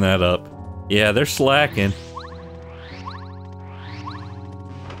haven't cleaned that up. Yeah, they're slacking.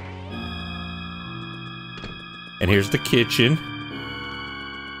 And here's the kitchen.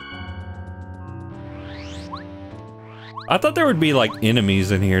 I thought there would be, like,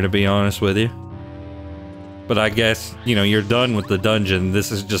 enemies in here, to be honest with you. But I guess, you know, you're done with the dungeon.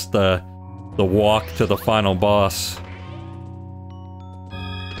 This is just the walk to the final boss.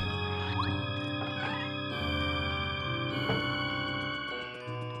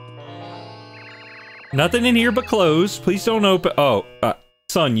 Nothing in here but clothes. Please don't open- oh,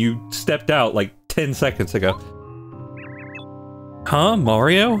 son, you stepped out like 10 seconds ago. Huh,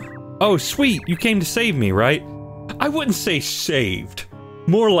 Mario? Oh, sweet, you came to save me, right? I wouldn't say saved.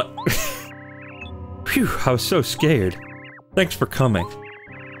 More like... Phew, I was so scared. Thanks for coming.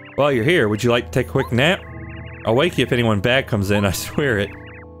 While you're here, would you like to take a quick nap? I'll wake you if anyone bad comes in, I swear it.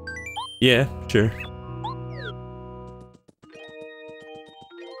 Yeah, sure.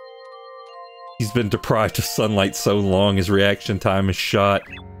 He's been deprived of sunlight so long, his reaction time is shot.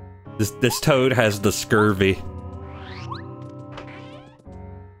 This toad has the scurvy.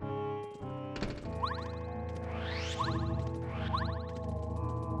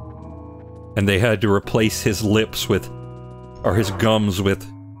 And they had to replace his lips with... or his gums with...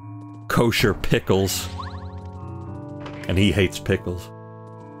 kosher pickles. And he hates pickles.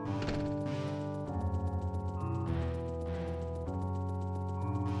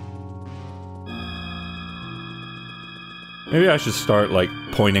 Maybe I should start, like,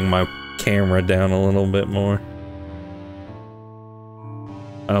 pointing my camera down a little bit more.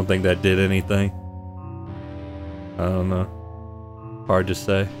 I don't think that did anything. I don't know. Hard to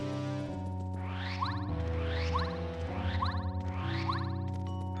say.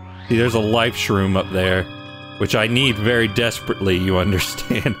 See, there's a life shroom up there, which I need very desperately, you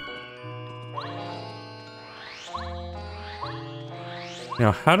understand.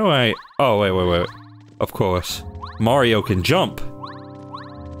 Now, how do I... oh, wait. Of course. Mario can jump.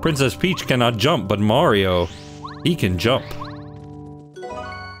 Princess Peach cannot jump, but Mario, he can jump.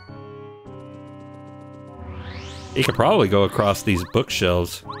 He could probably go across these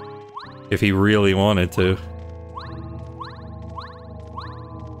bookshelves if he really wanted to.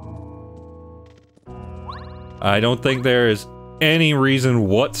 I don't think there is any reason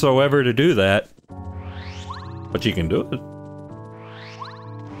whatsoever to do that, but you can do it.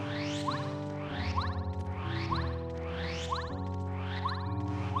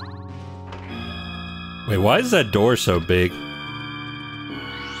 Wait, why is that door so big?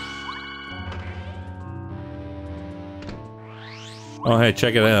 Oh, hey,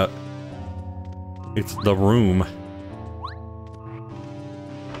 check it out. It's the room.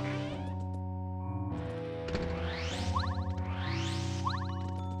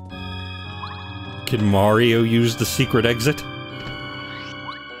 Can Mario use the secret exit?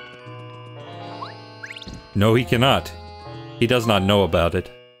 No, he cannot. He does not know about it.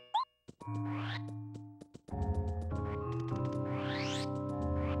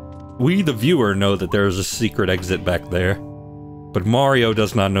 We, the viewer, know that there is a secret exit back there, but Mario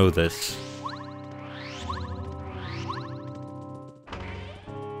does not know this.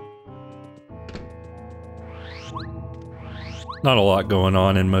 Not a lot going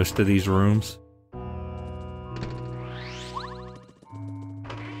on in most of these rooms.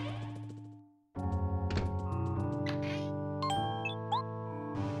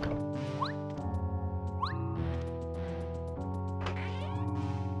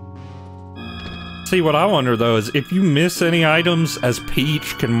 See, what I wonder, though, is if you miss any items as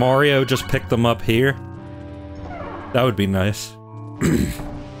Peach, can Mario just pick them up here? That would be nice.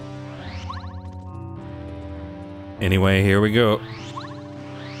 Anyway, here we go.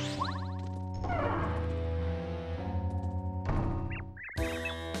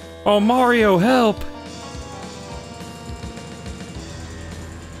 Oh, Mario, help!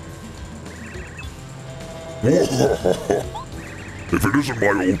 If it isn't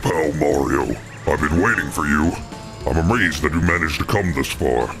my old pal Mario, I've been waiting for you. I'm amazed that you managed to come this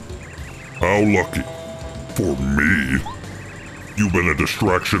far. How lucky. For me. You've been a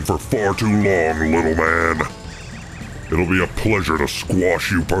distraction for far too long, little man. It'll be a pleasure to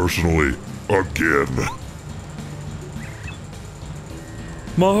squash you personally, again.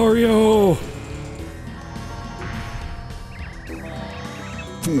 Mario!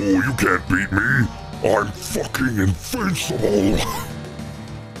 Fool, you can't beat me. I'm fucking invincible.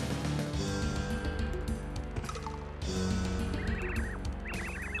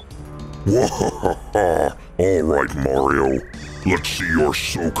 Wahahaha. All right, Mario. Let's see your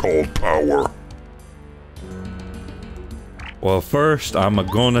so-called power. Well, first, I'm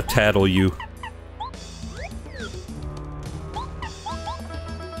gonna tattle you.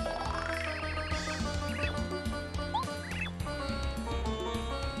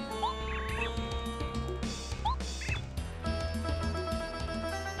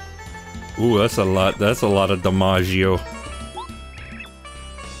 Ooh, that's a lot of DiMaggio.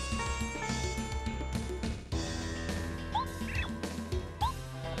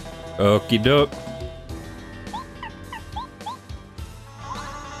 Okie doke.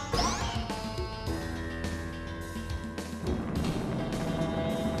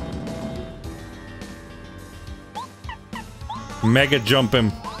 Mega jump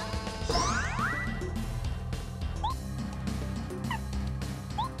him.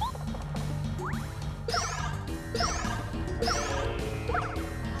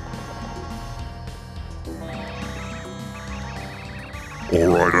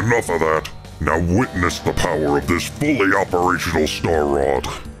 Alright, enough of that. Now witness the power of this fully operational Star Rod.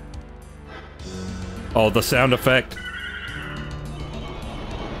 Oh, the sound effect.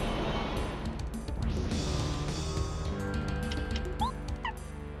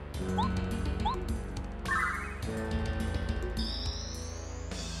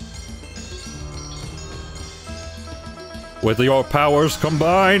 With your powers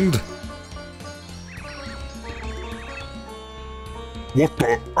combined. What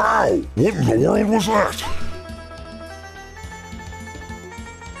the? Ow! What in the world was that?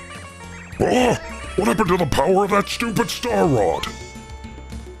 What happened to the power of that stupid Star Rod?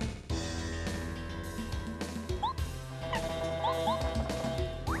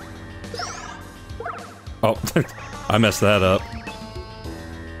 Oh, I messed that up.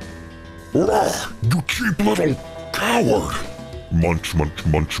 You cheap little coward! Munch, munch,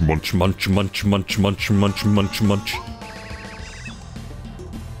 munch, munch, Munch, munch, munch, munch, munch, munch, munch.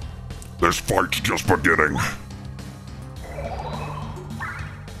 This fight's just beginning.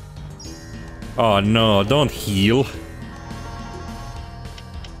 Oh no, don't heal.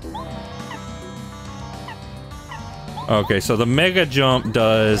 Okay, so the Mega Jump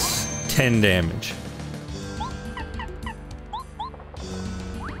does 10 damage.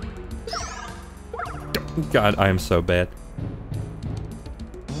 God, I am so bad.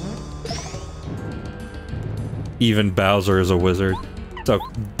 Even Bowser is a wizard. So,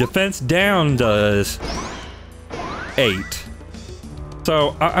 defense down does 8.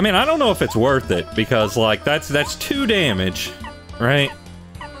 So, I mean, I don't know if it's worth it, because, like, that's 2 damage, right?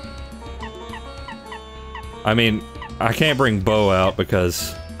 I mean, I can't bring Bo out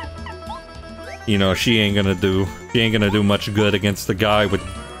because, you know, she ain't gonna do much good against the guy with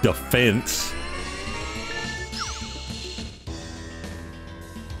defense.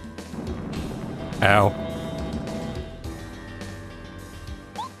 Ow.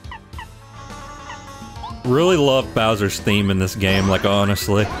 Really love Bowser's theme in this game, like,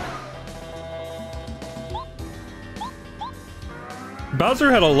 honestly.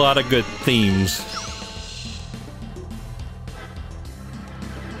 Bowser had a lot of good themes.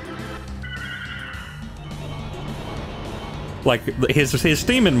 Like, his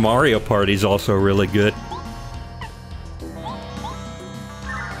theme in Mario Party is also really good.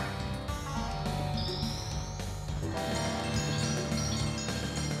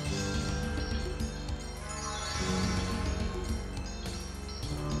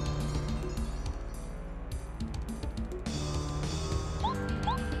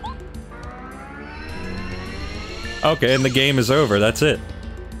 Okay, and the game is over, that's it.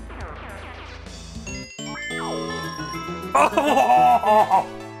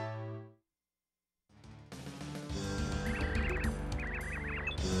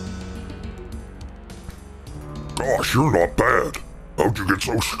 Gosh, you're not bad. How'd you get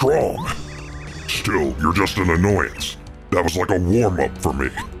so strong? Still, you're just an annoyance. That was like a warm-up for me.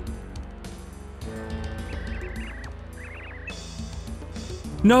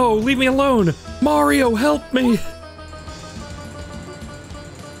 No, leave me alone! Mario, help me!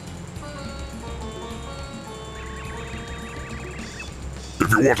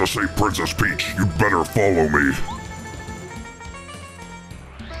 If you want to save Princess Peach, you'd better follow me.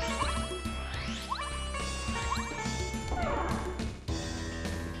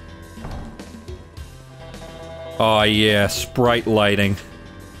 Oh yeah, sprite lighting.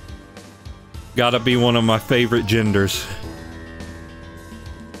 Gotta be one of my favorite genders.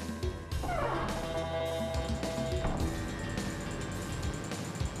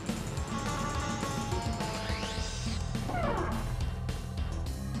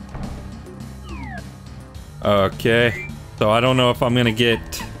 Okay, so I don't know if I'm gonna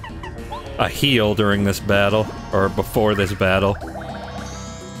get a heal during this battle, or before this battle.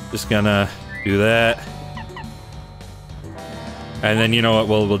 Just gonna do that. And then you know what,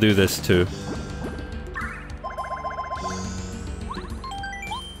 we'll do this too.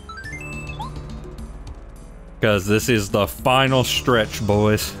 Because this is the final stretch,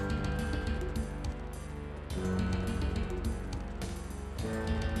 boys.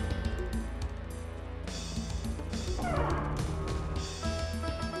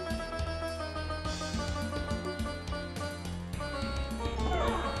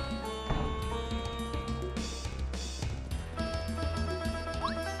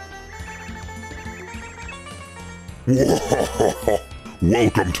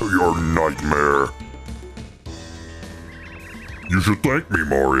 Welcome to your nightmare. You should thank me,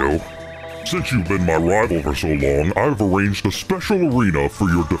 Mario. Since you've been my rival for so long, I've arranged a special arena for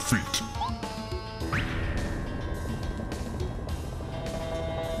your defeat.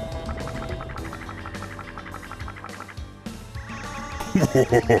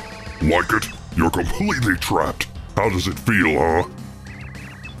 Like it? You're completely trapped. How does it feel, huh?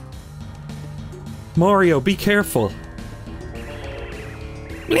 Mario, be careful.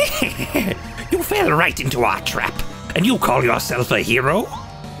 You fell right into our trap, and you call yourself a hero?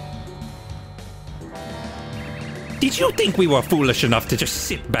 Did you think we were foolish enough to just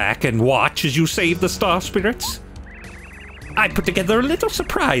sit back and watch as you save the Star Spirits? I put together a little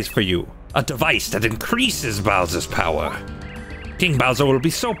surprise for you. A device that increases Bowser's power. King Bowser will be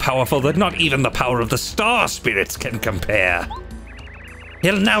so powerful that not even the power of the Star Spirits can compare.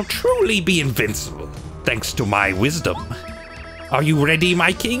 He'll now truly be invincible, thanks to my wisdom. Are you ready,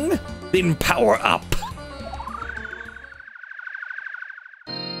 my king? Then power up.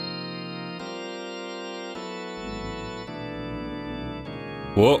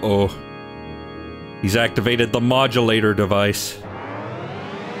 Whoa-oh. He's activated the modulator device.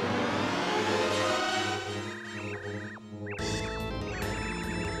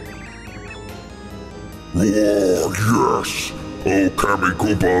 Whoa, yes! Oh, Kammy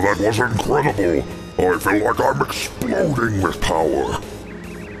Koopa, that was incredible! I feel like I'm exploding with power.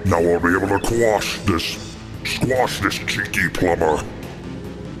 Now I'll be able to squash this cheeky plumber.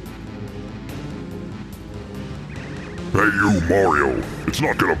 Hey you, Mario, it's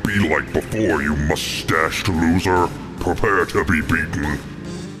not gonna be like before, you mustached loser. Prepare to be beaten.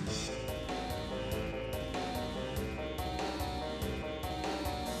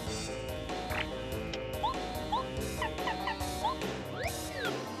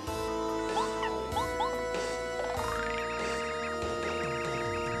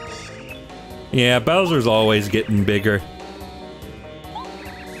 Yeah, Bowser's always getting bigger.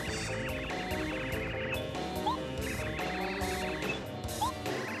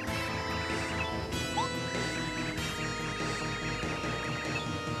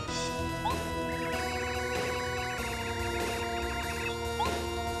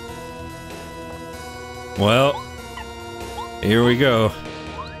 Well, here we go.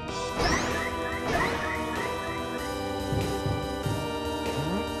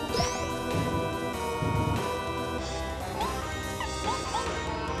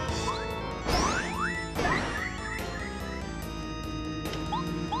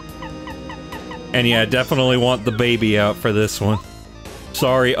 And yeah, definitely want the baby out for this one.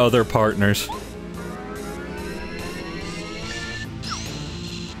 Sorry, other partners.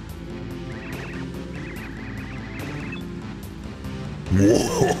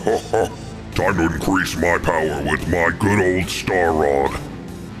 Time to increase my power with my good old Star Rod.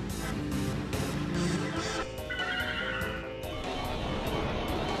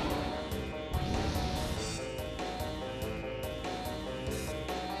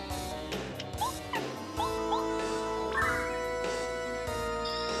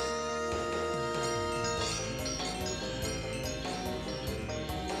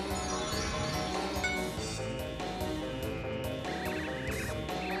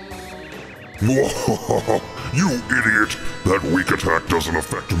 You idiot! That weak attack doesn't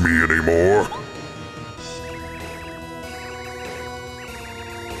affect me anymore.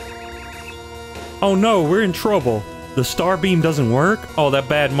 Oh no, we're in trouble. The star beam doesn't work? Oh, that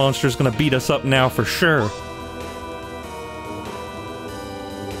bad monster's gonna beat us up now for sure.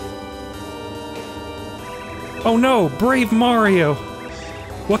 Oh no, brave Mario!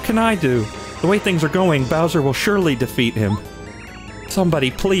 What can I do? The way things are going, Bowser will surely defeat him.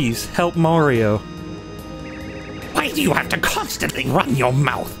 Somebody please help Mario. Why do you have to constantly run your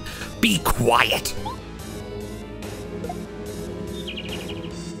mouth? Be quiet.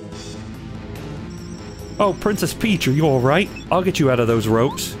 Oh, Princess Peach, are you alright? I'll get you out of those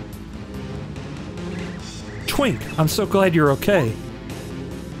ropes. Twink, I'm so glad you're okay.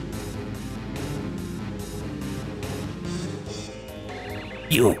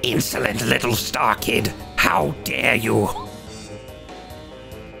 You insolent little star kid! How dare you!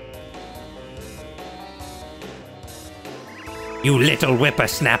 You little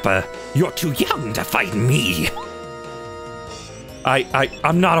whippersnapper! You're too young to fight me!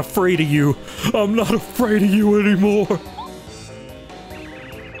 I'm not afraid of you. I'm not afraid of you anymore.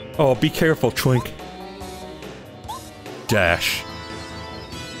 Oh, be careful, Twink. Dash.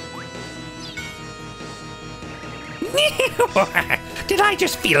 Did I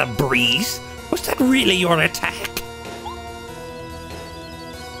just feel a breeze? Was that really your attack?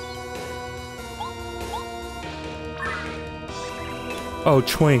 Oh,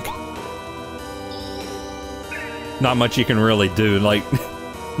 Twink. Not much you can really do, like,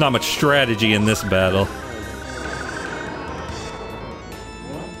 not much strategy in this battle.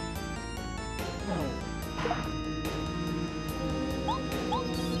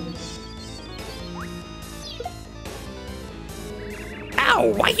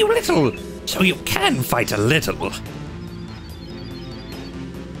 Ow, why you little? So you can fight a little.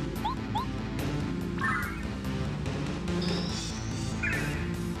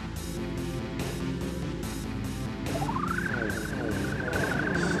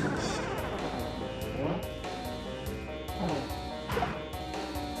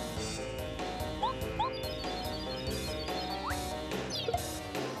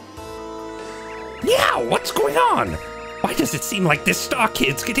 Yeah, what's going on? Why does it seem like this star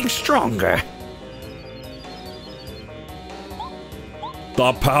kid's getting stronger?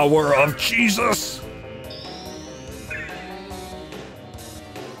 The power of Jesus!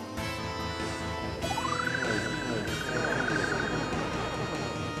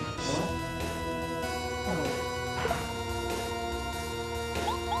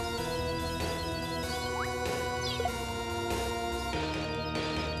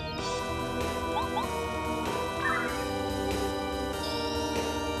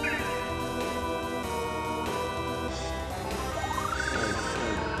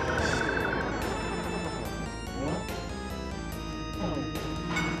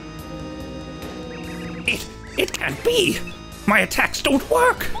 It can't be! My attacks don't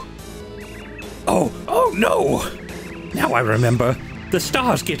work! Oh no! Now I remember. The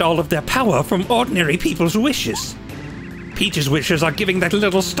stars get all of their power from ordinary people's wishes. Peach's wishes are giving that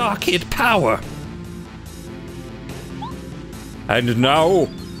little star kid power. And now,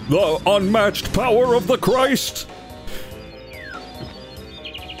 the unmatched power of the Christ!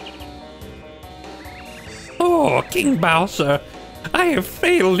 Oh, King Bowser, I have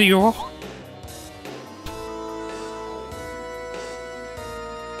failed you.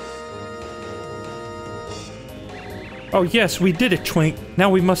 Oh yes, we did it, Twink. Now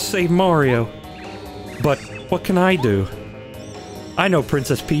we must save Mario. But what can I do? I know,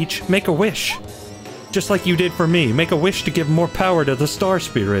 Princess Peach. Make a wish. Just like you did for me. Make a wish to give more power to the Star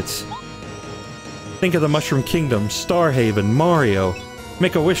Spirits. Think of the Mushroom Kingdom, Star Haven, Mario.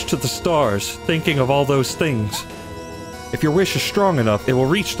 Make a wish to the stars, thinking of all those things. If your wish is strong enough, it will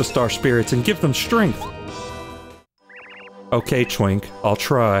reach the Star Spirits and give them strength. Okay, Twink. I'll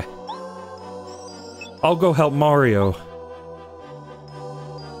try. I'll go help Mario.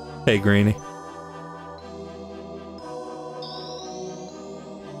 Hey, Greenie.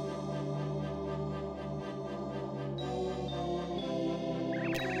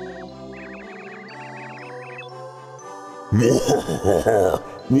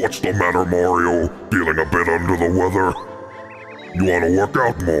 What's the matter, Mario? Feeling a bit under the weather? You want to work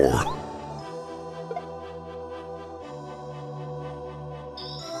out more?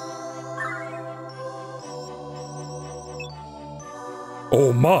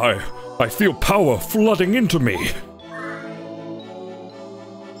 Oh my! I feel power flooding into me!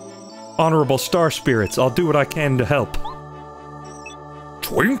 Honorable Star Spirits, I'll do what I can to help.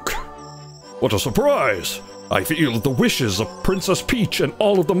 Twink? What a surprise! I feel the wishes of Princess Peach and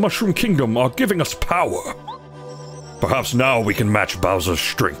all of the Mushroom Kingdom are giving us power. Perhaps now we can match Bowser's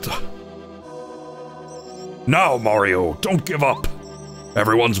strength. Now, Mario, don't give up.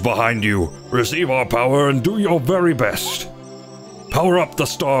 Everyone's behind you. Receive our power and do your very best. Power up the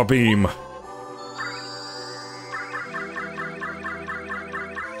Star Beam.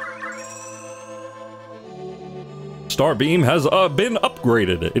 Star Beam has been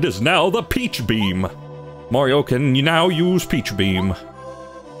upgraded. It is now the Peach Beam. Mario can now use Peach Beam.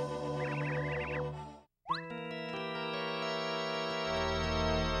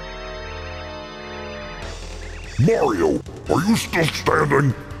 Mario, are you still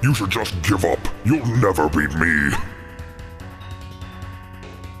standing? You should just give up. You'll never beat me.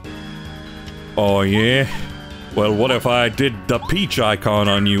 Oh yeah? Well, what if I did the Peach icon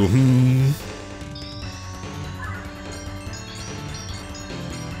on you,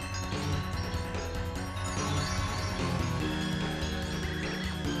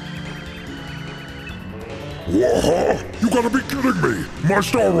 Wha-huh? You gotta be kidding me! My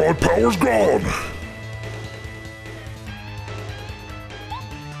Star Rod power's gone!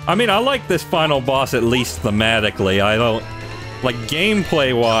 I mean, I like this final boss at least thematically. I don't... Like,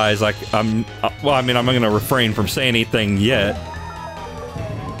 gameplay-wise, I'm gonna refrain from saying anything yet.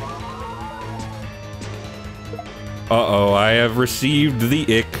 Uh-oh, I have received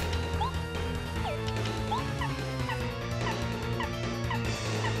the ick.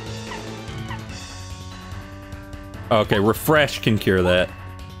 Okay, refresh can cure that.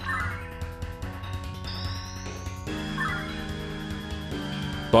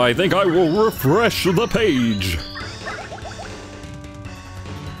 I think I will refresh the page.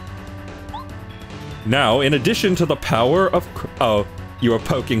 Now, in addition to the power of... Oh, you are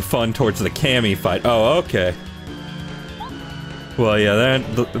poking fun towards the Cammy fight. Oh, okay. Well, yeah,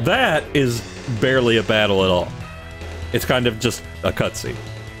 that is barely a battle at all. It's kind of just a cutscene.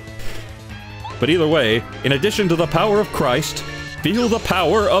 But either way, in addition to the power of Christ, feel the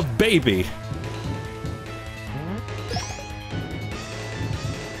power of Baby.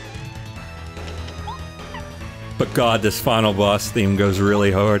 But God, this final boss theme goes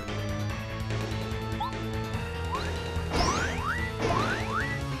really hard.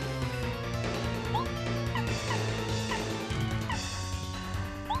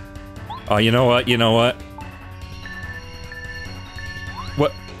 Oh, you know what? You know what?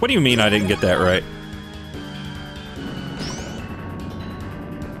 What do you mean I didn't get that right?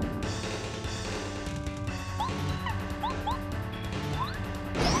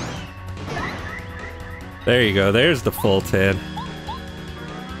 There you go, there's the full 10.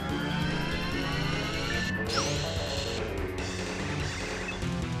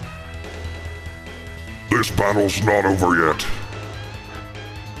 This battle's not over yet.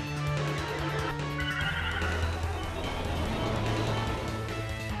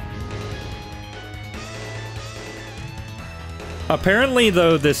 Apparently,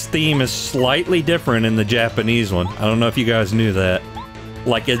 though, this theme is slightly different in the Japanese one. I don't know if you guys knew that.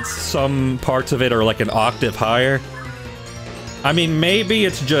 Like, some parts of it are like an octave higher. I mean, maybe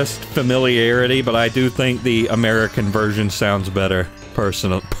it's just familiarity, but I do think the American version sounds better,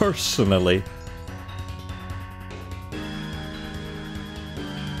 personally.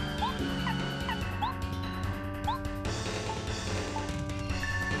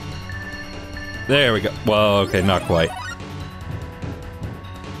 There we go. Well, okay, not quite.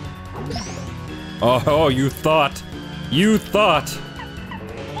 Oh, you thought. You thought.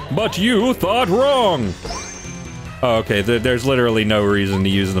 But you thought wrong! Oh, okay, there's literally no reason to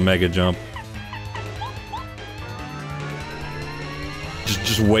use the Mega Jump.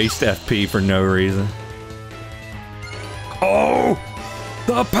 Just waste FP for no reason. Oh!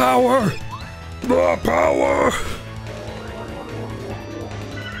 The power! The power!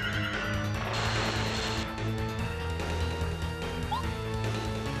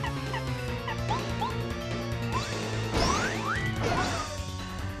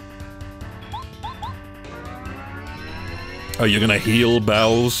 Are you gonna heal,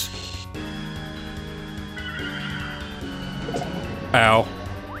 Bowls? Ow.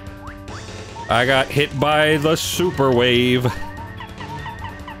 I got hit by the super wave.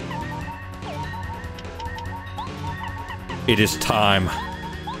 It is time.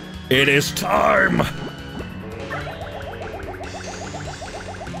 It is time!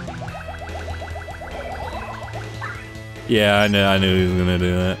 Yeah, I knew he was gonna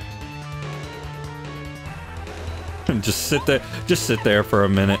do that. Just sit there for a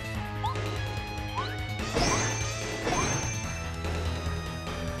minute.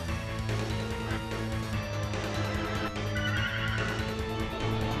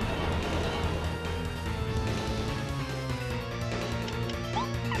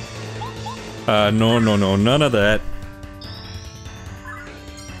 No, no, no, none of that.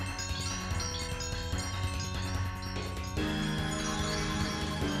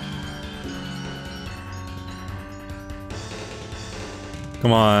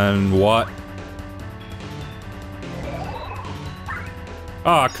 Come on, what?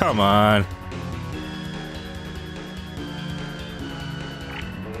 Oh, come on.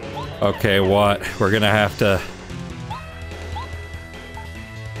 Okay, what? We're gonna have to...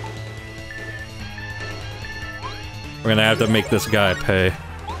 We're gonna have to make this guy pay.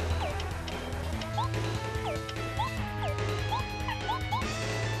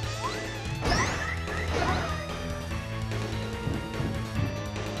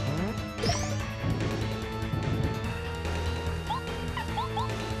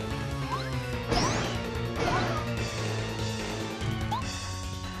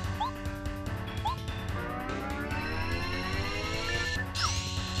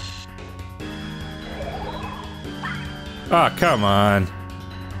 Ah, oh, come on.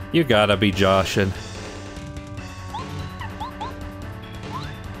 You gotta be joshing.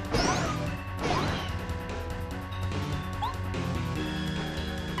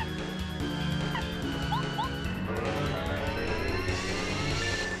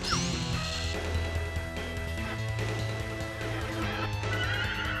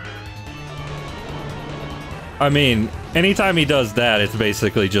 I mean, anytime he does that, it's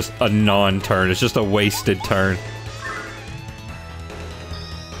basically just a non-turn. It's just a wasted turn.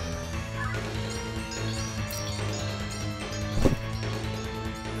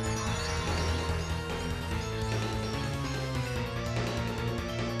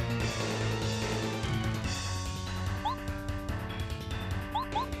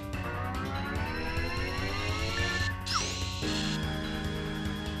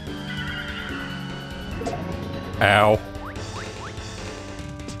 Ow.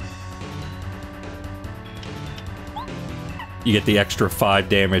 You get the extra 5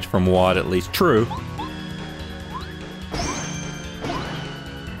 damage from Watt at least. True.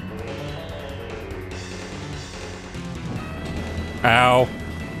 Ow.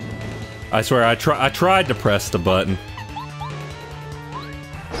 I swear, I tried to press the button.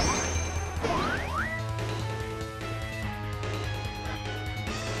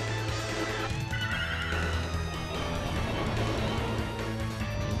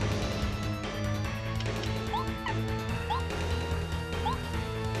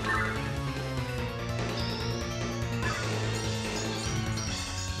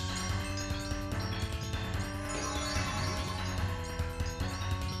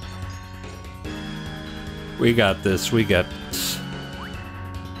 We got this, we got this.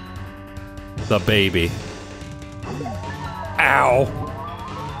 The baby. Ow!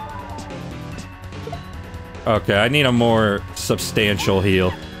 Okay, I need a more substantial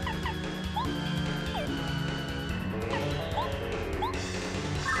heal.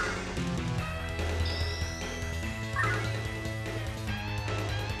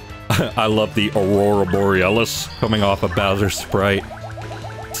 I love the Aurora Borealis coming off of Bowser's sprite.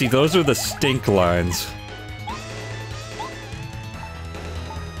 See, those are the stink lines.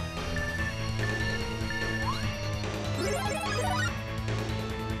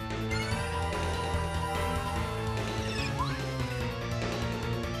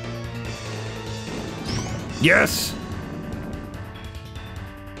 Yes!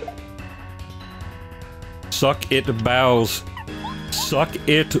 Suck it, bows. Suck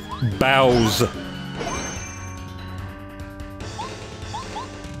it, bows.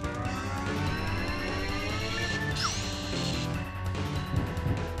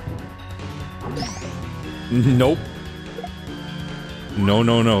 Nope. No,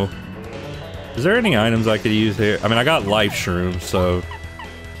 no, no. Is there any items I could use here? I mean, I got life shrooms, so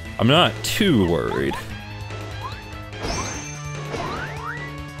I'm not too worried.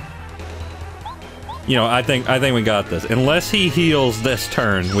 You know, I think we got this. Unless he heals this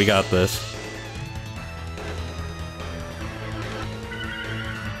turn, we got this.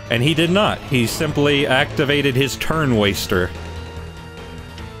 And he did not. He simply activated his turn waster.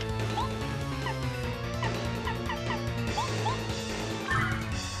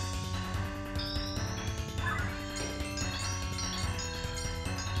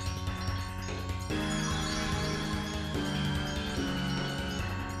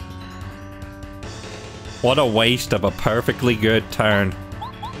 What a waste of a perfectly good turn.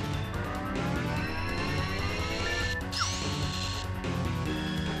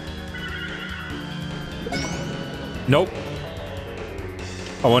 Nope.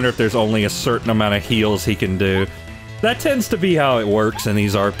 I wonder if there's only a certain amount of heals he can do. That tends to be how it works in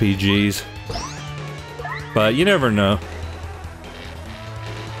these RPGs. But you never know.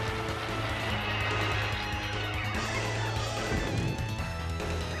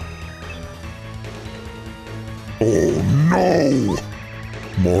 Oh no!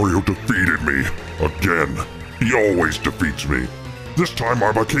 Mario defeated me. Again. He always defeats me. This time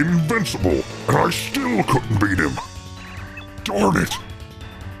I became invincible, and I still couldn't beat him. Darn it!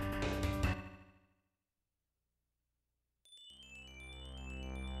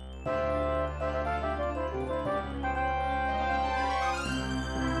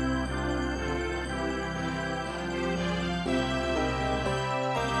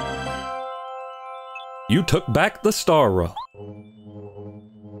 You took back the Star Rod.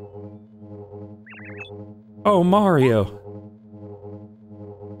 Oh, Mario.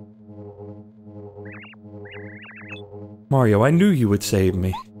 Mario, I knew you would save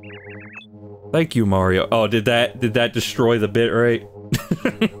me. Thank you, Mario. Oh, did that destroy the bit rate?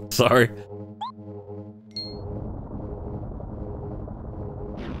 Sorry.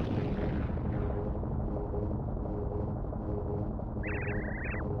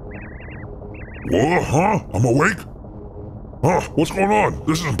 What? Huh? I'm awake? Huh? What's going on?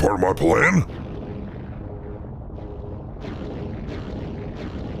 This isn't part of my plan.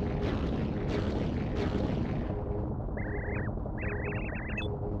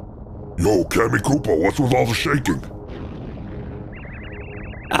 Yo, Cammy Koopa, what's with all the shaking?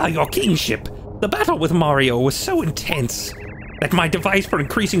 Your kingship. The battle with Mario was so intense that my device for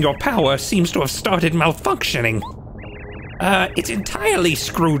increasing your power seems to have started malfunctioning. It's entirely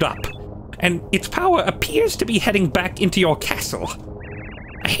screwed up, and its power appears to be heading back into your castle.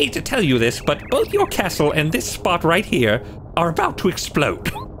 I hate to tell you this, but both your castle and this spot right here are about to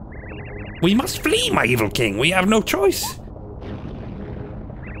explode. We must flee, my evil king. We have no choice.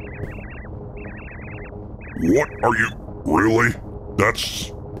 What are you... Really?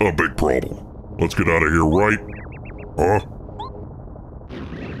 That's a big problem. Let's get out of here, right? Huh?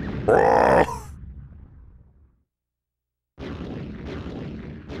 Ah!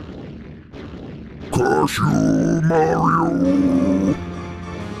 Curse you, Mario!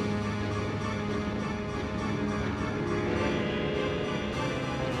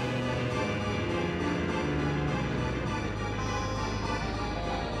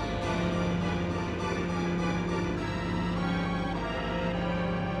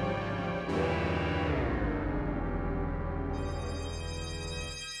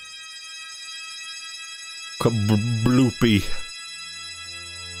 Bloopy.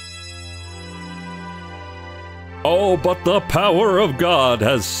 Oh, but the power of God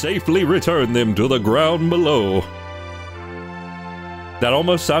has safely returned them to the ground below. That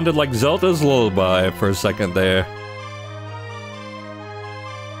almost sounded like Zelda's lullaby for a second there.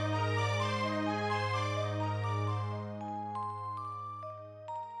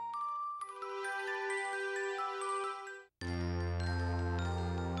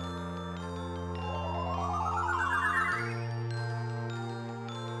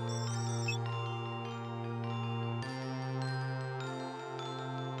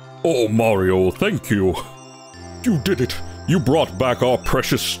 Oh, Mario, thank you. You did it. You brought back our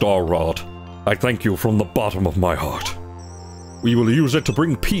precious Star Rod. I thank you from the bottom of my heart. We will use it to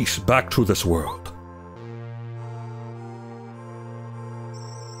bring peace back to this world.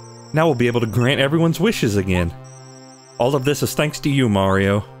 Now we'll be able to grant everyone's wishes again. All of this is thanks to you,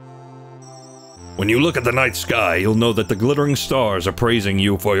 Mario. When you look at the night sky, you'll know that the glittering stars are praising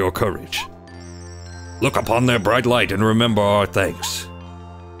you for your courage. Look upon their bright light and remember our thanks.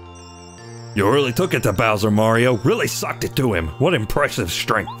 You really took it to Bowser, Mario. Really sucked it to him. What impressive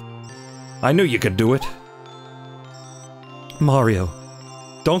strength. I knew you could do it. Mario,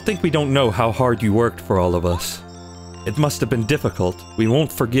 don't think we don't know how hard you worked for all of us. It must have been difficult. We won't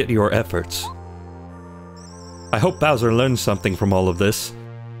forget your efforts. I hope Bowser learns something from all of this.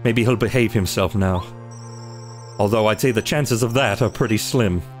 Maybe he'll behave himself now. Although I'd say the chances of that are pretty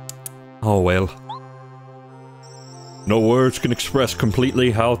slim. Oh well. No words can express completely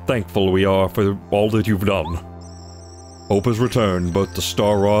how thankful we are for all that you've done. Hope has returned, both the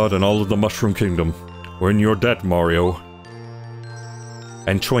Star Rod and all of the Mushroom Kingdom. We're in your debt, Mario.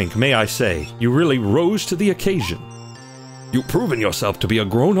 And Twink, may I say, you really rose to the occasion. You've proven yourself to be a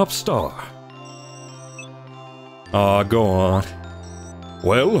grown-up star. Aw, go on.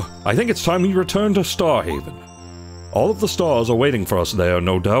 Well, I think it's time we return to Starhaven. All of the stars are waiting for us there,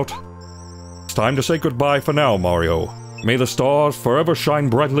 no doubt. It's time to say goodbye for now, Mario. May the stars forever shine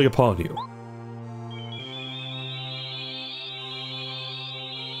brightly upon you.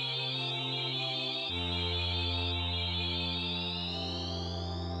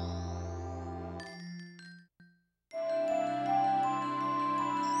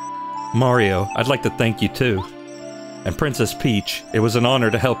 Mario, I'd like to thank you too. And Princess Peach, it was an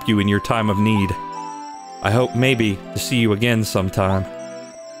honor to help you in your time of need. I hope maybe to see you again sometime.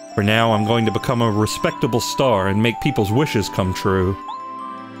 For now, I'm going to become a respectable star and make people's wishes come true.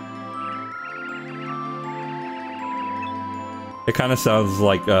 It kind of sounds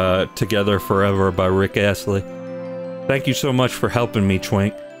like Together Forever by Rick Astley. Thank you so much for helping me,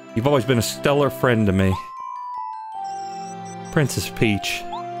 Twink. You've always been a stellar friend to me. Princess Peach.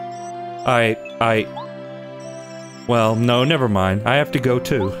 Well, no, never mind. I have to go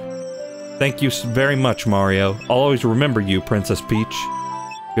too. Thank you very much, Mario. I'll always remember you, Princess Peach.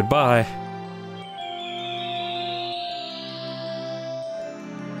 Goodbye.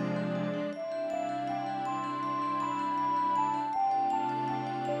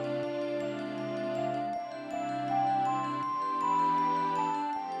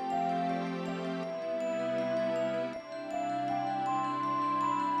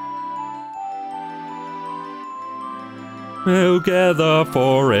 Together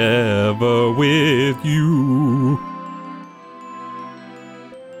forever with you.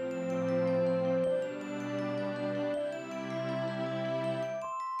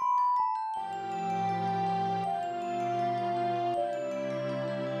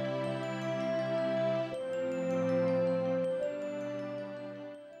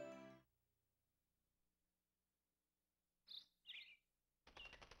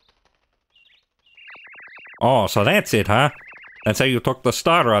 Oh, so that's it, huh? That's how you took the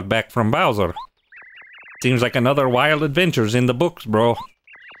Star Rod back from Bowser. Seems like another wild adventure's in the books, bro.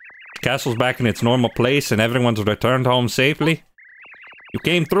 Castle's back in its normal place and everyone's returned home safely. You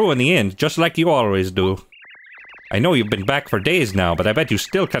came through in the end, just like you always do. I know you've been back for days now, but I bet you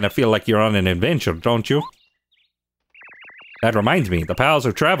still kind of feel like you're on an adventure, don't you? That reminds me, the pals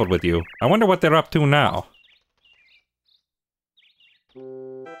who traveled with you. I wonder what they're up to now.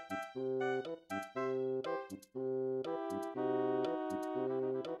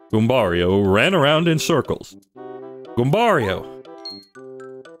 Goombario ran around in circles. Goombario!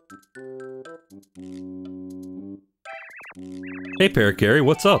 Hey, Parakarry,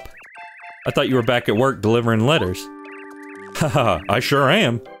 what's up? I thought you were back at work delivering letters. Haha, I sure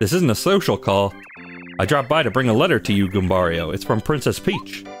am. This isn't a social call. I dropped by to bring a letter to you, Goombario. It's from Princess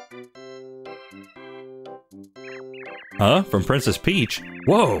Peach. Huh? From Princess Peach?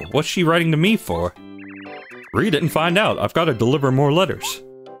 Whoa, what's she writing to me for? Read it and find out. I've got to deliver more letters.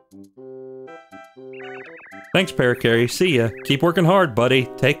 Thanks, Parakarry. See ya. Keep working hard, buddy.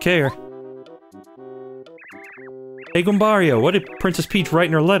 Take care. Hey, Goombario, what did Princess Peach write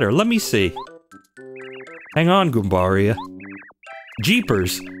in her letter? Let me see. Hang on, Goombario.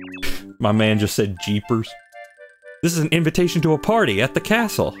 Jeepers. My man just said jeepers. This is an invitation to a party at the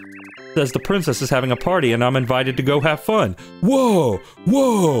castle. It says the princess is having a party and I'm invited to go have fun. Whoa!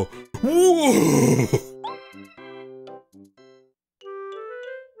 Whoa! Whoa!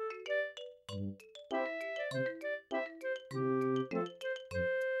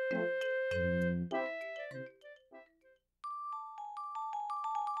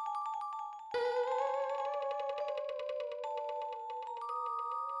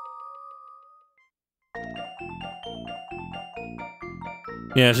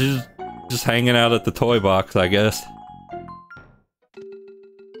 Yeah, she's just hanging out at the toy box, I guess.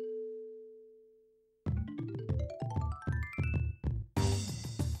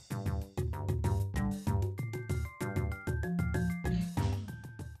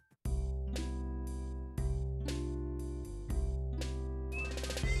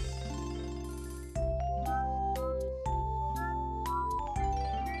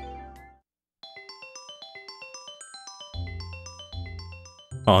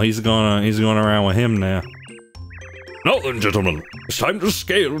 Oh, he's going around with him now. Now then, gentlemen, it's time to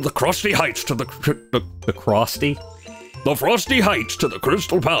scale the crusty heights to the Frosty? The frosty heights to the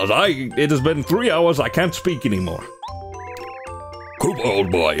Crystal Palace. It has been 3 hours, I can't speak anymore. Koopa,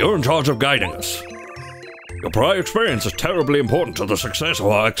 old boy, you're in charge of guiding us. Your prior experience is terribly important to the success of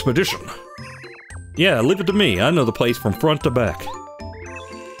our expedition. Yeah, leave it to me. I know the place from front to back.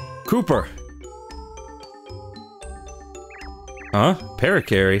 Cooper. Huh?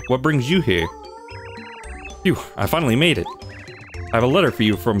 Parakarry, what brings you here? Phew, I finally made it. I have a letter for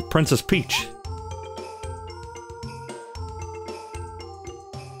you from Princess Peach.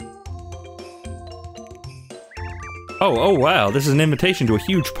 Oh wow, this is an invitation to a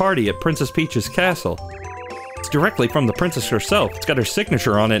huge party at Princess Peach's castle. It's directly from the princess herself. It's got her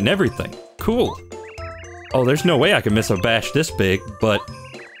signature on it and everything. Cool. Oh, there's no way I can miss a bash this big, but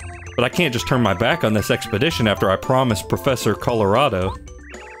I can't just turn my back on this expedition after I promised Professor Colorado.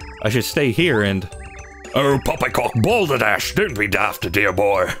 I should stay here and... Oh, poppycock balderdash, don't be daft, dear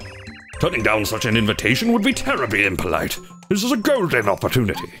boy. Turning down such an invitation would be terribly impolite. This is a golden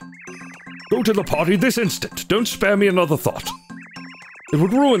opportunity. Go to the party this instant. Don't spare me another thought. It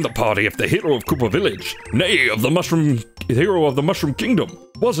would ruin the party if the hero of Koopa Village, nay, of the hero of the Mushroom Kingdom,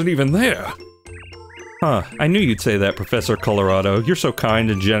 wasn't even there. Huh, I knew you'd say that, Professor Colorado. You're so kind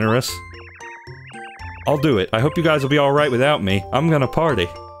and generous. I'll do it. I hope you guys will be alright without me. I'm gonna party.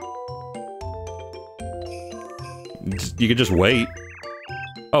 You could just wait.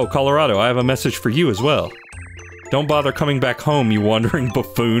 Oh, Colorado, I have a message for you as well. Don't bother coming back home, you wandering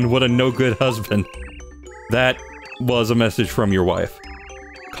buffoon. What a no-good husband. That was a message from your wife.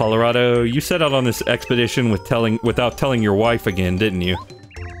 Colorado, you set out on this expedition without telling your wife again, didn't you?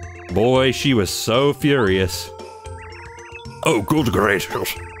 Boy, she was so furious. Oh, good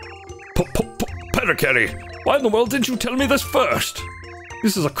gracious. Petterkerry, why in the world didn't you tell me this first?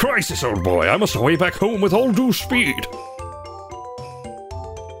 This is a crisis, old boy. I must hurry back home with all due speed.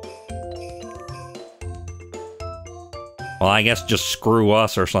 Well, I guess just screw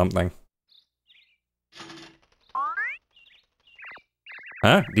us or something.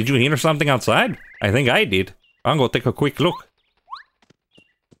 Huh? Did you hear something outside? I think I did. I'll go take a quick look.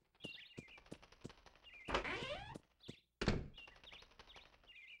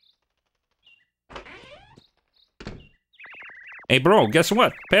 Hey bro, guess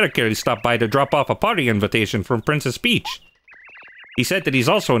what? Petterkerry stopped by to drop off a party invitation from Princess Peach. He said that he's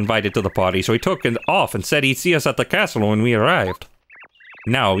also invited to the party, so he took it off and said he'd see us at the castle when we arrived.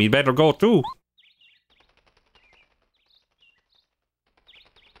 Now, we better go too.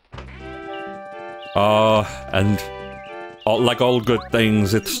 And like all good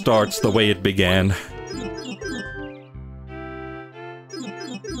things, it starts the way it began.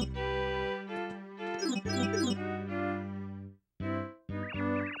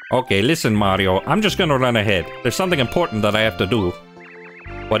 Okay, listen, Mario. I'm just gonna run ahead. There's something important that I have to do.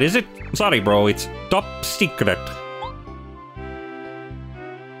 What is it? Sorry, bro. It's top secret.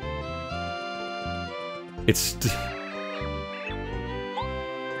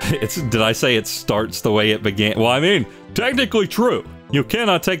 Did I say it starts the way it began? Well, I mean, technically true. You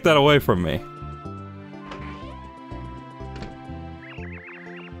cannot take that away from me.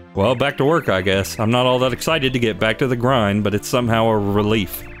 Well, back to work, I guess. I'm not all that excited to get back to the grind, but it's somehow a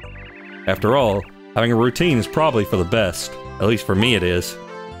relief. After all, having a routine is probably for the best. At least for me it is.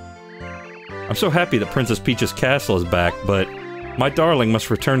 I'm so happy that Princess Peach's castle is back, but my darling must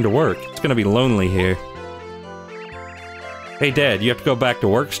return to work. It's gonna be lonely here. Hey Dad, you have to go back to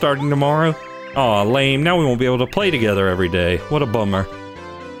work starting tomorrow? Aw, lame. Now we won't be able to play together every day. What a bummer.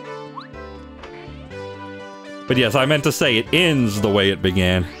 But yes, I meant to say it ends the way it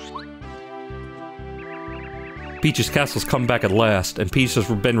began. Peach's castle's come back at last, and peace has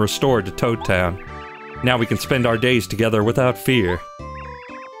been restored to Toad Town. Now we can spend our days together without fear.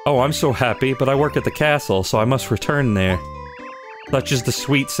 Oh, I'm so happy, but I work at the castle, so I must return there. Such is the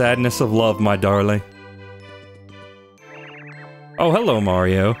sweet sadness of love, my darling. Oh, hello,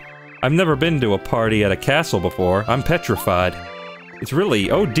 Mario. I've never been to a party at a castle before. I'm petrified. It's really...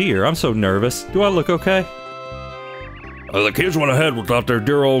 oh dear, I'm so nervous. Do I look okay? The kids went ahead without their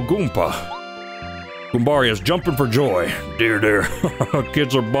dear old Goomba. Goombaria's jumping for joy. Dear, dear.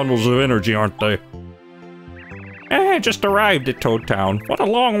 Kids are bundles of energy, aren't they? I just arrived at Toad Town. What a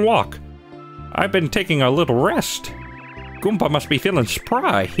long walk. I've been taking a little rest. Goomba must be feeling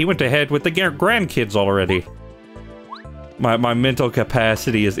spry. He went ahead with the grandkids already. My mental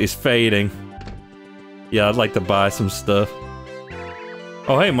capacity is fading. Yeah, I'd like to buy some stuff.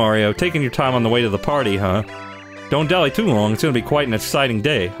 Oh, hey Mario, taking your time on the way to the party, huh? Don't dally too long, it's gonna be quite an exciting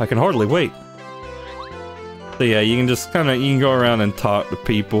day. I can hardly wait. So yeah, you can just you can go around and talk to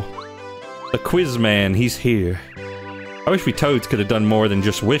people. The quiz man, he's here. I wish we Toads could have done more than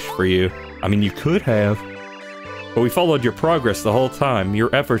just wish for you. I mean, you could have. But we followed your progress the whole time.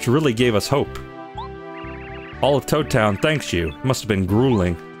 Your efforts really gave us hope. All of Toad Town thanks you. It must have been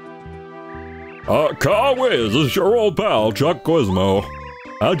grueling. Car Whiz, this is your old pal, Chuck Quizmo.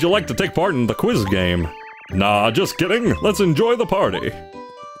 How'd you like to take part in the quiz game? Nah, just kidding. Let's enjoy the party.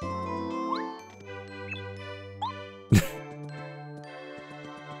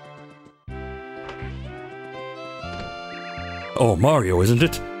 Oh, Mario, isn't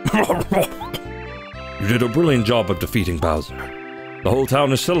it? You did a brilliant job of defeating Bowser. The whole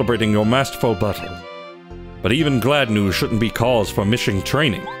town is celebrating your masterful battle. But even glad news shouldn't be cause for missing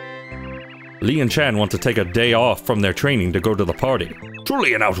training. Lee and Chan want to take a day off from their training to go to the party.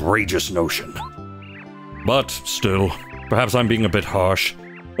 Truly an outrageous notion. But still, perhaps I'm being a bit harsh.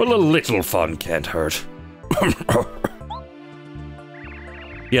 Well, a little fun can't hurt.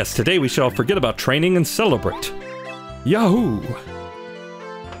 Yes, today we shall forget about training and celebrate. Yahoo!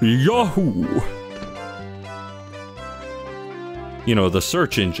 Yahoo! You know, the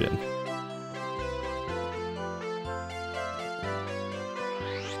search engine.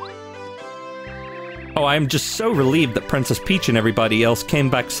 Oh, I'm just so relieved that Princess Peach and everybody else came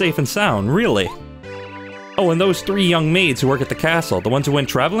back safe and sound, really. Oh, and those 3 young maids who work at the castle, the ones who went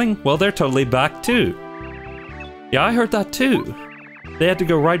traveling, well, they're totally back too. Yeah, I heard that too. They had to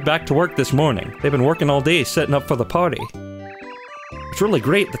go right back to work this morning. They've been working all day setting up for the party. It's really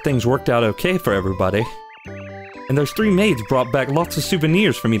great that things worked out okay for everybody. And those 3 maids brought back lots of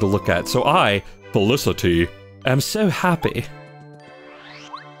souvenirs for me to look at, so I, Felicity, am so happy.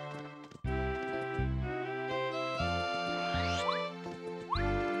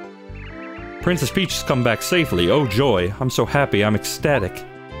 Princess Peach has come back safely. Oh joy, I'm so happy, I'm ecstatic.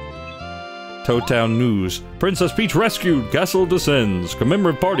 Toad Town News. Princess Peach rescued, castle descends.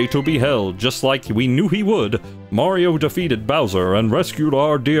 Commemorative party to be held, just like we knew he would. Mario defeated Bowser and rescued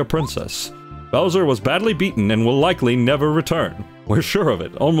our dear princess. Bowser was badly beaten and will likely never return. We're sure of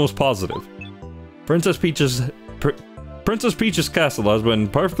it, almost positive. Princess Peach's castle has been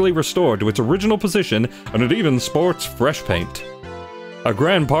perfectly restored to its original position, and it even sports fresh paint. A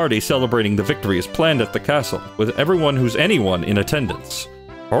grand party celebrating the victory is planned at the castle, with everyone who's anyone in attendance.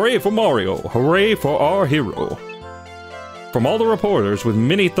 Hooray for Mario! Hooray for our hero! From all the reporters, with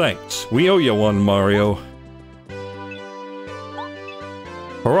many thanks. We owe you one, Mario.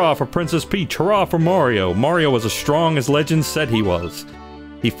 Hurrah for Princess Peach! Hurrah for Mario! Mario was as strong as legends said he was.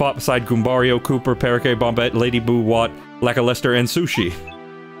 He fought beside Goombario, Cooper, Parakeet, Bombette, Lady Boo, Watt, Lackluster, and Sushi.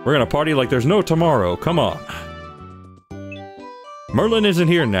 We're gonna party like there's no tomorrow, come on. Merlin isn't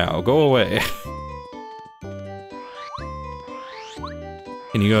here now, go away.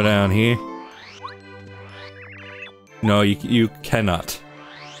 Can you go down here? No, you cannot.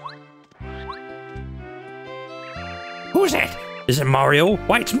 Who's that? Is it Mario?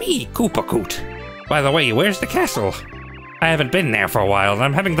 Why, it's me, Koopa Koot. By the way, where's the castle? I haven't been there for a while, and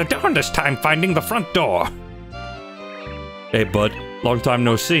I'm having the darndest time finding the front door. Hey, bud. Long time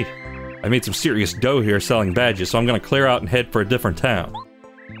no see. I made some serious dough here selling badges, so I'm gonna clear out and head for a different town.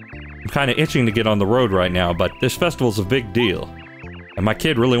 I'm kinda itching to get on the road right now, but this festival's a big deal. And my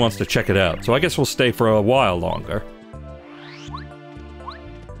kid really wants to check it out, so I guess we'll stay for a while longer.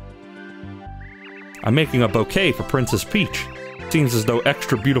 I'm making a bouquet for Princess Peach. Seems as though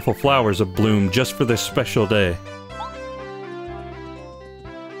extra beautiful flowers have bloomed just for this special day.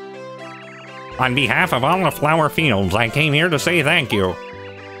 On behalf of all the flower fields, I came here to say thank you.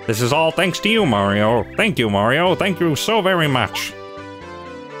 This is all thanks to you, Mario. Thank you, Mario. Thank you so very much.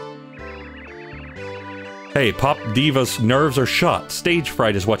 Hey, Pop Diva's nerves are shot. Stage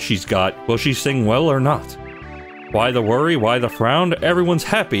fright is what she's got. Will she sing well or not? Why the worry? Why the frown? Everyone's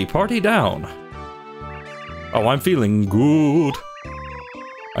happy. Party down. Oh, I'm feeling good.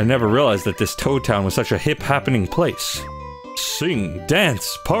 I never realized that this Toad Town was such a hip happening place. Sing,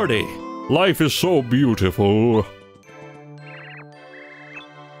 dance, party. Life is so beautiful.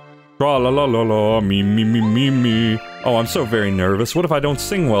 Tra la la la la, me me me me me. Oh, I'm so very nervous. What if I don't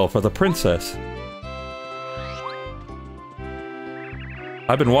sing well for the princess?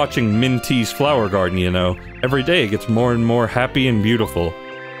 I've been watching Minty's flower garden, you know. Every day it gets more and more happy and beautiful.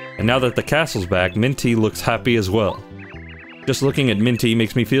 And now that the castle's back, Minty looks happy as well. Just looking at Minty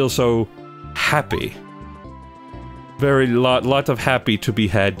makes me feel so happy. Lot of happy to be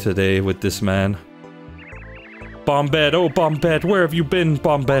had today with this man. Bombette, oh Bombette, where have you been,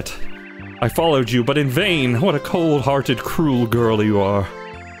 Bombette? I followed you, but in vain. What a cold-hearted, cruel girl you are.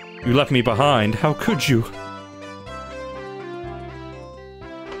 You left me behind. How could you?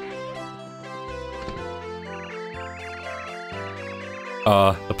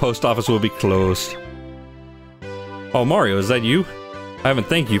 The post office will be closed. Oh, Mario, is that you? I haven't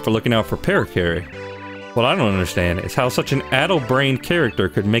thanked you for looking out for Parakarry. What I don't understand is how such an addle-brained character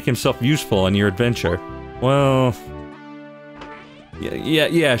could make himself useful on your adventure. Well...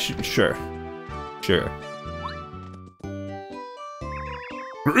 Yeah, sure. Sure.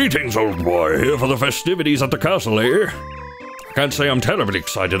 Greetings, old boy. Here for the festivities at the castle, eh? I can't say I'm terribly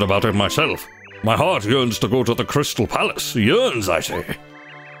excited about it myself. My heart yearns to go to the Crystal Palace. Yearns, I say.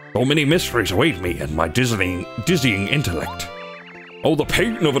 So many mysteries await me and my dizzying intellect. Oh, the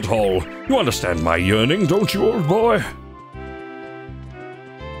pain of it all. You understand my yearning, don't you, old boy?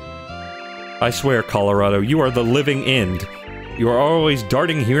 I swear, Colorado, you are the living end. You are always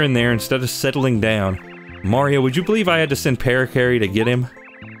darting here and there instead of settling down. Mario, would you believe I had to send Parakarry to get him?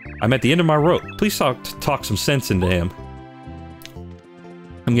 I'm at the end of my rope. Please talk some sense into him.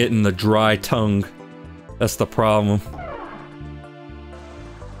 I'm getting the dry tongue. That's the problem.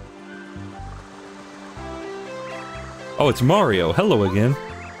 Oh, it's Mario. Hello again.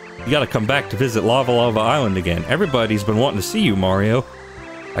 You gotta come back to visit Lava Lava Island again. Everybody's been wanting to see you, Mario.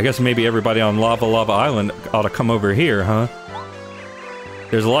 I guess maybe everybody on Lava Lava Island ought to come over here, huh?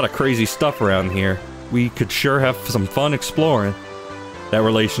 There's a lot of crazy stuff around here. we could sure have some fun exploring. That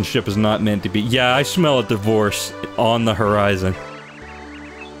relationship is not meant to be. Yeah, I smell a divorce on the horizon.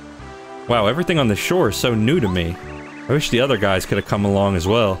 Wow, everything on the shore is so new to me. I wish the other guys could have come along as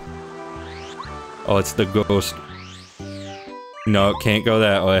well. Oh, it's the ghost. No, it can't go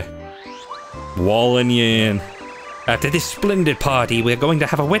that way. Walling you in. After this splendid party, we're going to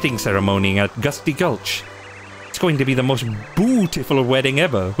have a wedding ceremony at Gusty Gulch. It's going to be the most beautiful wedding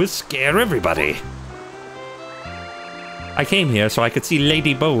ever. We'll scare everybody. I came here so I could see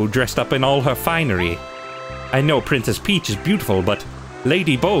Lady Bo dressed up in all her finery. I know Princess Peach is beautiful, but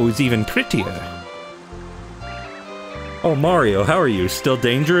Lady Bo is even prettier. Oh, Mario, how are you? Still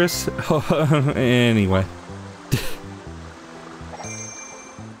dangerous? Anyway.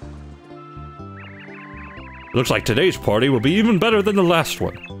 Looks like today's party will be even better than the last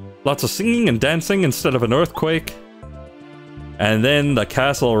one. Lots of singing and dancing instead of an earthquake. And then the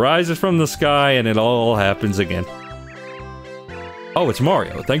castle rises from the sky and it all happens again. Oh, it's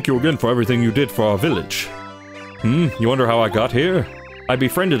Mario. Thank you again for everything you did for our village. You wonder how I got here? I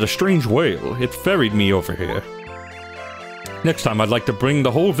befriended a strange whale. It ferried me over here. Next time I'd like to bring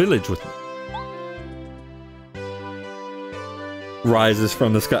the whole village with me. Rises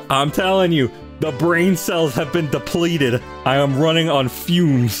from the sky. I'm telling you, the brain cells have been depleted. I am running on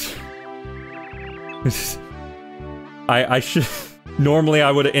fumes. I should... Normally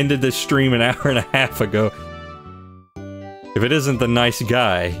I would have ended this stream an hour and a half ago. If it isn't the nice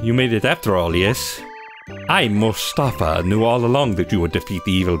guy, you made it after all, yes? I, Mustafa, knew all along that you would defeat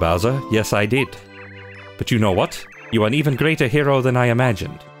the evil Bowser. Yes, I did. But you know what? You are an even greater hero than I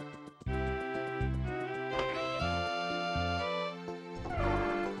imagined.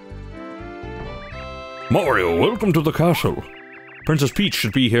 Mario, welcome to the castle. Princess Peach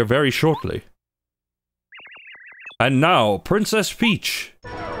should be here very shortly. And now, Princess Peach.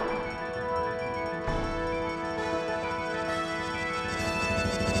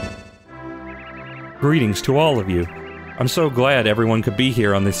 Greetings to all of you. I'm so glad everyone could be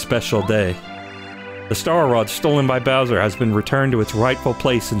here on this special day. The Star Rod stolen by Bowser has been returned to its rightful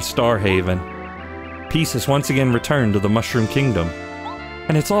place in Starhaven. Peace has once again returned to the Mushroom Kingdom.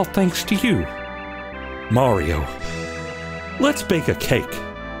 And it's all thanks to you. Mario. Let's bake a cake.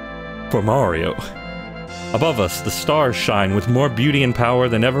 For Mario. Above us, the stars shine with more beauty and power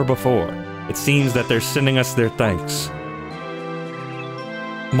than ever before. It seems that they're sending us their thanks.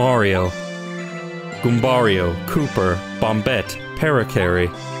 Mario. Goombario, Cooper, Bombette, Parakarry,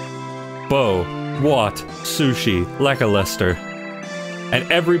 Bo, Watt, Sushi, Lakalester,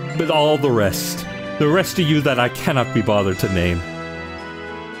 and all the rest. The rest of you that I cannot be bothered to name.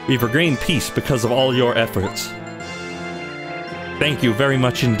 We've regained peace because of all your efforts. Thank you very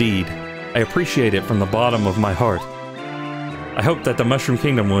much indeed. I appreciate it from the bottom of my heart. I hope that the Mushroom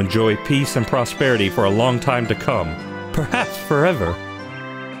Kingdom will enjoy peace and prosperity for a long time to come. Perhaps forever.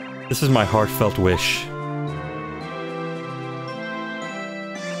 This is my heartfelt wish.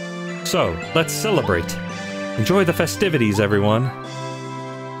 So, let's celebrate. Enjoy the festivities, everyone.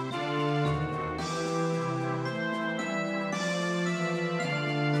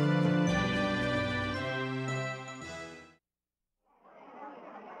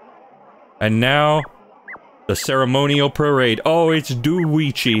 And now, the ceremonial parade. Oh, it's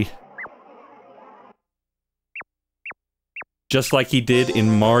Dooichi. Just like he did in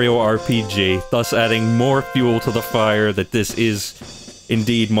Mario RPG, thus adding more fuel to the fire that this is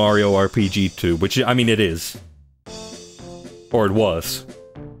indeed Mario RPG 2, which, I mean, it is. Or it was.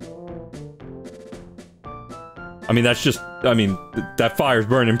 I mean, that's just, I mean, that fire's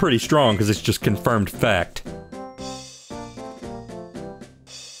burning pretty strong because it's just confirmed fact.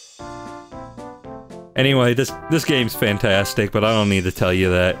 Anyway, this game's fantastic, but I don't need to tell you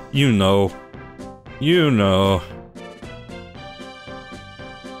that. You know. You know.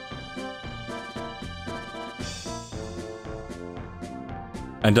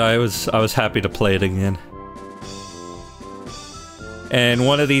 And I was happy to play it again. And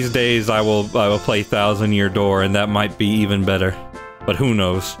one of these days I will play Thousand Year Door, and that might be even better. But who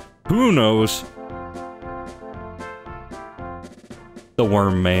knows? Who knows? The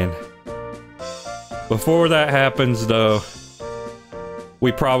Worm Man. Before that happens, though,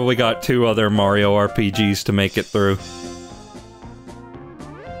 we probably got 2 other Mario RPGs to make it through.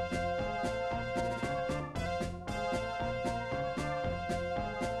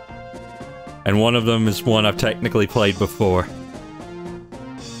 And one of them is one I've technically played before.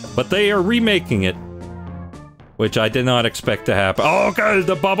 But they are remaking it. Which I did not expect to happen. Oh god,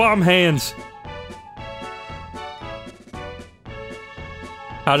 the bomb hands!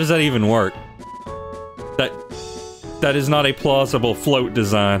 How does that even work? That is not a plausible float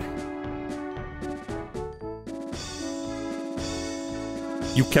design.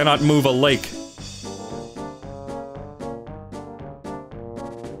 You cannot move a lake.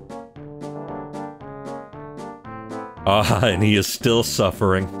 Ah, and he is still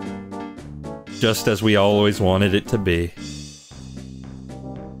suffering. Just as we always wanted it to be.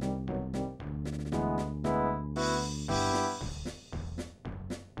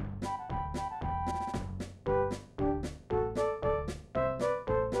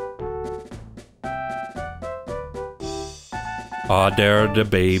 Ah, there are the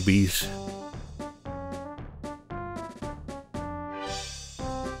babies.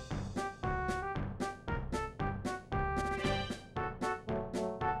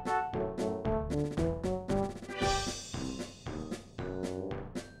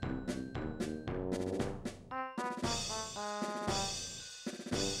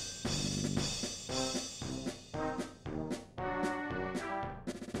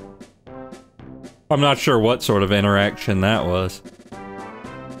 I'm not sure what sort of interaction that was.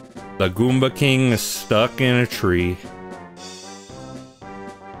 The Goomba King is stuck in a tree.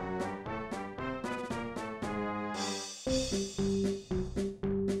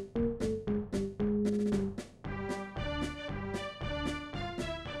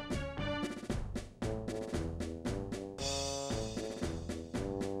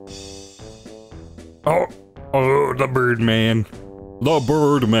 Oh, the Birdman. The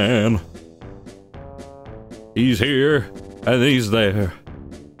Birdman. He's here, and he's there.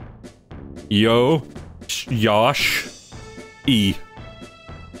 Yo, Yosh, E.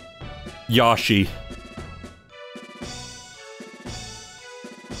 Yoshi.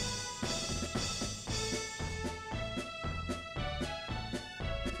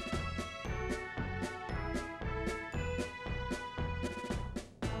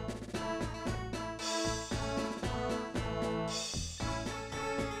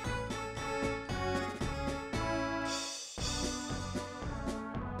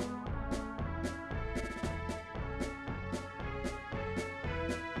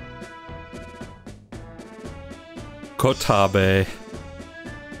 Kotabe.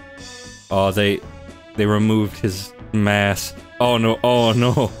 Oh, they removed his mask. Oh no, oh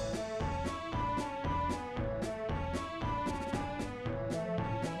no.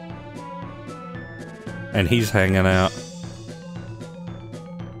 And he's hanging out.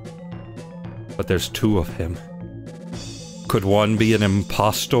 But there's two of him. Could one be an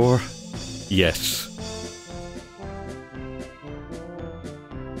impostor? Yes.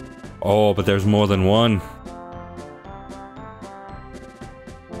 Oh, but there's more than one.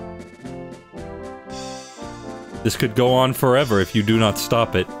 This could go on forever if you do not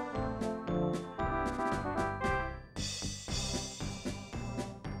stop it.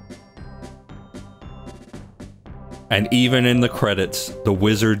 And even in the credits, the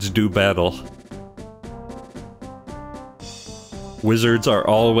wizards do battle. Wizards are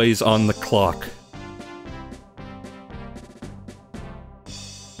always on the clock.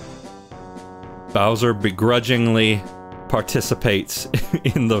 Bowser begrudgingly participates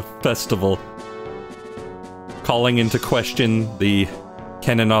in the festival, calling into question the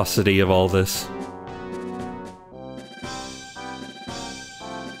canonicity of all this.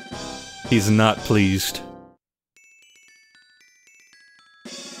 He's not pleased.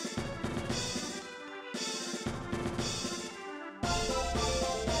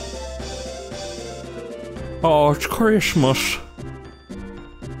 Oh, it's Christmas.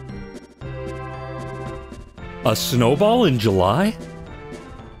 A snowball in July?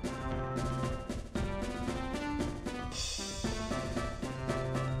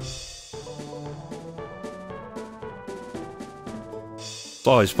 It's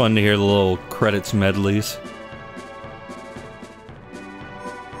always fun to hear the little credits medleys.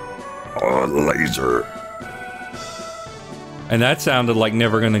 Oh, laser. And that sounded like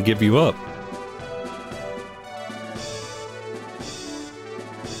Never Gonna Give You Up.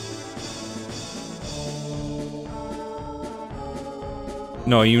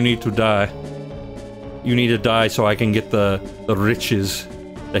 No, you need to die. You need to die so I can get the riches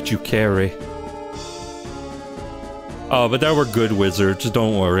that you carry. Oh, but there were good wizards,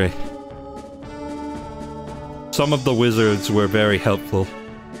 don't worry. Some of the wizards were very helpful.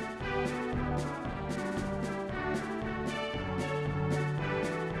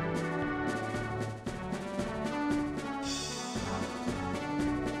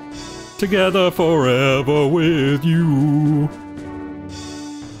 Together forever with you.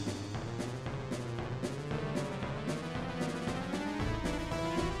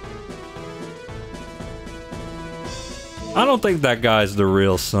 I don't think that guy's the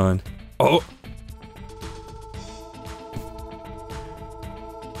real son. Oh.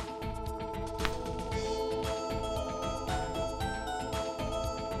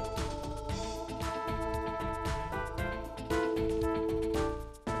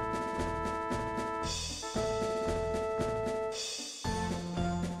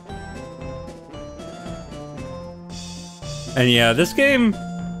 And yeah, this game,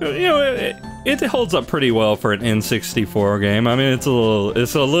 you know, it holds up pretty well for an N64 game. I mean, it's a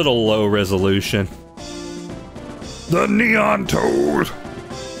little low resolution. The Neon Toad!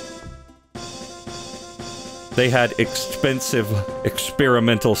 They had expensive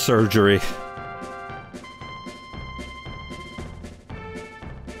experimental surgery.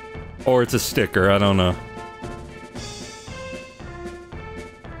 Or it's a sticker, I don't know.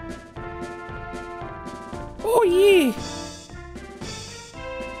 Oh yeah!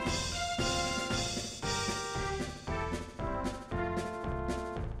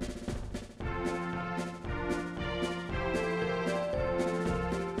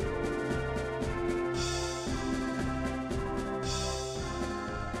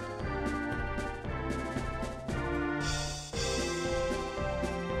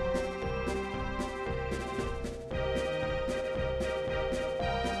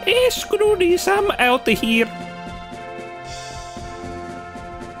 Screw this, I'm out of here.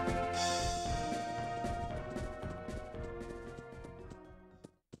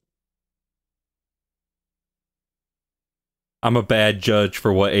 I'm a bad judge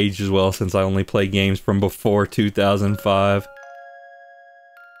for what ages well since I only play games from before 2005.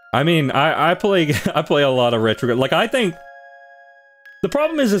 I mean, I play a lot of retro, like I think the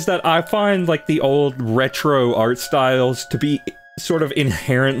problem is that I find like the old retro art styles to be sort of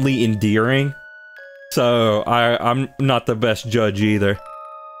inherently endearing. So I'm not the best judge either.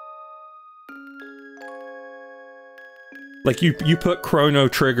 Like you put Chrono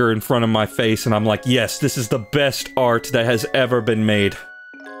Trigger in front of my face and I'm like, yes, this is the best art that has ever been made.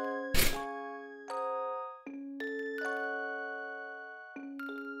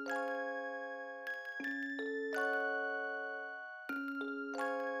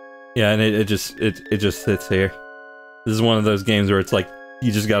 Yeah, and it just sits here. This is one of those games where it's like,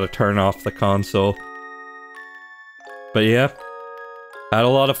 you just gotta turn off the console. But yeah, had a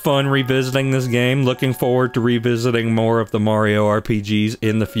lot of fun revisiting this game. Looking forward to revisiting more of the Mario RPGs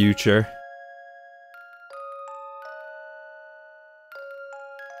in the future.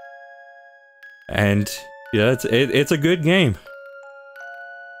 And yeah, it's a good game.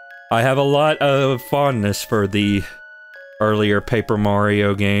 I have a lot of fondness for the earlier Paper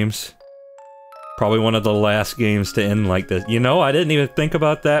Mario games. Probably one of the last games to end like this. You know, I didn't even think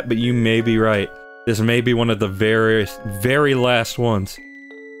about that, but you may be right. This may be one of the very, very last ones.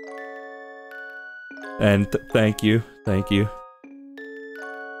 And thank you. Thank you.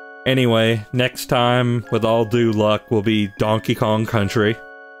 Anyway, next time, with all due luck, will be Donkey Kong Country.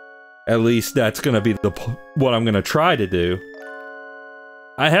 At least that's gonna be what I'm gonna try to do.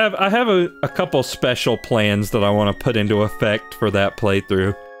 I have a couple special plans that I want to put into effect for that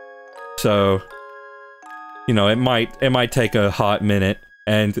playthrough. So, you know, it might take a hot minute,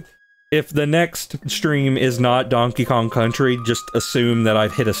 and if the next stream is not Donkey Kong Country, just assume that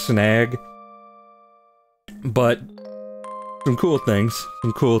I've hit a snag. But some cool things.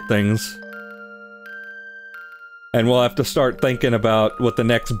 And we'll have to start thinking about what the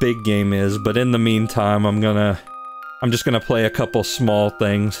next big game is, but in the meantime, I'm just gonna play a couple small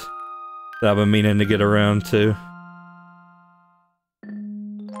things that I've been meaning to get around to.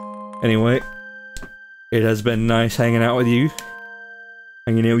 Anyway, it has been nice hanging out with you.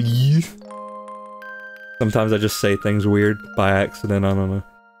 Sometimes I just say things weird by accident, I don't know.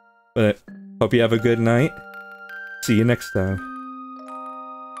 But hope you have a good night. See you next time.